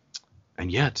conspiracy.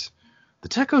 And yet, the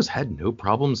Tecos had no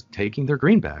problems taking their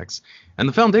greenbacks, and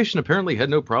the Foundation apparently had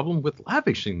no problem with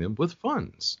lavishing them with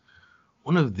funds.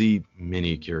 One of the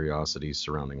many curiosities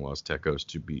surrounding Los Tecos,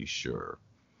 to be sure.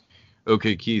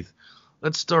 Okay, Keith,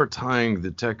 let's start tying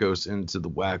the Tecos into the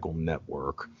WACL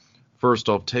network. First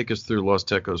off, take us through Los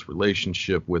Tecos'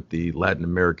 relationship with the Latin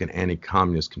American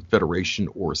Anti-Communist Confederation,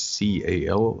 or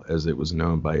CAL, as it was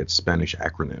known by its Spanish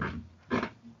acronym.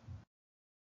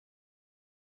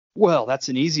 Well, that's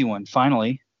an easy one,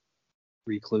 finally,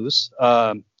 Recluse.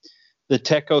 The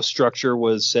Tecos structure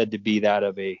was said to be that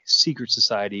of a secret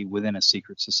society within a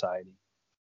secret society,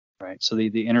 right? So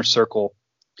the inner circle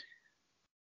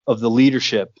of the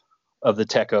leadership of the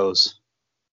Tecos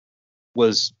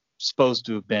was supposed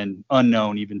to have been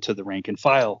unknown even to the rank and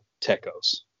file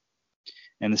Tecos.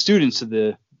 And the students of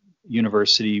the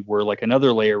university were like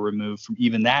another layer removed from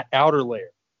even that outer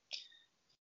layer.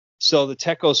 So the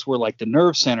Tecos were like the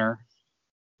nerve center,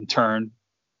 in turn,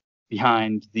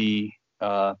 behind the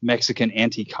Mexican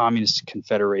Anti-Communist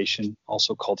Confederation,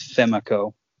 also called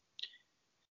FEMACO,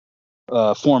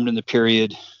 formed in the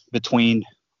period between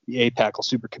the APACL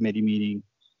Super Committee meeting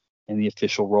and the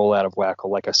official rollout of WACL,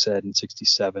 like I said, in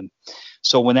 1967.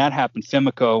 So when that happened,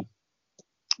 FEMACO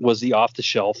was the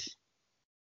off-the-shelf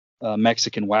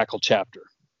Mexican WACL chapter.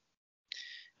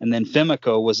 And then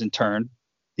FEMACO was in turn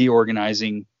the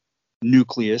organizing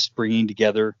nucleus, bringing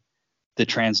together the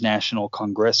Transnational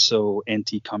Congreso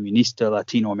Anticomunista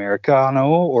Latinoamericano,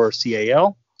 or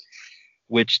CAL,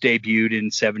 which debuted in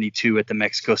 1972 at the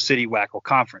Mexico City WACL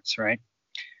conference, right?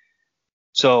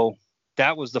 So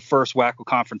that was the first WACL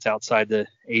conference outside the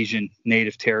Asian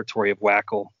native territory of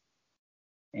WACL.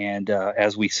 And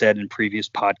as we said in previous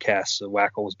podcasts,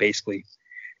 WACL was basically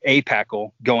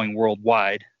APACL going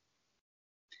worldwide.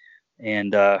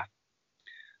 And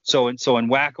so in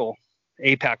WACL,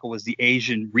 APACL was the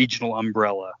Asian regional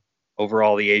umbrella over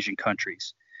all the Asian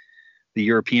countries. The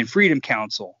European Freedom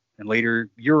Council, and later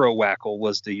EuroWACL,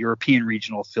 was the European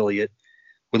regional affiliate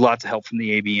with lots of help from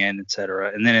the ABN, et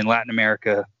cetera. And then in Latin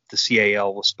America, the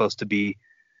CAL was supposed to be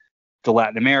the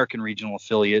Latin American regional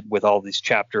affiliate with all these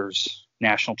chapters,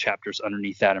 national chapters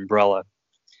underneath that umbrella.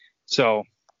 So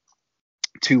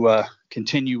to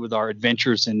continue with our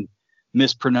adventures in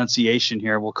mispronunciation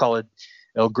here, we'll call it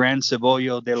El Gran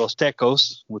Cebollo de los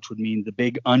Tecos, which would mean the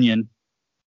big onion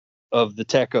of the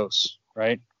Tecos,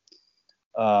 right?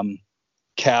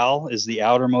 Cal is the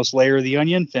outermost layer of the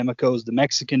onion. FEMACO is the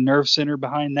Mexican nerve center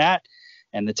behind that.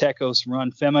 And the Tecos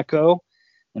run FEMACO.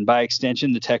 And by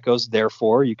extension, the Tecos,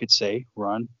 therefore, you could say,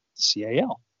 run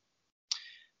CAL.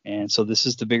 And so this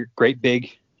is the great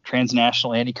big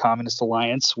transnational anti-communist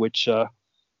alliance, which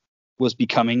was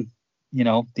becoming,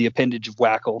 the appendage of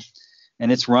WACL.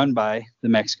 And it's run by the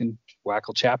Mexican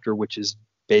WACL chapter, which is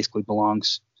basically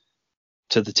belongs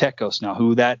to the Tecos. Now,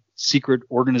 who that secret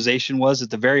organization was at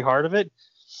the very heart of it,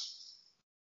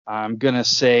 I'm going to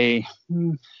say,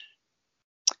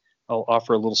 I'll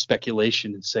offer a little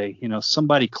speculation and say,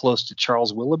 somebody close to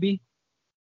Charles Willoughby,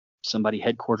 somebody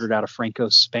headquartered out of Franco,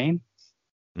 Spain.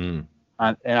 And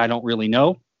I don't really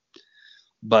know,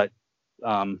 but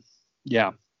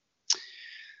yeah.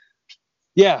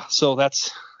 So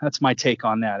that's my take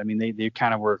on that. I mean, they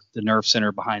kind of were the nerve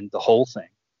center behind the whole thing.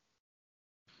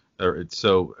 All right,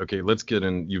 so, okay, let's get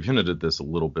in. You've hinted at this a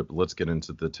little bit, but let's get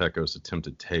into the Tecos'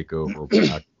 attempted takeover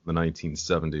back in the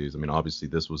 1970s. I mean, obviously,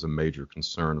 this was a major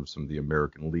concern of some of the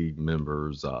American League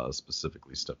members,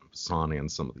 specifically Stephen Pisani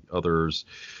and some of the others.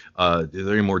 Are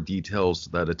there any more details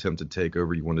to that attempted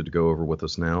takeover you wanted to go over with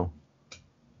us now?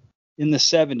 In the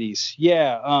 70s,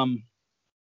 yeah.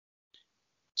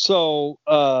 So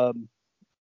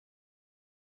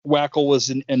WACL was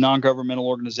a non-governmental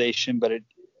organization, but it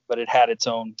had its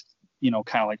own,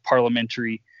 kind of like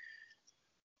parliamentary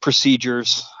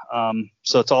procedures.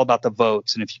 So it's all about the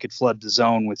votes. And if you could flood the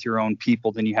zone with your own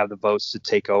people, then you have the votes to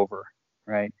take over,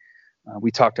 right?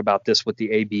 We talked about this with the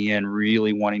ABN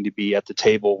really wanting to be at the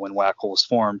table when WACL was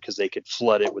formed because they could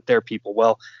flood it with their people.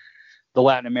 Well, the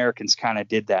Latin Americans kind of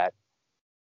did that.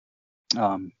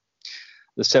 Um,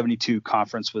 the 72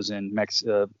 conference was in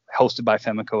hosted by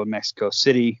FEMICO in Mexico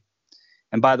City.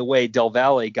 And by the way, Del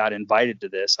Valle got invited to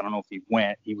this. I don't know if he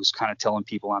went. He was kind of telling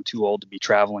people I'm too old to be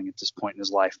traveling at this point in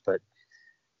his life, but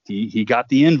he got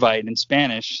the invite in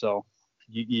Spanish. So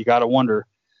you got to wonder.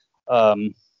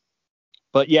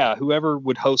 But yeah, whoever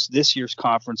would host this year's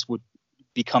conference would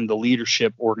become the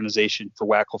leadership organization for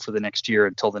WACL for the next year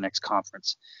until the next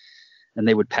conference. And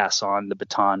they would pass on the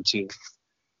baton to,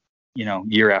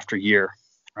 year after year,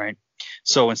 right?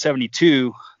 So in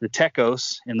 72, the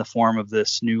Tecos, in the form of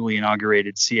this newly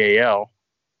inaugurated CAL,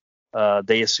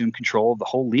 they assumed control of the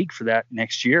whole league for that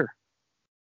next year.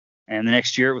 And the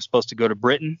next year it was supposed to go to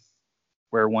Britain,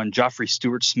 where one Geoffrey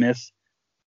Stewart Smith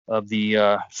of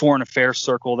the Foreign Affairs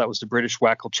Circle, that was the British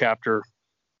WACL chapter,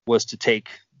 was to take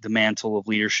the mantle of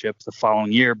leadership the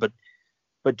following year. But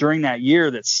during that year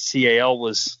that CAL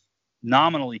was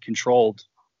nominally controlled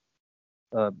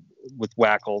with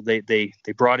WACL, they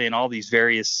brought in all these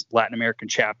various Latin American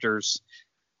chapters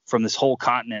from this whole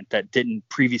continent that didn't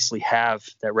previously have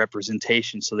that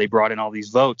representation. So they brought in all these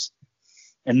votes.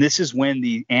 And this is when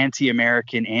the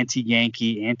anti-American,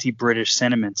 anti-Yankee, anti-British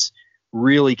sentiments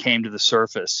really came to the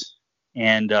surface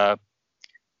and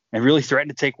really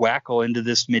threatened to take WACL into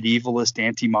this medievalist,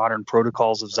 anti-modern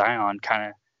protocols of Zion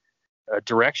kind of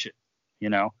direction,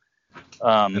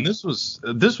 And this was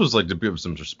like, to give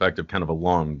some perspective, kind of a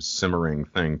long simmering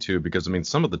thing too, because I mean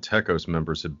some of the Tecos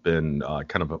members had been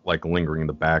kind of like lingering in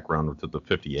the background with the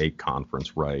 58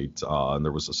 conference, right? And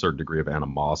there was a certain degree of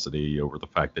animosity over the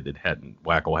fact that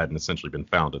WACL hadn't essentially been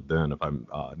founded then, if I'm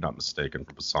not mistaken,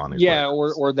 for Pisani's. Yeah,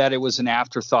 or that it was an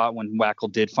afterthought when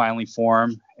WACL did finally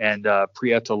form, and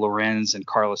Prieto Lorenz and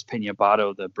Carlos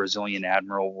Peña-Bato, the Brazilian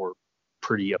admiral, were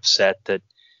pretty upset that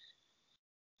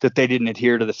they didn't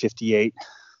adhere to the 58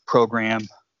 program,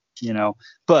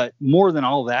 But more than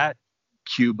all that,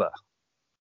 Cuba.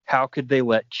 How could they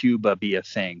let Cuba be a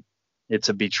thing? It's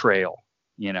a betrayal,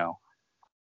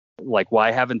 Like,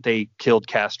 why haven't they killed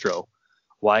Castro?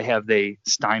 Why have they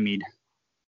stymied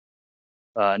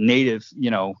native,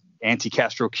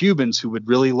 anti-Castro Cubans who would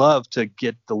really love to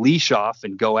get the leash off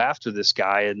and go after this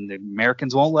guy, and the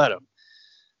Americans won't let them?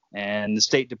 And the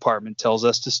State Department tells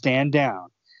us to stand down.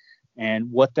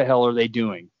 And what the hell are they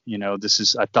doing?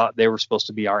 I thought they were supposed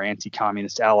to be our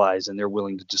anti-communist allies, and they're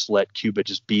willing to just let Cuba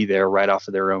just be there right off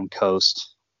of their own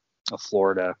coast of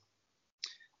Florida,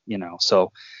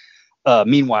 So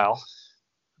meanwhile,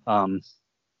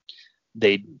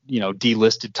 they,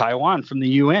 delisted Taiwan from the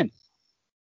UN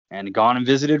and gone and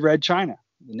visited Red China,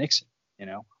 the Nixon,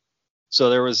 So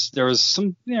there was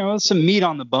some, some meat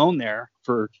on the bone there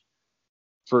for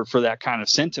that kind of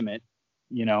sentiment.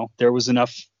 There was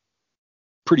enough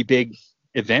pretty big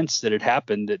events that had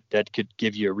happened that could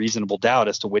give you a reasonable doubt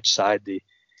as to which side the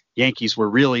Yankees were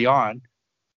really on.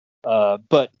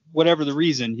 But whatever the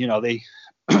reason,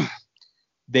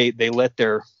 they let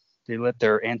their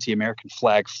anti-American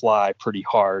flag fly pretty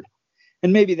hard.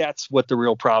 And maybe that's what the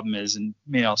real problem is. And,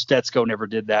 Stetsko never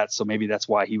did that. So maybe that's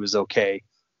why he was okay.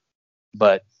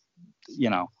 But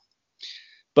the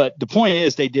point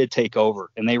is they did take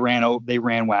over, and they ran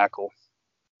WACL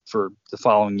for the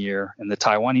following year, and the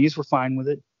Taiwanese were fine with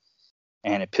it,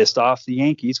 and it pissed off the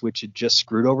Yankees, which had just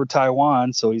screwed over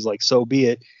Taiwan. So he's like, so be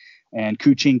it. And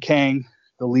Ku Ching Kang,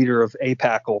 the leader of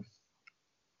APACL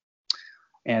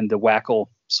and the WACL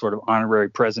sort of honorary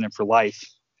president for life,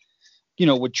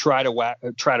 would try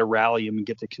to rally him and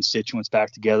get the constituents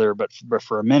back together. But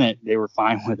for a minute, they were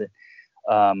fine with it.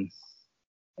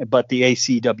 But the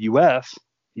ACWF,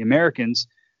 the Americans,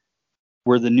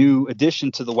 were the new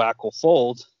addition to the WACL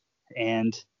fold,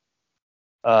 and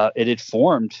it had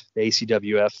formed, the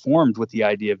ACWF formed with the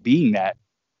idea of being that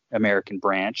American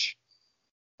branch,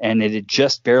 and it had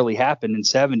just barely happened in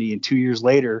 70, and 2 years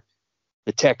later,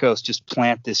 the Tecos just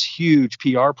plant this huge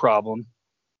PR problem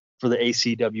for the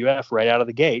ACWF right out of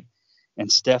the gate, and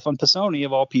Stefan Pisoni,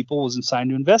 of all people, was assigned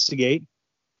to investigate.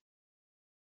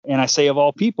 And I say of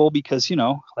all people because,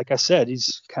 like I said,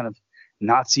 he's kind of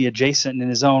Nazi adjacent in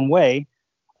his own way.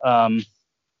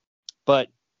 But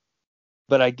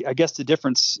I guess the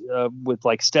difference with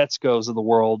like Stetskos of the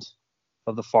world,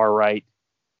 of the far right,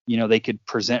 they could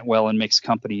present well in mixed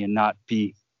company and not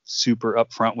be super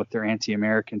upfront with their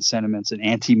anti-American sentiments and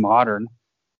anti-modern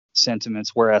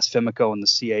sentiments, whereas FEMICO and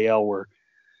the CAL were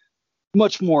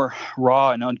much more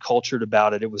raw and uncultured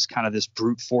about it. It was kind of this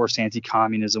brute force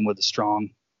anti-communism with a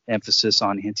strong emphasis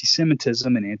on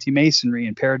anti-Semitism and anti-Masonry,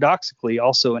 and paradoxically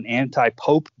also an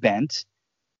anti-Pope bent.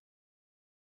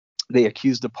 They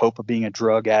accused the Pope of being a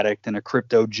drug addict and a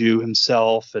crypto Jew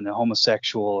himself and a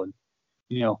homosexual. And,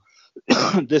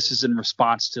 this is in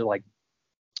response to like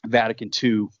Vatican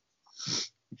II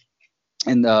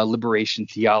and liberation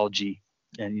theology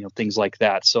and things like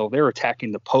that. So they're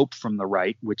attacking the Pope from the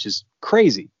right, which is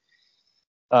crazy.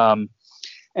 And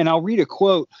I'll read a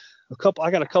quote.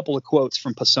 I got a couple of quotes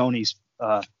from Pisoni's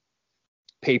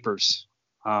papers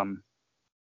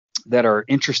that are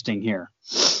interesting here.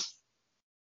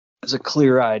 There's a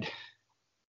clear-eyed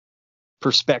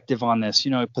perspective on this.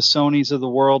 Pisoni's of the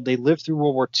world, they lived through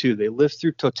World War II. They lived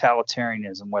through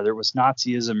totalitarianism, whether it was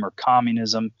Nazism or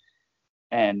communism,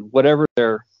 and whatever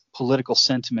their political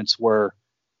sentiments were.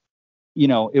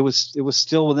 It was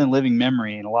still within living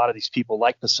memory, and a lot of these people,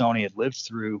 like Pisoni, had lived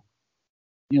through,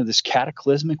 this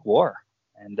cataclysmic war.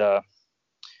 And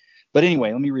but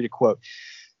anyway, let me read a quote.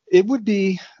 It would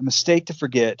be a mistake to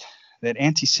forget that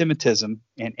anti-Semitism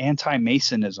and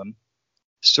anti-Masonism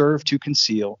serve to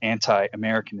conceal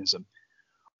anti-Americanism.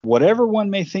 Whatever one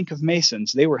may think of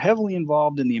Masons, they were heavily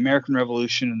involved in the American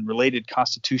Revolution and related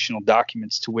constitutional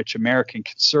documents to which American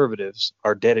conservatives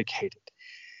are dedicated.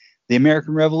 The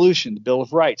American Revolution, the Bill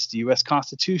of Rights, the U.S.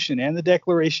 Constitution, and the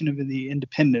Declaration of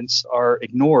Independence are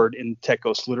ignored in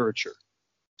Tecos literature.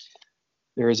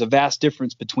 There is a vast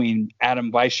difference between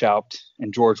Adam Weishaupt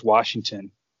and George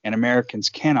Washington, and Americans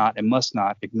cannot and must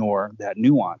not ignore that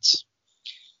nuance.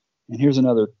 And here's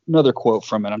another quote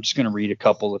from it. I'm just going to read a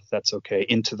couple, if that's okay,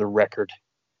 into the record.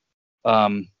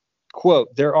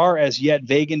 Quote, there are as yet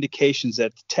vague indications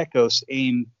that the Tecos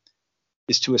aim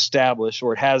is to establish,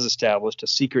 or it has established, a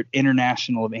secret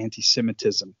international of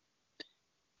anti-Semitism.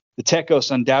 The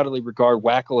Tecos undoubtedly regard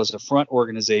WACL as a front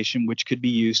organization which could be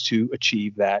used to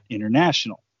achieve that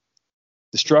international.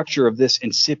 The structure of this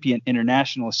incipient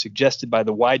international is suggested by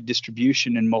the wide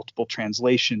distribution and multiple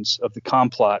translations of the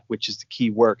complot, which is the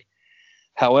key work.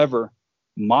 However,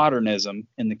 modernism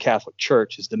in the Catholic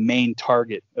Church is the main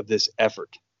target of this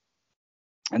effort.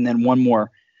 And then one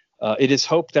more. It is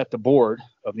hoped that the board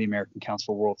of the American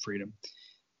Council for World Freedom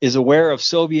is aware of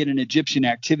Soviet and Egyptian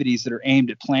activities that are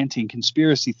aimed at planting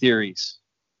conspiracy theories.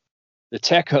 The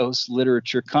Tecos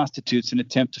literature constitutes an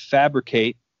attempt to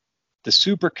fabricate the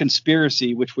super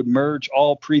conspiracy which would merge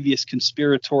all previous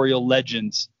conspiratorial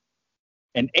legends.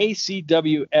 An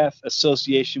ACWF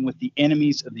association with the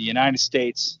enemies of the United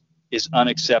States is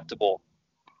unacceptable.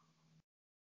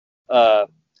 The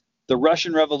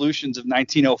Russian revolutions of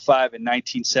 1905 and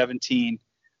 1917,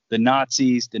 the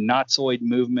Nazis, the Nazoid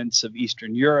movements of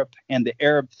Eastern Europe, and the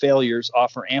Arab failures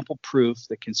offer ample proof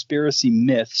that conspiracy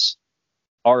myths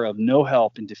are of no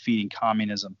help in defeating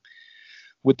communism.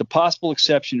 With the possible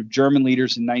exception of German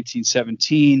leaders in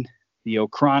 1917, the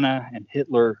Okrana and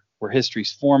Hitler were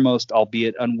history's foremost,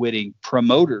 albeit unwitting,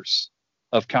 promoters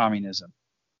of communism.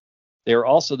 They are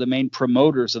also the main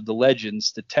promoters of the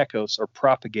legends the Tecos are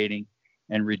propagating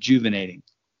and rejuvenating.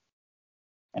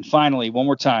 And finally, one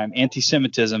more time,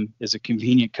 anti-Semitism is a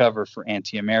convenient cover for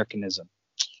anti-Americanism.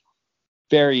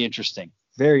 Very interesting.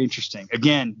 Very interesting.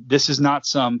 Again, this is not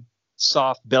some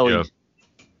soft-bellied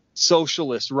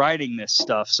socialist writing this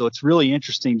stuff. So it's really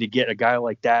interesting to get a guy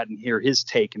like that and hear his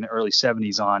take in the early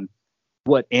 70s on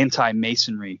what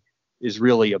anti-Masonry is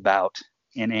really about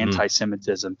and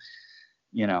anti-Semitism,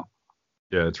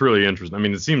 Yeah, it's really interesting. I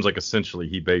mean, it seems like essentially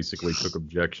he basically took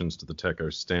objections to the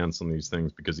Tecos stance on these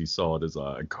things because he saw it as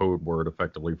a code word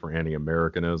effectively for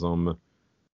anti-Americanism.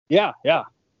 Yeah.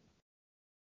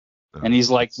 And he's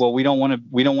like, well, we don't want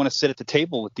to sit at the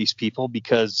table with these people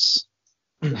because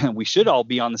we should all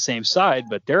be on the same side,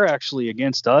 but they're actually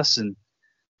against us, and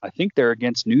I think they're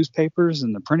against newspapers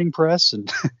and the printing press and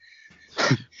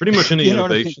pretty much any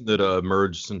innovation that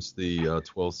emerged since the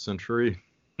 12th century.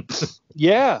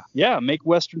 Yeah, make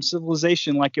Western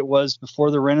civilization like it was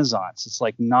before the Renaissance. It's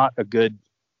like not a good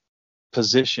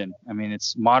position. I mean,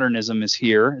 it's modernism is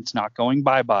here. It's not going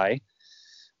bye-bye,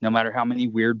 no matter how many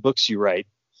weird books you write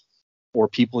or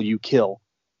people you kill.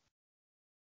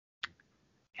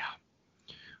 Yeah.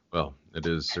 Well, it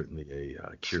is certainly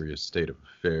a curious state of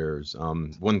affairs.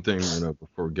 One thing,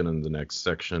 before we get into the next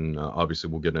section, obviously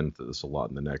we'll get into this a lot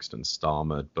in the next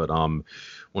installment, but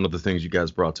one of the things you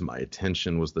guys brought to my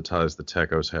attention was the ties the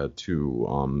Tecos had to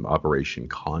Operation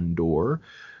Condor.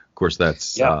 Of course,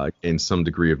 that's gained some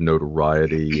degree of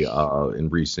notoriety in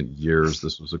recent years.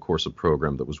 This was, of course, a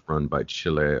program that was run by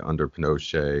Chile under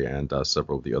Pinochet and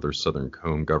several of the other Southern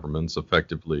Cone governments.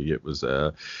 Effectively, it was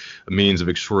a means of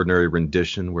extraordinary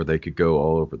rendition where they could go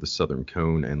all over the Southern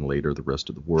Cone and later the rest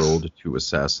of the world to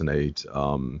assassinate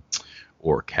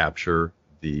or capture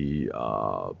the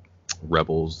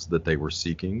rebels that they were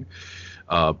seeking.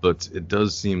 But it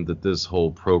does seem that this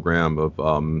whole program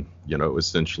of,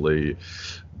 essentially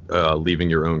leaving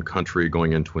your own country,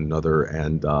 going into another,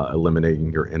 and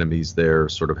eliminating your enemies there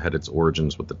sort of had its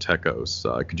origins with the Tecos.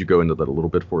 Could you go into that a little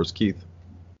bit for us, Keith?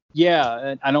 Yeah,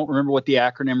 and I don't remember what the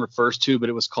acronym refers to, but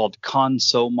it was called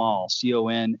CONSOMAL,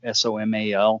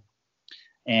 CONSOMAL,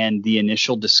 and the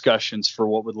initial discussions for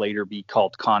what would later be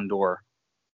called Condor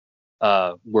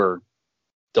were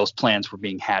those plans were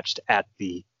being hatched at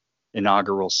the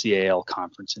inaugural CAL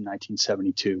conference in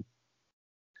 1972.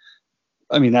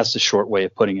 I mean, that's the short way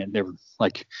of putting it. They were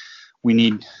like, we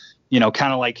need,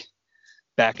 kind of like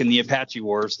back in the Apache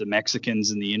Wars, the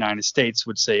Mexicans in the United States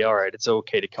would say, all right, it's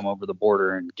okay to come over the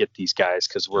border and get these guys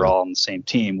because we're all on the same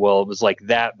team. Well, it was like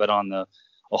that, but on a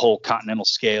whole continental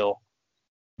scale.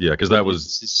 Yeah, because that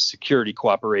was security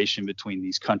cooperation between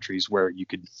these countries where you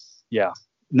could,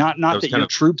 not that your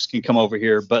troops can come over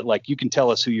here, but like you can tell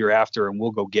us who you're after and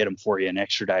we'll go get them for you and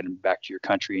extradite them back to your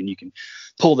country and you can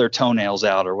pull their toenails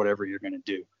out or whatever you're going to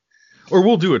do. Or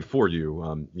we'll do it for you,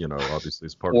 obviously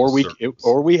as part of the service.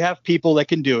 Or we have people that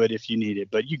can do it if you need it.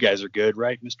 But you guys are good,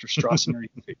 right, Mr. Strassener?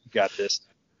 You got this.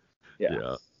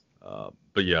 Yeah.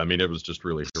 But yeah, I mean, it was just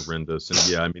really horrendous. And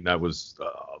yeah, I mean, that was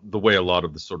the way a lot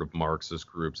of the sort of Marxist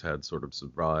groups had sort of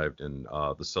survived in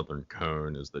the Southern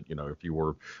Cone is that, if you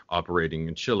were operating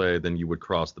in Chile, then you would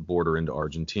cross the border into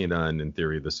Argentina. And in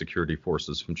theory, the security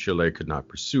forces from Chile could not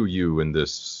pursue you. And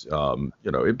this,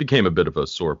 it became a bit of a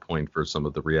sore point for some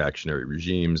of the reactionary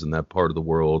regimes in that part of the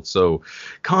world. So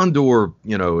Condor,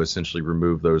 essentially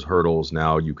removed those hurdles.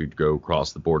 Now you could go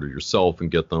cross the border yourself and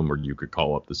get them, or you could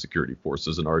call up the security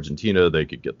forces in Argentina. They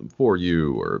could get them for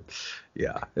you, or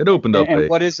it opened up. And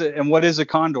what is it? And what is a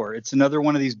condor? It's another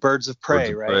one of these birds of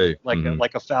prey, right?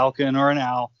 Like a falcon or an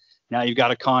owl. Now you've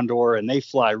got a condor, and they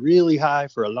fly really high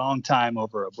for a long time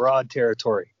over a broad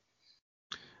territory.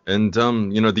 And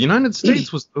the United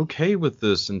States was okay with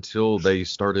this until they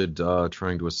started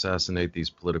trying to assassinate these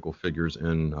political figures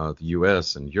in the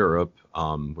U.S. and Europe,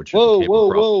 which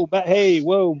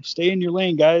whoa, stay in your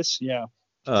lane, guys. Yeah.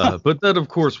 But that, of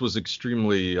course, was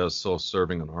extremely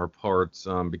self-serving on our part,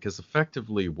 because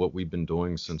effectively what we've been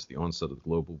doing since the onset of the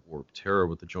global war of terror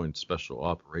with the Joint Special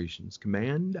Operations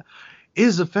Command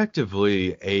is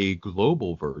effectively a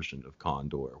global version of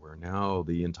Condor, where now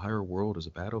the entire world is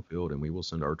a battlefield and we will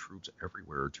send our troops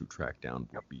everywhere to track down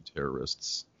would-be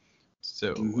terrorists.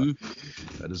 So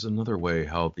that is another way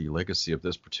how the legacy of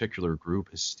this particular group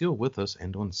is still with us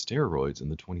and on steroids in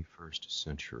the 21st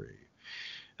century.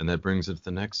 And that brings us to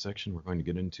the next section we're going to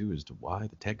get into as to why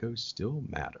the Tecos still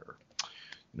matter.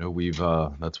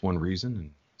 That's one reason,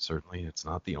 and certainly it's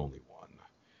not the only one.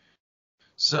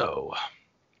 So,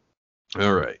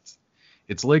 all right.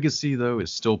 Its legacy, though,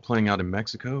 is still playing out in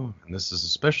Mexico, and this is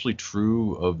especially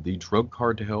true of the drug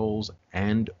cartels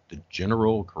and the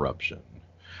general corruption.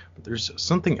 But there's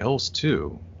something else,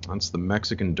 too. That's the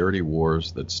Mexican Dirty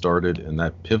Wars that started in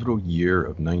that pivotal year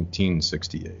of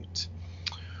 1968.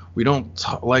 We don't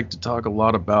like to talk a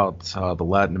lot about the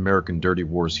Latin American dirty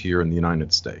wars here in the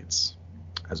United States.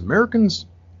 As Americans,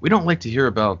 we don't like to hear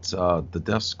about the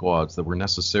death squads that were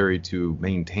necessary to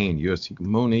maintain U.S.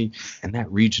 hegemony in that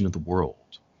region of the world.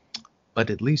 But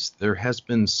at least there has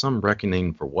been some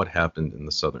reckoning for what happened in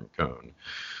the Southern Cone.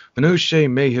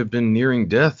 Pinochet may have been nearing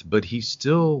death, but he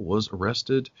still was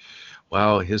arrested,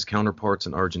 while his counterparts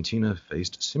in Argentina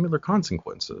faced similar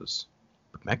consequences.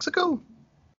 But Mexico?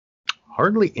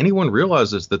 Hardly anyone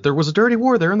realizes that there was a dirty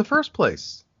war there in the first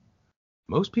place.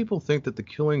 Most people think that the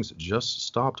killings just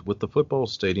stopped with the football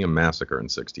stadium massacre in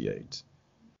 '68.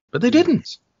 But they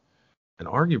didn't. And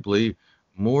arguably,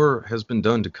 more has been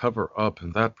done to cover up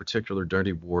that particular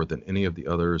dirty war than any of the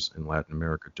others in Latin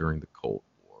America during the Cold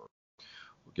War.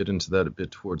 We'll get into that a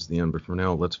bit towards the end, but for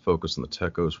now, let's focus on the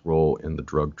Tecos' role in the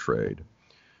drug trade.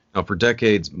 Now, for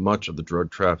decades, much of the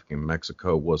drug trafficking in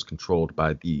Mexico was controlled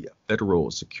by the Federal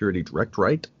Security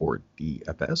Directorate, or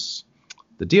DFS.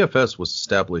 The DFS was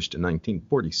established in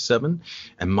 1947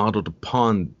 and modeled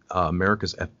upon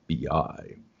America's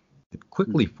FBI. It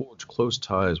quickly forged close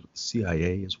ties with the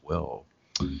CIA as well.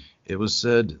 It was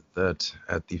said that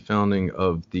at the founding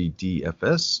of the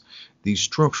DFS, the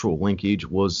structural linkage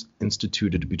was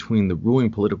instituted between the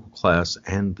ruling political class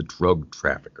and the drug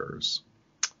traffickers.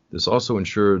 This also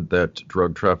ensured that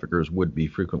drug traffickers would be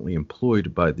frequently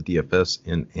employed by the DFS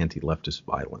in anti-leftist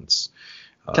violence.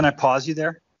 Can I pause you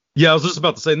there? Yeah, I was just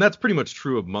about to say, and that's pretty much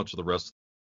true of much of the rest,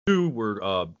 too,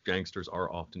 where gangsters are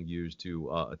often used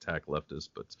to attack leftists,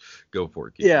 but go for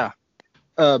it. Yeah.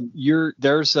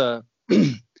 There's a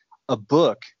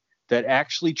book that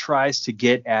actually tries to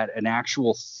get at an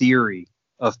actual theory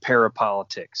of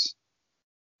parapolitics,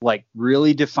 like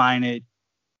really define it,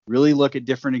 really look at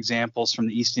different examples from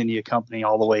the East India Company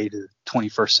all the way to the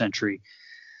 21st century.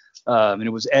 And it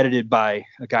was edited by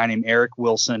a guy named Eric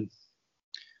Wilson,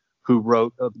 who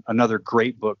wrote another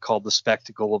great book called The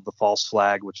Spectacle of the False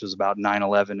Flag, which is about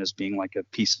 9/11 as being like a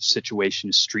piece of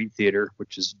situationist street theater,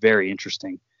 which is very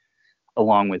interesting,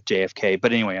 along with JFK.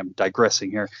 But anyway, I'm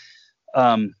digressing here.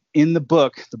 In the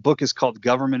book is called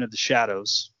Government of the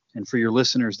Shadows. And for your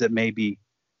listeners that maybe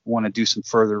want to do some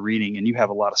further reading, and you have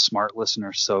a lot of smart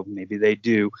listeners, so maybe they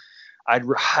do, I'd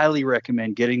highly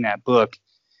recommend getting that book.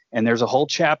 And there's a whole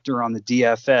chapter on the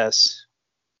DFS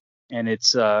and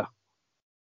its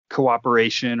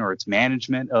cooperation or its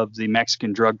management of the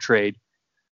Mexican drug trade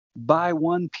by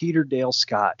one Peter Dale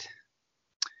Scott.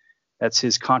 That's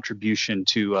his contribution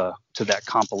to that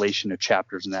compilation of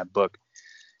chapters in that book.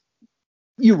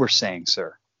 You were saying,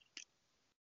 sir.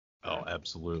 Oh,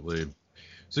 absolutely.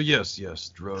 So yes,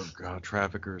 drug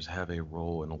traffickers have a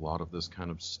role in a lot of this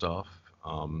kind of stuff.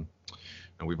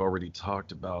 And we've already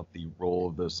talked about the role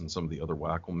of this and some of the other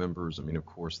WACL members. I mean, of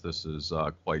course, this is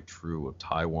quite true of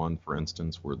Taiwan, for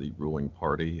instance, where the ruling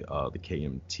party, the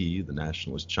KMT, the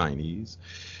Nationalist Chinese,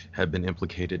 have been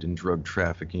implicated in drug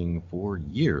trafficking for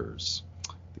years.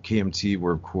 The KMT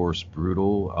were, of course,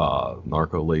 brutal,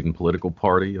 narco-laden political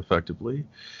party, effectively.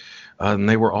 And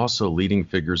they were also leading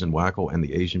figures in WACL and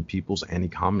the Asian People's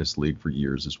Anti-Communist League for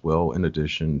years as well, in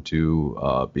addition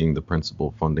to being the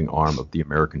principal funding arm of the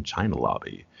American China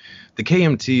lobby. The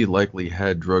KMT likely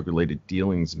had drug-related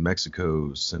dealings in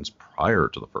Mexico since prior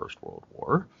to the First World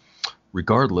War.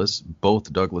 Regardless,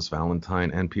 both Douglas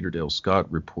Valentine and Peter Dale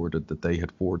Scott reported that they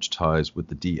had forged ties with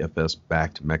the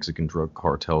DFS-backed Mexican drug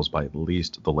cartels by at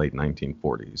least the late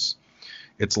 1940s.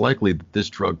 It's likely that this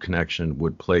drug connection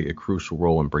would play a crucial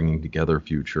role in bringing together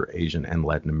future Asian and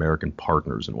Latin American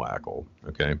partners in WACL.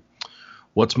 Okay.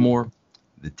 What's more,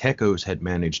 the Tecos had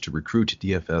managed to recruit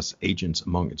DFS agents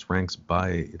among its ranks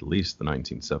by at least the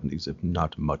 1970s, if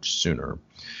not much sooner.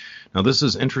 Now, this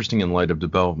is interesting in light of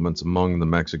developments among the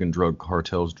Mexican drug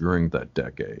cartels during that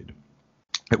decade.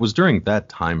 It was during that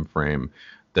time frame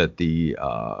that the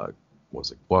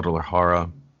Guadalajara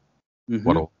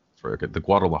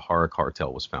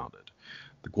cartel was founded.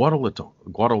 The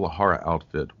Guadalajara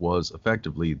outfit was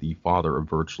effectively the father of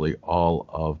virtually all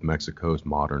of Mexico's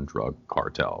modern drug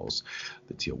cartels.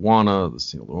 The Tijuana, the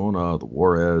Sinaloa, the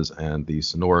Juarez, and the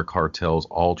Sonora cartels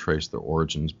all trace their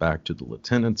origins back to the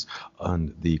lieutenants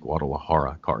on the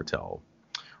Guadalajara cartel.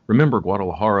 Remember,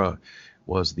 Guadalajara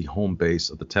was the home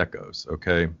base of the Tecos,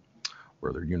 okay,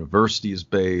 where their university is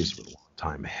based, where the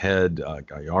longtime head,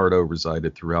 Gallardo,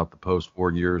 resided throughout the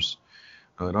post-war years.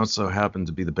 It also happened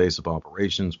to be the base of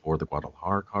operations for the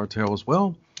Guadalajara cartel as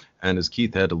well. And as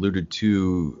Keith had alluded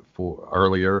to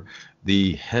earlier,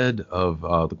 the head of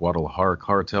the Guadalajara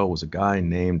cartel was a guy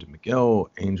named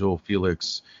Miguel Angel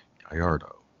Felix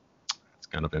Gallardo. That's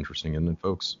kind of interesting, isn't it,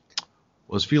 folks?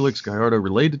 Was Felix Gallardo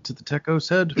related to the Tecos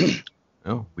head?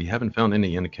 No, we haven't found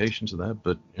any indications of that,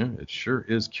 but yeah, it sure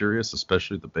is curious,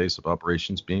 especially the base of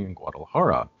operations being in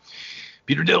Guadalajara.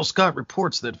 Peter Dale Scott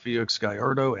reports that Felix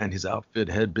Gallardo and his outfit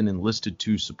had been enlisted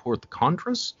to support the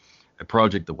Contras, a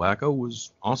project the WACL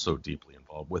was also deeply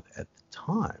involved with at the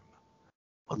time.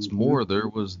 What's more, there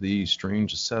was the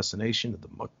strange assassination of the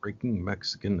muckraking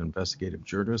Mexican investigative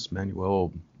journalist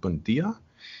Manuel Buendia,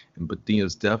 and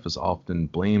Buendia's death is often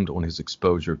blamed on his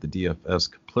exposure of the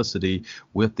DFS complicity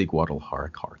with the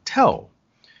Guadalajara cartel.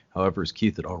 However, as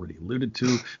Keith had already alluded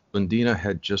to, Buendia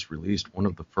had just released one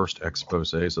of the first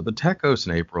exposés of the Tecos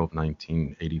in April of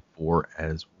 1984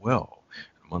 as well.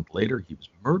 A month later, he was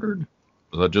murdered.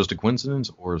 Was that just a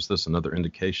coincidence, or is this another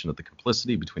indication of the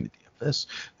complicity between the DFS,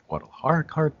 the Guadalajara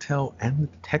cartel, and the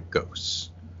Tecos?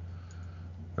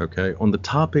 Okay, on the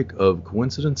topic of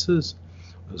coincidences,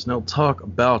 let's now talk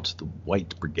about the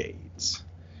White Brigades.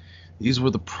 These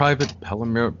were the private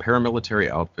paramilitary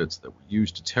outfits that were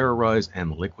used to terrorize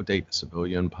and liquidate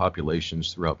civilian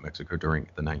populations throughout Mexico during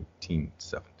the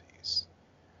 1970s.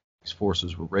 These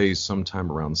forces were raised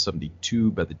sometime around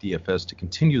 72 by the DFS to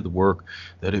continue the work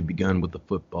that had begun with the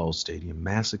football stadium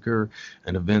massacre,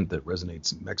 an event that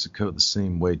resonates in Mexico the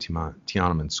same way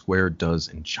Tiananmen Square does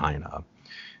in China.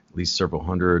 At least several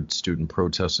hundred student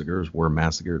protesters were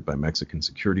massacred by Mexican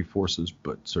security forces,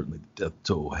 but certainly the death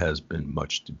toll has been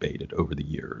much debated over the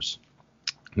years.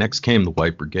 Next came the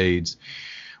White Brigades,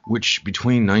 which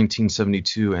between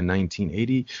 1972 and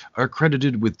 1980 are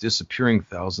credited with disappearing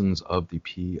thousands of the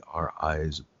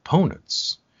PRI's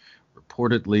opponents.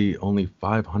 Reportedly, only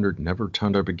 500 never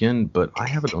turned up again, but I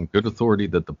have it on good authority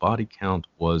that the body count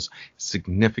was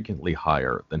significantly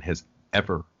higher than has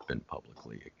ever been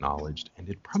publicly acknowledged, and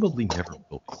it probably never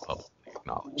will be publicly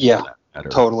technology for Yeah, that matter.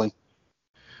 totally. Were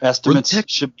the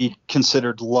Estimates should be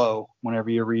considered low whenever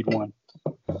you read one.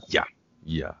 Yeah,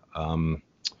 yeah.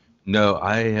 No,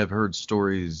 I have heard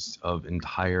stories of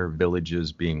entire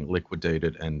villages being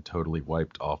liquidated and totally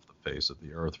wiped off the face of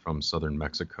the earth from southern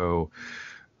Mexico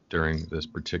during this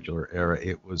particular era.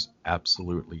 It was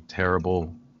absolutely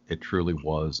terrible. It truly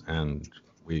was, and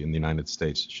we in the United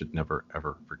States should never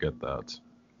ever forget that.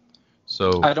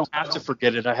 So, I don't have to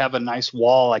forget it. I have a nice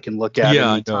wall I can look at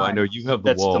yeah, I know anytime. you have the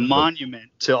That's the wall, but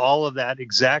monument to all of that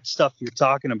exact stuff you're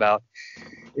talking about.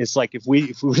 It's like if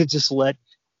we would have just let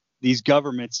these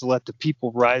governments let the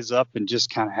people rise up and just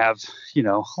kind of have,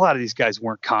 a lot of these guys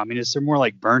weren't communists. They're more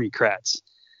like Bernie-crats.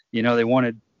 They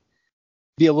wanted to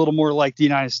be a little more like the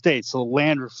United States, a little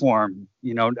land reform.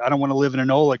 I don't want to live in an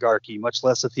oligarchy, much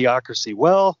less a theocracy.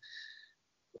 Well,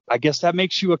 I guess that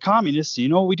makes you a communist. You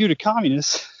know what we do to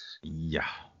communists? yeah,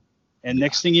 And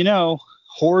next thing you know,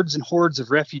 hordes and hordes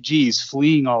of refugees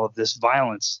fleeing all of this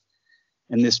violence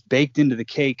and this baked into the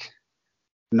cake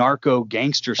narco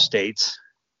gangster states.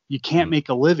 You can't make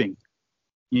a living.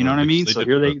 You know what I mean? So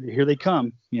here they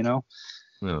come,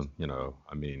 Well,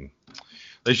 I mean,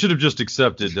 they should have just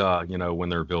accepted, when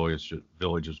their village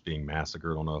was being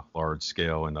massacred on a large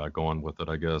scale and gone with it,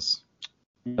 I guess.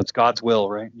 That's God's will,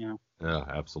 right? Yeah. Yeah,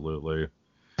 absolutely.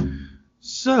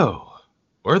 So,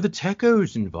 were the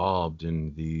Tecos involved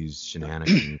in these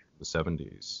shenanigans in the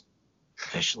 70s?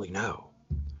 Officially, no.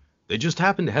 They just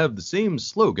happened to have the same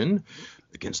slogan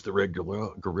against the red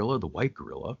guerrilla, the white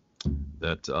guerrilla,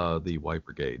 that the white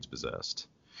brigades possessed.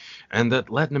 And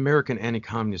that Latin American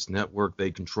anti-communist network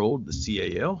they controlled, the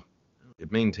CAL,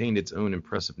 it maintained its own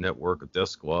impressive network of death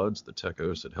squads the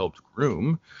Tecos had helped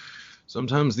groom.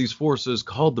 Sometimes these forces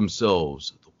called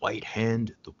themselves the White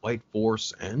Hand, the White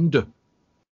Force, and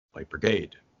White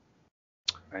Brigade.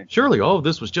 Right. Surely all of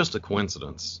this was just a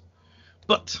coincidence.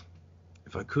 But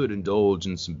if I could indulge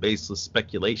in some baseless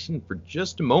speculation for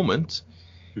just a moment,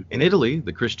 in Italy,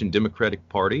 the Christian Democratic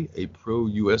Party, a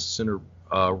pro-U.S.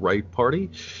 center-right party,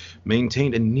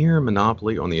 maintained a near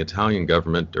monopoly on the Italian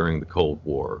government during the Cold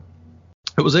War.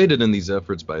 It was aided in these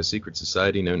efforts by a secret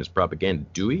society known as Propaganda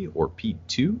Due, or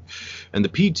P2, and the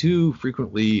P2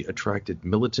 frequently attracted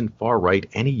militant far-right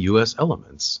anti-U.S.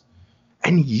 elements.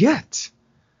 And yet,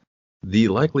 the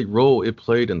likely role it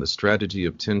played in the strategy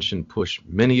of tension pushed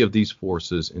many of these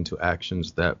forces into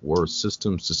actions that were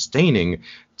system-sustaining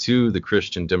to the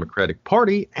Christian Democratic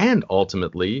Party and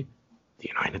ultimately the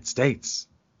United States.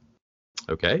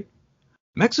 Okay?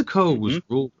 Mexico was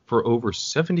ruled for over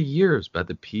 70 years by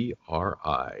the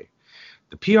PRI.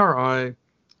 The PRI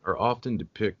are often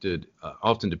depicted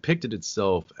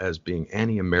itself as being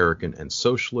anti-American and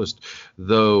socialist,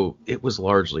 though it was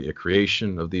largely a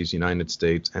creation of these United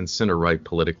States and center-right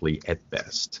politically at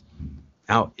best.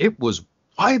 Now, it was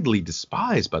widely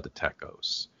despised by the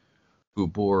Tecos, who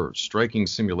bore striking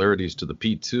similarities to the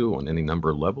P2 on any number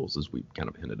of levels, as we've kind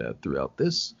of hinted at throughout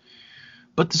this.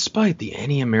 But despite the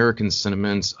anti-American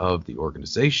sentiments of the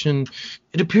organization,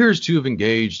 it appears to have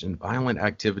engaged in violent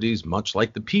activities much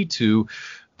like the P2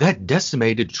 that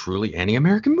decimated truly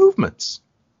anti-American movements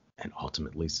and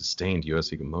ultimately sustained U.S.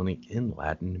 hegemony in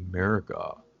Latin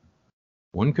America.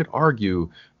 One could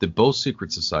argue that both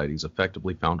secret societies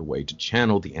effectively found a way to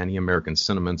channel the anti-American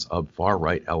sentiments of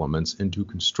far-right elements into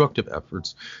constructive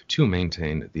efforts to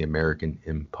maintain the American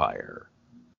empire.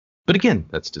 But again,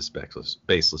 that's just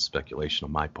baseless speculation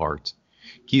on my part.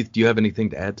 Keith, do you have anything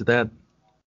to add to that?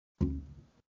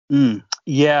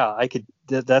 Yeah, I could.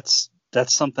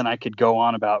 That's something I could go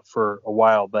on about for a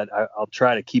while, but I'll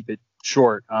try to keep it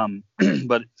short.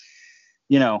 But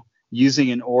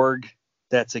using an org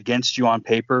that's against you on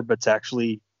paper, but it's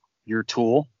actually your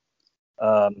tool.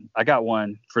 I got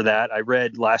one for that. I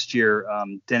read last year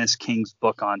Dennis King's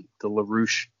book on the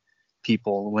LaRouche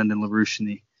people, Lyndon LaRouche, and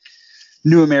the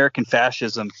New American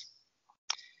Fascism.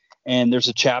 And there's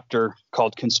a chapter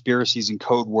called Conspiracies and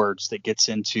Code Words that gets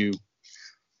into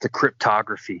the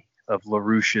cryptography of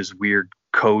LaRouche's weird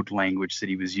code language that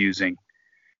he was using.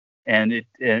 And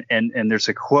there's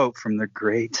a quote from the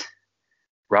great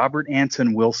Robert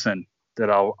Anton Wilson that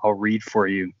I'll read for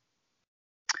you.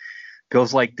 It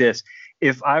goes like this: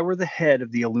 if I were the head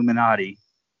of the Illuminati,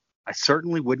 I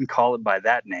certainly wouldn't call it by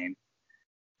that name.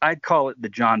 I'd call it the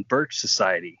John Birch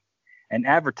Society and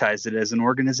advertise it as an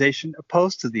organization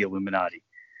opposed to the Illuminati.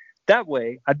 That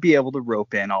way, I'd be able to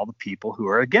rope in all the people who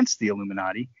are against the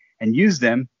Illuminati and use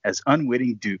them as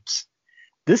unwitting dupes.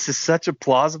 This is such a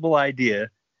plausible idea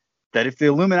that if the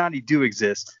Illuminati do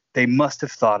exist, they must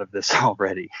have thought of this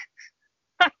already.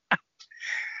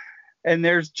 And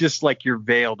there's just like your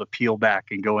veil to peel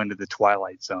back and go into the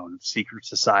twilight zone of secret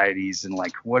societies and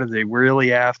like what are they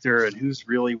really after and who's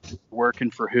really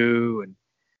working for who. And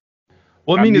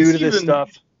Well, I I'm mean, new to this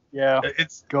stuff. Yeah,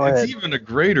 go it's ahead. even a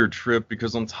greater trip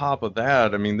because on top of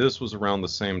that, I mean, this was around the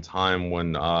same time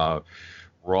when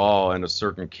Raw and a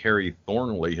certain Kerry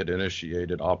Thornley had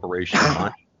initiated Operation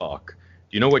Mindfuck. Do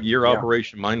you know what year Yeah.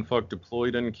 Operation Mindfuck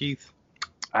deployed in, Keith?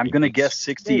 I'm going to guess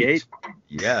 68.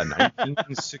 Yeah,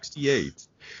 1968.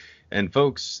 And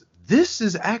folks, this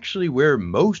is actually where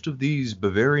most of these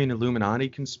Bavarian Illuminati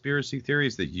conspiracy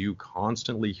theories that you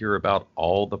constantly hear about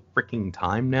all the freaking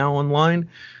time now online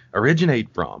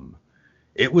originate from.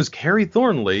 It was Kerry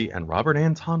Thornley and Robert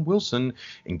Anton Wilson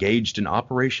engaged in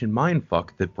Operation Mindfuck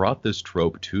that brought this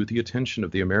trope to the attention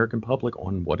of the American public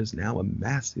on what is now a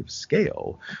massive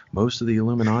scale. Most of the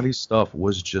Illuminati stuff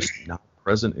was just not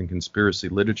present in conspiracy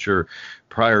literature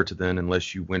prior to then,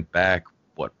 unless you went back,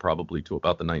 probably to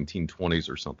about the 1920s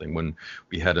or something, when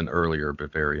we had an earlier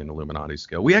Bavarian Illuminati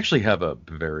scale. We actually have a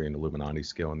Bavarian Illuminati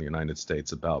scale in the United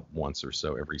States about once or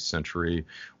so every century.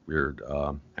 Weird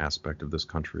aspect of this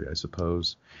country, I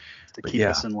suppose. To keep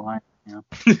us in line. Yeah.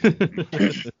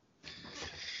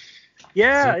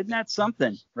 Yeah, isn't that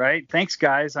something, right? Thanks,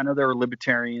 guys. I know there were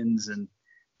libertarians and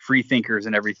free thinkers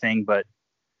and everything, but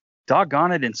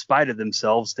doggone it, in spite of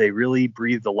themselves, they really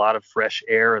breathed a lot of fresh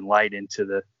air and light into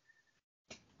the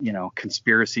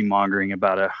conspiracy mongering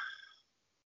about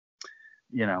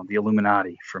the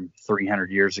Illuminati from 300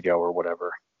 years ago or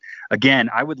whatever. Again,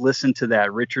 I would listen to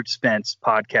that Richard Spence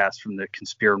podcast from the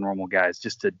Conspiranormal guys,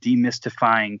 just a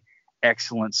demystifying,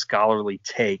 excellent scholarly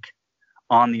take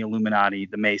on the Illuminati,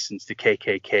 the Masons, the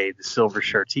KKK, the silver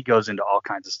shirts. He goes into all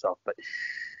kinds of stuff,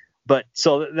 but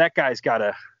so that guy's got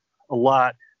a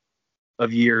lot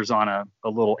of years on a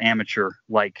little amateur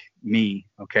like me.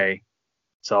 Okay.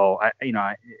 So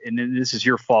and this is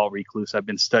your fault, Recluse. I've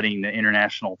been studying the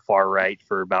international far right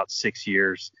for about 6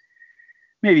 years,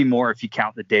 maybe more if you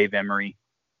count the Dave Emery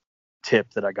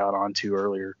tip that I got onto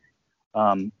earlier.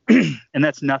 And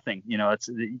that's nothing,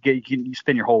 you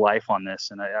spend your whole life on this,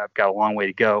 and I've got a long way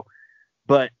to go.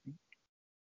 But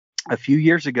a few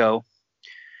years ago,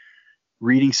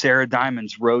 reading Sarah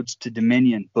Diamond's Roads to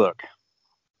Dominion book,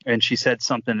 and she said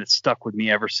something that stuck with me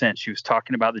ever since. She was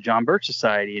talking about the John Birch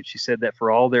Society, and she said that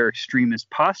for all their extremist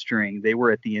posturing, they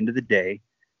were at the end of the day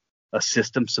a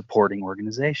system supporting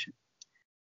organization.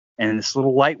 And this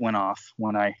little light went off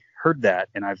when I heard that,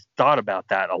 and I've thought about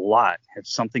that a lot.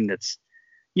 It's something that's,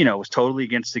 was totally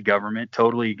against the government,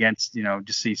 totally against,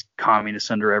 just these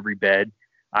communists under every bed,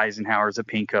 Eisenhower's a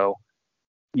pinko,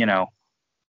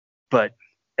 but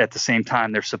at the same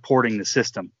time, they're supporting the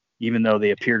system, even though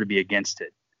they appear to be against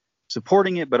it.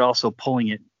 Supporting it, but also pulling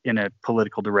it in a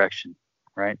political direction,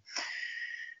 right?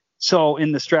 So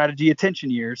in the strategy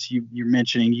attention years, you're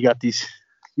mentioning you got these,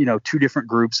 two different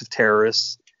groups of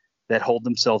terrorists that hold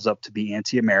themselves up to be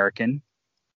anti-American.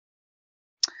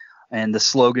 And the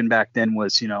slogan back then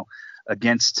was,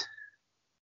 against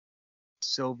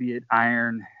Soviet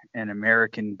iron and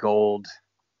American gold,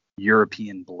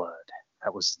 European blood.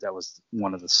 That was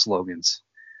one of the slogans,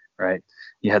 right?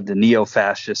 You had the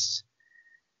neo-fascists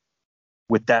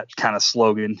with that kind of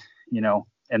slogan,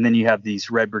 and then you have these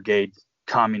Red Brigade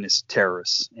communist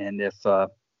terrorists. And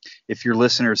if your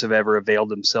listeners have ever availed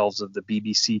themselves of the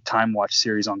BBC Time Watch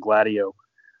series on Gladio,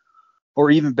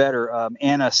 or even better,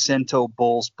 Anna Cento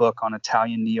Bull's book on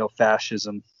Italian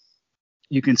neo-fascism,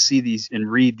 you can see these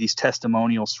and read these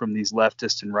testimonials from these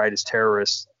leftist and rightist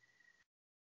terrorists,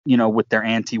 with their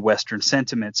anti-Western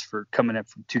sentiments for coming up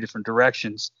from two different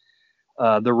directions.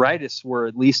 The rightists were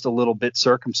at least a little bit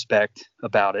circumspect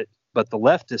about it, but the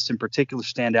leftists in particular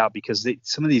stand out because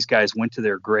some of these guys went to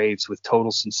their graves with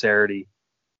total sincerity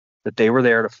that they were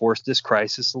there to force this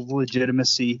crisis of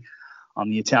legitimacy on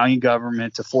the Italian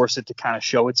government, to force it to kind of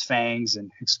show its fangs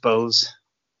and expose,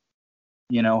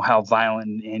 how violent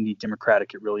and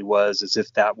anti-democratic it really was, as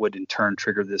if that would in turn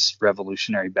trigger this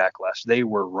revolutionary backlash. They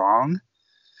were wrong,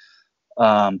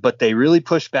 but they really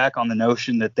pushed back on the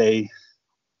notion that they,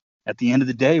 at the end of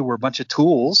the day, were a bunch of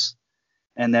tools,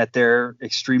 and that their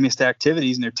extremist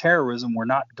activities and their terrorism were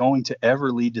not going to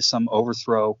ever lead to some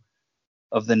overthrow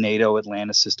of the NATO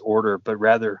Atlanticist order, but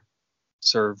rather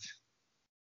serve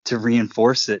to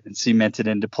reinforce it and cement it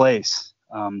into place.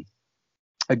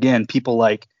 Again, people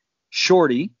like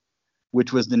Shorty,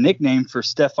 which was the nickname for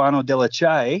Stefano Della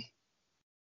Chai,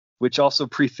 which also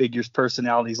prefigures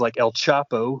personalities like El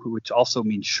Chapo, which also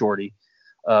means Shorty.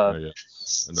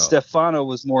 Stefano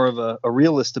was more of a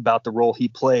realist about the role he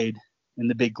played in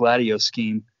the big Gladio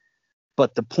scheme.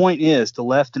 But the point is, the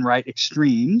left and right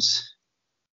extremes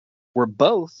were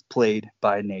both played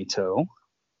by NATO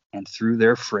and through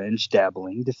their fringe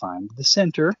dabbling defined the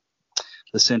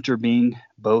center being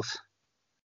both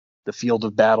the field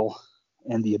of battle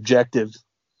and the objective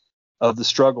of the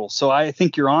struggle. So I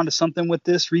think you're onto something with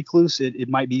this, Recluse. It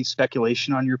might be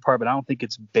speculation on your part, but I don't think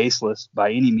it's baseless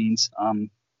by any means.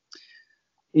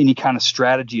 Any kind of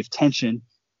strategy of tension,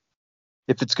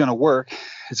 if it's going to work,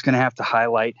 it's going to have to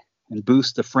highlight and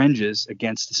boost the fringes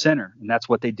against the center. And that's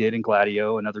what they did in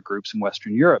Gladio and other groups in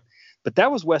Western Europe. But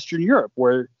that was Western Europe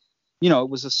where, it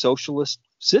was a socialist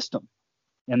system.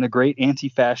 And the great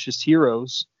anti-fascist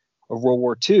heroes of World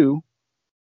War II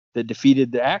that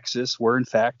defeated the Axis were, in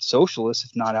fact, socialists,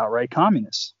 if not outright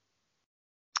communists,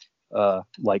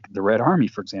 like the Red Army,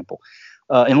 for example.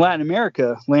 In Latin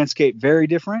America, landscape very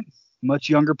different, much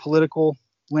younger political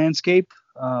landscape,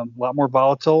 a lot more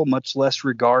volatile, much less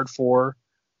regard for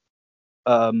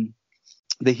the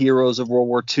heroes of World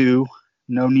War II.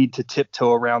 No need to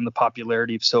tiptoe around the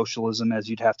popularity of socialism as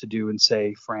you'd have to do in,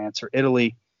 say, France or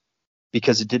Italy,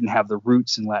 because it didn't have the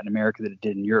roots in Latin America that it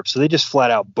did in Europe. So they just flat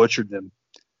out butchered them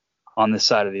on this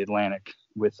side of the Atlantic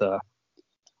with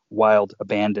wild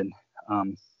abandon.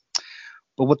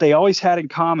 But what they always had in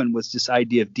common was this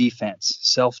idea of defense,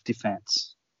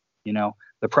 self-defense.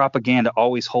 The propaganda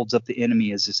always holds up the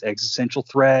enemy as this existential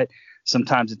threat.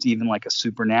 Sometimes it's even like a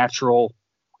supernatural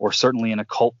or certainly an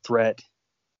occult threat.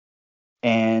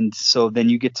 And so then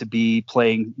you get to be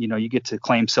playing, you get to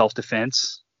claim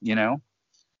self-defense,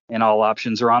 and all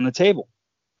options are on the table.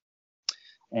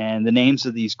 And the names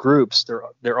of these groups,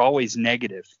 they're always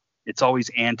negative. It's always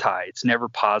anti. It's never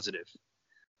positive.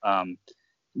 The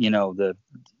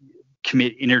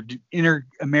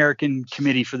Inter-American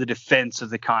Committee for the Defense of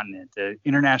the Continent, the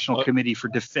International Committee for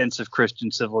Defense of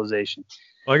Christian Civilization.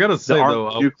 Well, I gotta say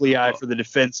though, nuclei for the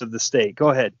defense of the state. Go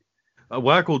ahead.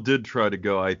 WACL did try to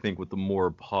go, I think, with the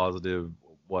more positive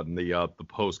one, the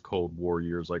post-Cold War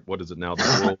years. Like, what is it now?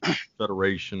 The World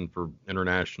Federation for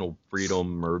International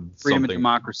Freedom or Freedom something. and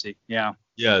Democracy. Yeah.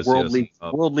 Yes. World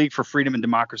League for Freedom and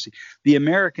Democracy. The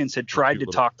Americans had tried to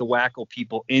talk the WACL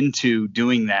people into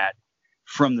doing that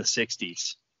from the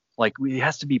 60s. Like, it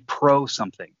has to be pro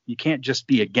something. You can't just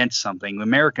be against something.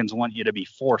 Americans want you to be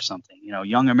for something.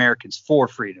 Young Americans for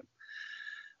freedom.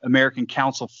 American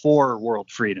Council for World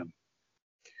Freedom.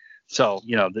 So,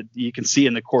 you can see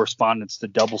in the correspondence the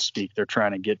doublespeak they're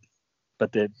trying to get.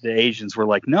 But the Asians were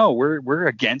like, no, we're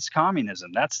against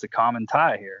communism. That's the common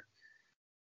tie here.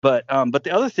 But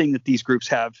the other thing that these groups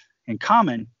have in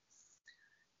common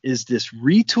is this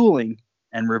retooling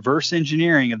and reverse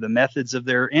engineering of the methods of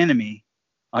their enemy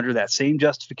under that same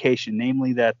justification,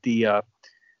 namely that the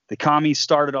commies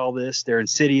started all this. They're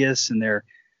insidious and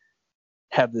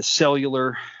have this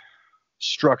cellular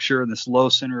structure and this low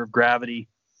center of gravity.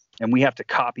 And we have to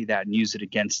copy that and use it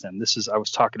against them. I was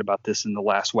talking about this in the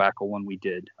last WACL one we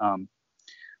did.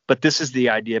 But this is the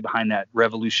idea behind that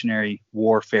revolutionary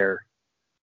warfare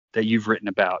that you've written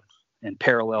about and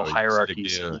parallel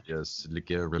hierarchies.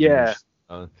 Yeah.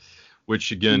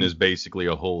 Which again is basically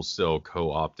a wholesale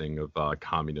co-opting of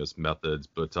communist methods,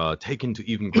 but taken to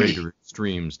even greater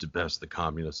extremes to best the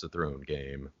communists at their own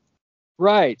game.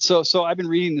 Right. So I've been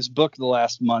reading this book the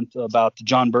last month about the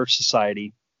John Birch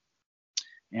Society.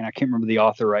 And I can't remember the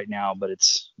author right now, but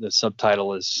the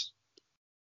subtitle is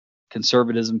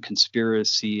Conservatism,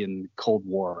 Conspiracy, and Cold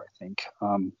War, I think.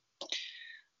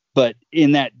 But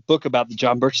in that book about the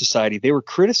John Birch Society, they were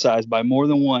criticized by more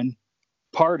than one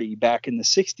party back in the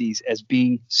 60s as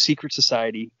being secret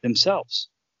society themselves.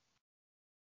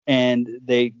 And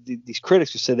these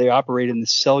critics said they operate in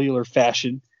this cellular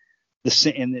fashion,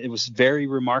 and it was very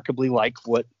remarkably like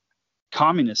what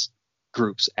communist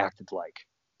groups acted like.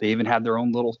 They even had their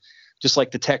own little, just like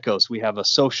the Tecos, we have a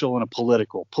social and a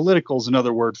political. Political is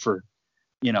another word for,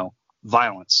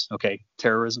 violence, okay,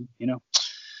 terrorism,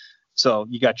 So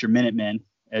you got your Minutemen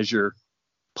as your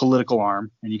political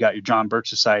arm, and you got your John Birch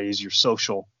Society as your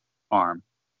social arm,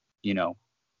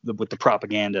 with the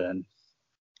propaganda and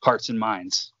hearts and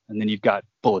minds. And then you've got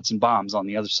bullets and bombs on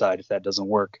the other side if that doesn't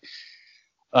work.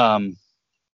 And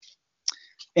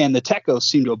the Tecos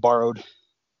seem to have borrowed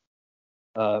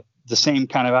the same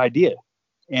kind of idea,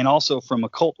 and also from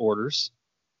occult orders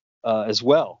as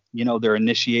well. Their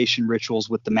initiation rituals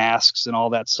with the masks and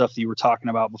all that stuff that you were talking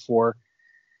about before.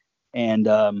 And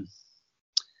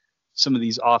some of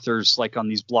these authors, like on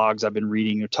these blogs I've been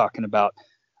reading, they're talking about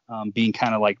being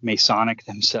kind of like Masonic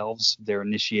themselves, their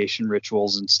initiation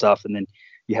rituals and stuff. And then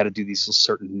you had to do these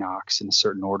certain knocks in a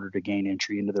certain order to gain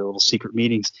entry into their little secret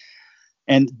meetings.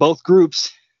 And both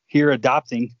groups here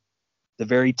adopting the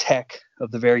very tech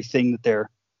of the very thing that they're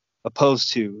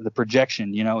opposed to. The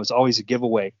projection, is always a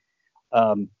giveaway.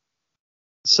 Um,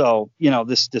 so,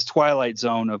 this twilight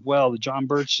zone of, well, the John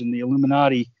Birch and the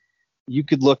Illuminati, you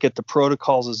could look at the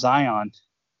Protocols of Zion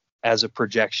as a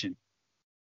projection.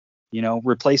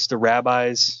 Replace the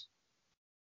rabbis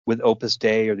with Opus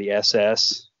Dei or the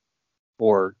SS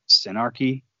or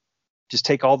Synarchy. Just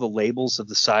take all the labels of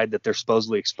the side that they're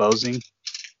supposedly exposing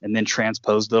and then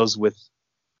transpose those with,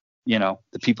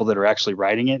 the people that are actually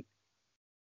writing it.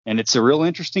 And it's a real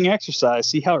interesting exercise.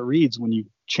 See how it reads when you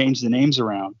change the names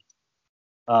around.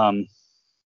 And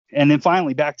then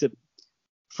finally, back to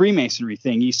Freemasonry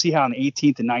thing. You see how in the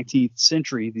 18th and 19th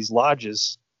century, these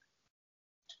lodges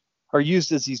are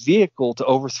used as these vehicles to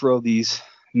overthrow these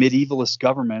medievalist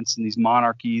governments and these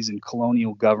monarchies and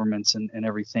colonial governments and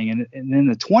everything. And in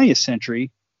the 20th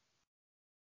century,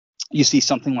 you see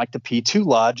something like the P2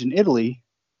 Lodge in Italy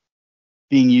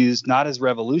being used not as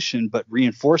revolution, but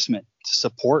reinforcement to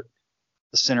support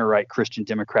the center-right Christian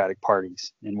democratic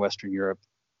parties in Western Europe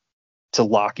to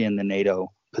lock in the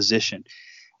NATO position.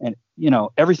 And,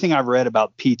 everything I've read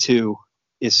about P2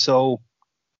 is so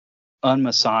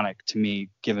unmasonic to me,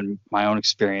 given my own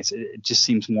experience. It just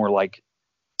seems more like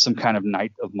some kind of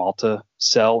Knight of Malta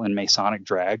cell in Masonic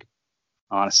drag,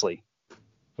 honestly.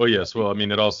 Well, yes. Well, I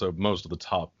mean, it also, most of the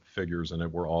top figures in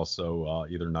it were also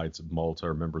either Knights of Malta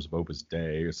or members of Opus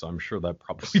Dei, so I'm sure that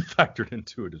probably factored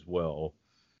into it as well.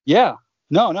 Yeah.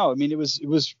 No. I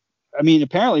mean,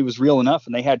 apparently it was real enough,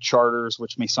 and they had charters,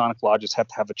 which Masonic lodges have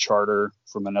to have a charter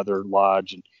from another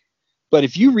lodge. But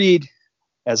if you read,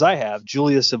 as I have,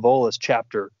 Julius Evola's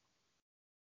chapter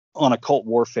on occult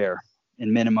warfare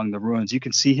in Men Among the Ruins, you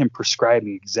can see him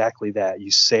prescribing exactly that.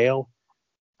 You sail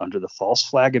under the false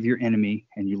flag of your enemy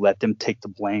and you let them take the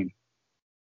blame,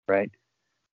 right?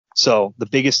 So the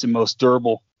biggest and most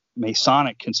durable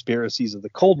Masonic conspiracies of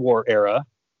the Cold War era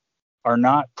are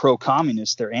not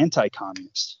pro-communist, they're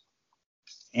anti-communist,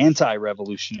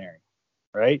 anti-revolutionary,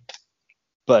 right?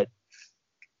 But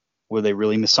were they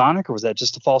really Masonic, or was that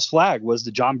just a false flag? Was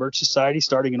the John Birch Society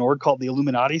starting an org called the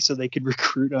Illuminati so they could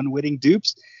recruit unwitting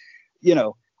dupes?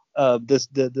 The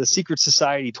secret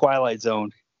society Twilight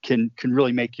Zone can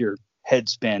really make your head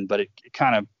spin, but it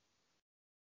kind of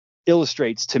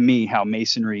illustrates to me how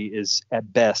Masonry is,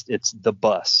 at best, it's the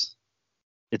bus.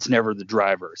 It's never the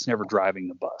driver. It's never driving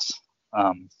the bus.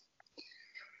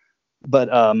 But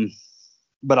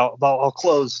I'll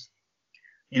close,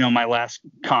 my last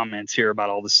comments here about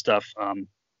all this stuff,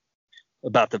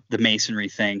 about the Masonry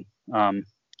thing.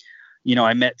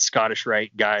 I met Scottish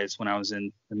Rite guys when I was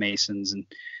in the Masons, and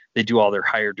they do all their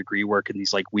higher degree work in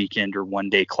these like weekend or one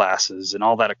day classes and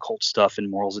all that occult stuff and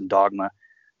morals and dogma.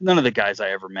 None of the guys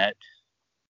I ever met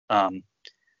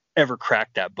ever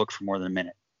cracked that book for more than a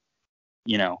minute.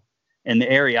 In the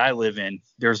area I live in,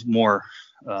 there's more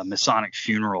Masonic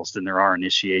funerals than there are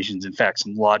initiations. In fact,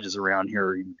 some lodges around here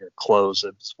are even closed.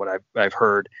 That's what I've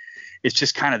heard. It's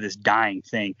just kind of this dying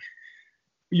thing.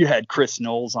 You had Chris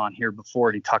Knowles on here before,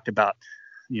 and he talked about,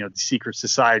 the secret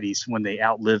societies, when they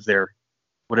outlive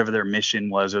whatever their mission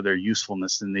was or their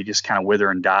usefulness, and they just kind of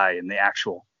wither and die, and the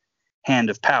actual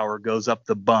hand of power goes up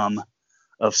the bum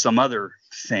of some other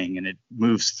thing, and it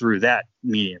moves through that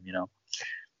medium,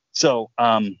 So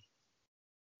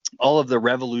all of the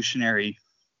revolutionary,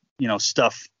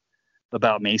 stuff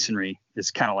about Masonry is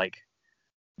kind of like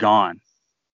gone.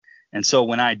 And so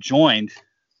when I joined,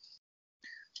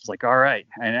 it's like, all right.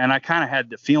 And I kind of had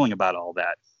the feeling about all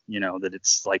that, that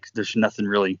it's like there's nothing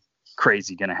really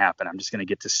crazy going to happen. I'm just going to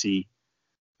get to see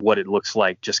what it looks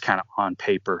like just kind of on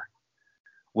paper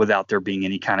without there being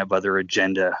any kind of other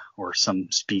agenda or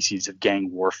some species of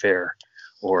gang warfare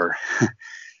or,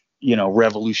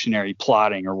 revolutionary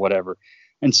plotting or whatever.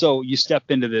 And so you step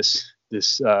into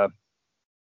this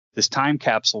time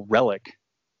capsule relic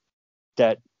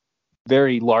that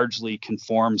very largely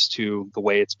conforms to the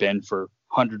way it's been for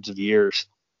hundreds of years.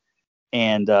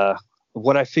 And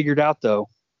what I figured out, though,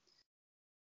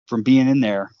 from being in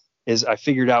there, is I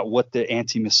figured out what the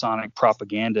anti-Masonic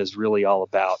propaganda is really all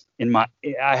about.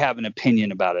 I have an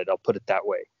opinion about it. I'll put it that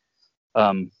way.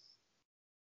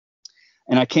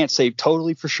 And I can't say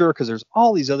totally for sure, because there's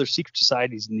all these other secret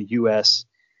societies in the U.S.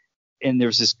 And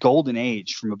there's this golden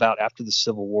age from about after the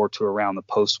Civil War to around the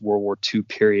post-World War II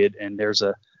period. And there's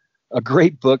a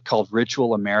great book called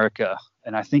Ritual America.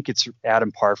 And I think it's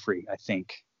Adam Parfrey,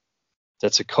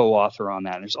 that's a co-author on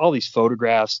that. And there's all these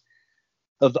photographs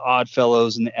of the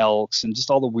Oddfellows and the Elks and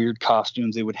just all the weird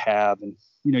costumes they would have. And,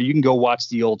 you can go watch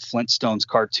the old Flintstones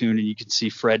cartoon and you can see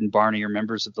Fred and Barney are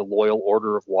members of the Loyal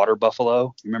Order of Water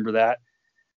Buffalo. You remember that?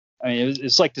 I mean,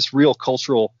 it's like this real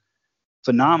cultural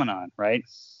phenomenon, right?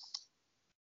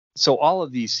 So all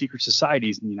of these secret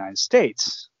societies in the United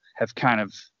States have kind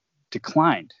of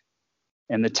declined.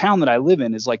 And the town that I live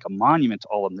in is like a monument to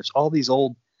all of them. There's all these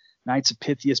old Knights of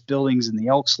Pythias buildings and the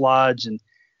Elks Lodge,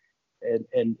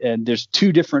 and there's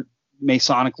two different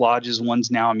Masonic lodges. One's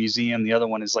now a museum, the other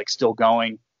one is like still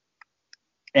going.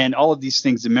 And all of these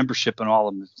things, the membership in all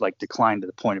of them is like declined to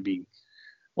the point of being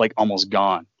like almost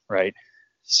gone, right?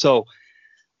 So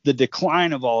the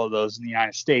decline of all of those in the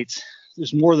United States,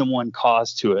 there's more than one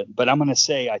cause to it. But I'm going to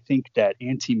say I think that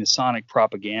anti-Masonic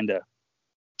propaganda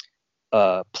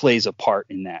plays a part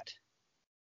in that.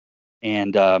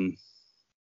 And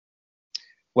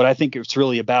what I think it's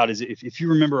really about is if you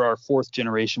remember our 4th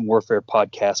Generation Warfare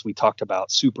podcast, we talked about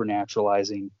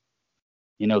supernaturalizing,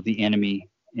 the enemy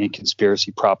in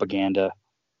conspiracy propaganda.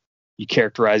 You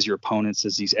characterize your opponents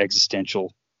as these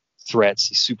existential threats,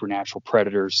 these supernatural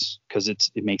predators, because it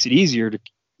makes it easier to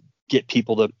get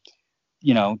people to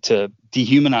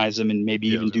dehumanize them and maybe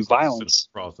even do violence.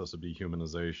 Process of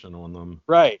dehumanization on them.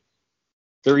 Right.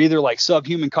 They're either like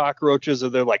subhuman cockroaches or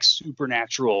they're like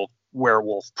supernatural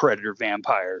werewolf predator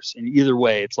vampires. And either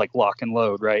way, it's like lock and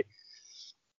load, right?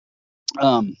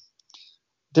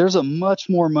 There's a much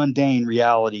more mundane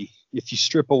reality if you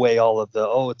strip away all of the,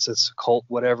 it's a cult,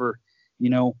 whatever.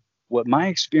 What my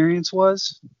experience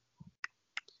was, you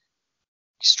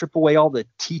strip away all the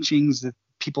teachings that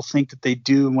people think that they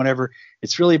do and whatever.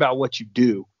 It's really about what you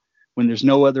do when there's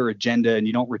no other agenda and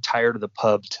you don't retire to the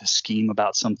pub to scheme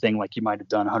about something like you might have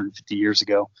done 150 years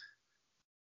ago.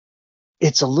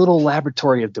 It's a little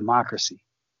laboratory of democracy.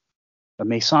 A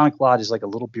Masonic lodge is like a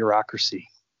little bureaucracy,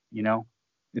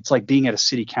 It's like being at a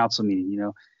city council meeting,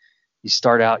 You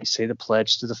start out, you say the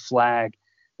pledge to the flag.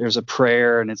 There's a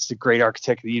prayer, and it's the great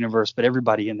architect of the universe, but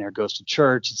everybody in there goes to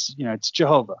church. It's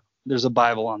Jehovah. There's a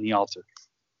Bible on the altar.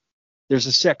 There's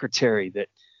a secretary that,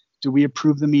 do we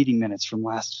approve the meeting minutes from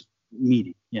last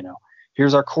meeting?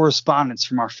 Here's our correspondence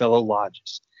from our fellow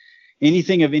lodges.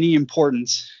 Anything of any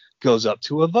importance goes up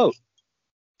to a vote.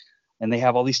 And they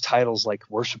have all these titles like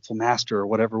worshipful master or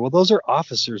whatever. Well, those are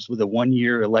officers with a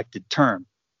 1-year elected term.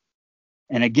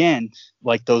 And again,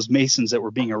 like those Masons that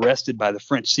were being arrested by the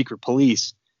French secret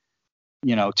police,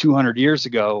 200 years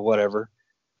ago, whatever,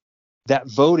 that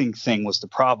voting thing was the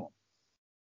problem.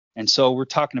 And so we're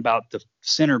talking about the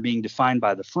center being defined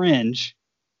by the fringe.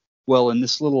 Well, in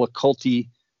this little occulty,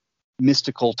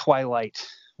 mystical twilight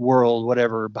world,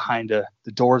 whatever, behind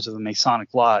the doors of a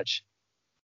Masonic lodge,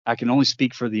 I can only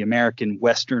speak for the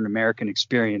Western American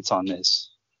experience on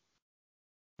this.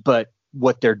 But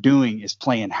what they're doing is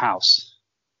playing house.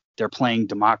 They're playing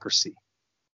democracy.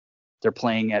 They're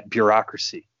playing at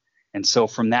bureaucracy. And so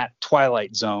from that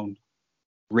twilight zone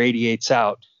radiates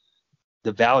out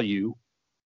the value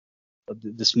of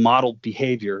this modeled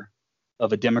behavior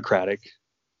of a democratic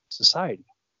society.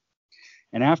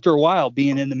 And after a while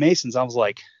being in the Masons, I was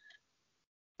like,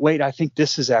 wait, I think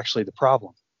this is actually the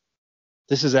problem.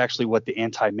 This is actually what the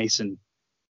anti-Mason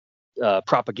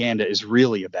propaganda is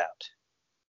really about.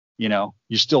 You're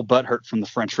still butthurt from the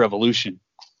French Revolution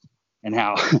and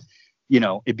how,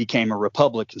 it became a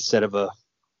republic instead of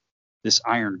this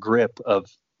iron grip of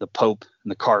the Pope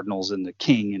and the cardinals and the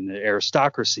king and the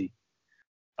aristocracy.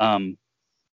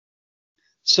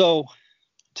 So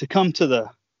to come to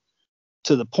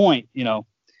the point,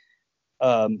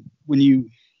 when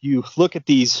you look at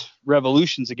these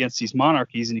revolutions against these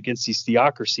monarchies and against these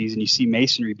theocracies, and you see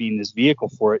Masonry being this vehicle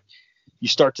for it, you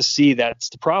start to see that's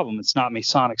the problem. It's not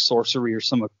Masonic sorcery or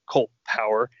some occult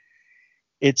power.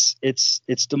 It's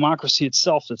democracy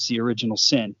itself that's the original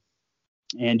sin.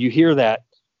 And you hear that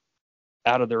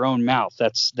out of their own mouth.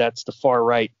 That's the far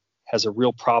right has a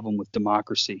real problem with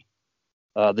democracy.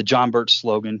 The John Birch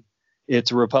slogan,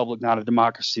 it's a republic, not a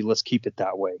democracy. Let's keep it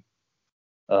that way.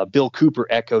 Bill Cooper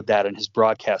echoed that in his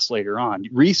broadcast later on.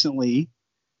 Recently,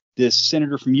 this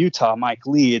senator from Utah, Mike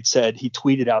Lee, had said he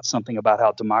tweeted out something about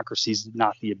how democracy is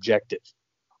not the objective.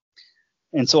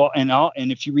 And so,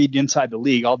 and if you read inside the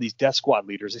league, all these death squad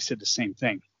leaders, they said the same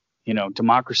thing.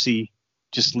 Democracy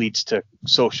just leads to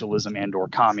socialism and or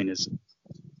communism.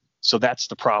 So that's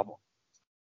the problem,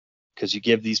 because you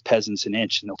give these peasants an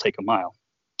inch and they'll take a mile.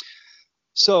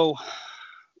 So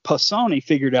Pisani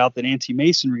figured out that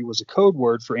anti-Masonry was a code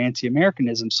word for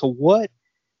anti-Americanism. So what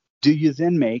do you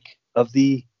then make of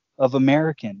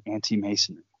American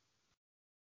anti-Masonry?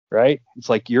 Right? It's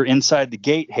like you're inside the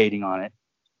gate hating on it.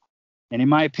 And in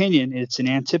my opinion, it's an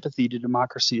antipathy to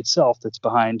democracy itself that's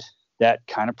behind that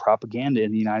kind of propaganda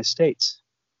in the United States.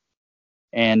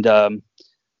 And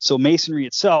so Masonry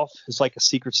itself is like a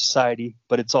secret society,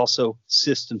 but it's also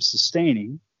system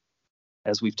sustaining,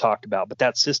 as we've talked about. But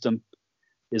that system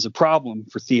is a problem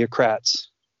for theocrats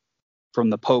from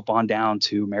the Pope on down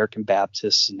to American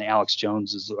Baptists, and Alex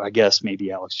Jones is, I guess,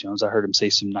 maybe Alex Jones. I heard him say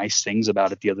some nice things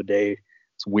about it the other day.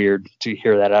 It's weird to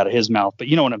hear that out of his mouth, but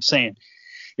you know what I'm saying.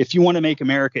 If you want to make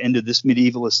America into this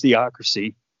medievalist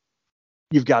theocracy,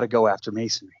 you've got to go after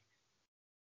Masonry.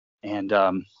 And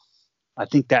I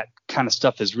think that kind of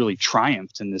stuff has really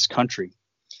triumphed in this country.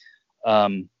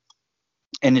 And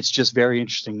it's just very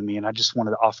interesting to me. And I just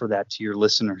wanted to offer that to your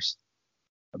listeners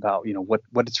about,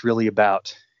 what it's really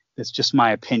about. It's just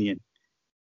my opinion.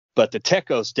 But the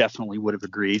Tecos definitely would have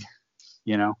agreed.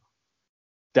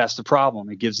 That's the problem.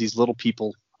 It gives these little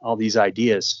people all these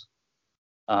ideas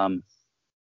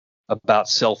about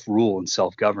self-rule and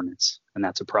self-governance. And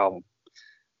that's a problem.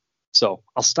 So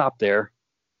I'll stop there.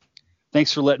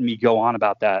 Thanks for letting me go on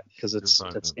about that, because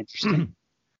that's interesting.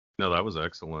 No, that was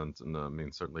excellent.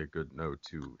 And certainly a good note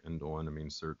to end on.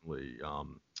 Certainly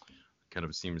kind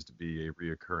of seems to be a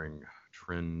reoccurring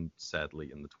trend,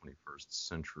 sadly, in the 21st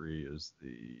century is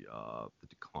the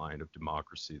decline of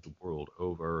democracy the world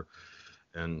over.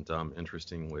 And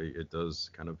interestingly, it does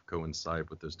kind of coincide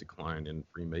with this decline in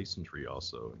Freemasonry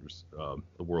also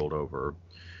the world over.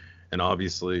 And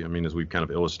obviously, as we've kind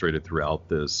of illustrated throughout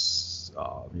this,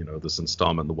 this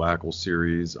installment in the WACL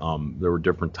series, there were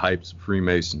different types of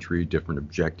Freemasonry, different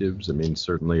objectives.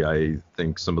 Certainly I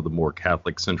think some of the more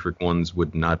Catholic-centric ones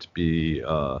would not be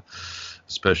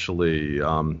especially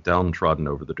downtrodden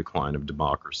over the decline of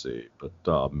democracy,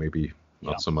 but maybe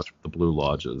not so much with the Blue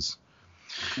Lodges.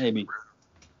 Maybe.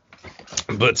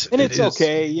 But it's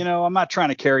okay. I'm not trying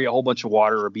to carry a whole bunch of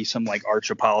water or be some like arch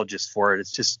apologist for it.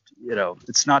 It's just,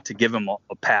 it's not to give them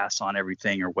a pass on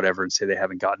everything or whatever and say they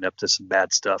haven't gotten up to some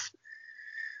bad stuff.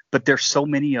 But there's so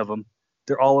many of them.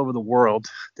 They're all over the world.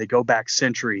 They go back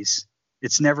centuries.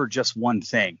 It's never just one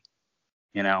thing,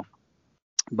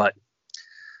 But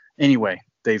anyway,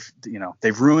 they've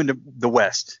ruined the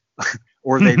West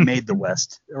or they've made the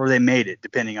West, or they made it,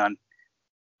 depending on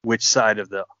which side of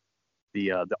the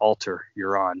altar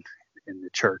you're on in the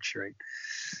church, right?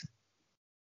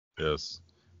 Yes.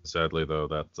 Sadly, though,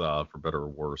 that for better or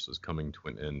worse is coming to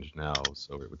an end now.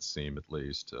 So it would seem, at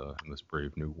least in this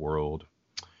brave new world.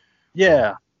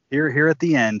 Yeah, here at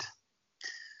the end.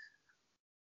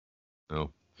 No,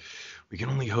 we can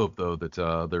only hope, though, that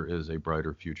there is a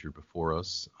brighter future before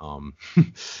us.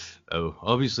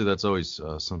 Obviously, that's always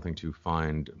something to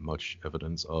find much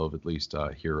evidence of, at least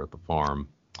here at the farm.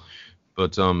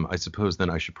 But I suppose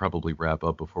then I should probably wrap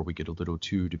up before we get a little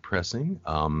too depressing.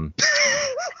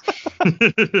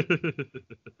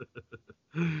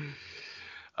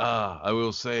 I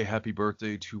will say happy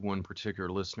birthday to one particular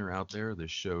listener out there.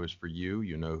 This show is for you.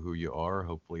 You know who you are.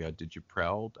 Hopefully I did you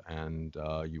proud, and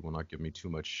you will not give me too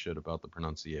much shit about the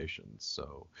pronunciations.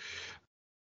 So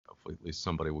hopefully at least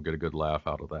somebody will get a good laugh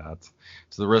out of that.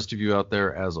 To the rest of you out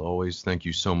there, as always, thank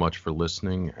you so much for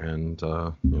listening, and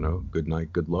good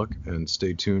night, good luck, and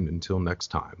stay tuned until next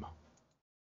time.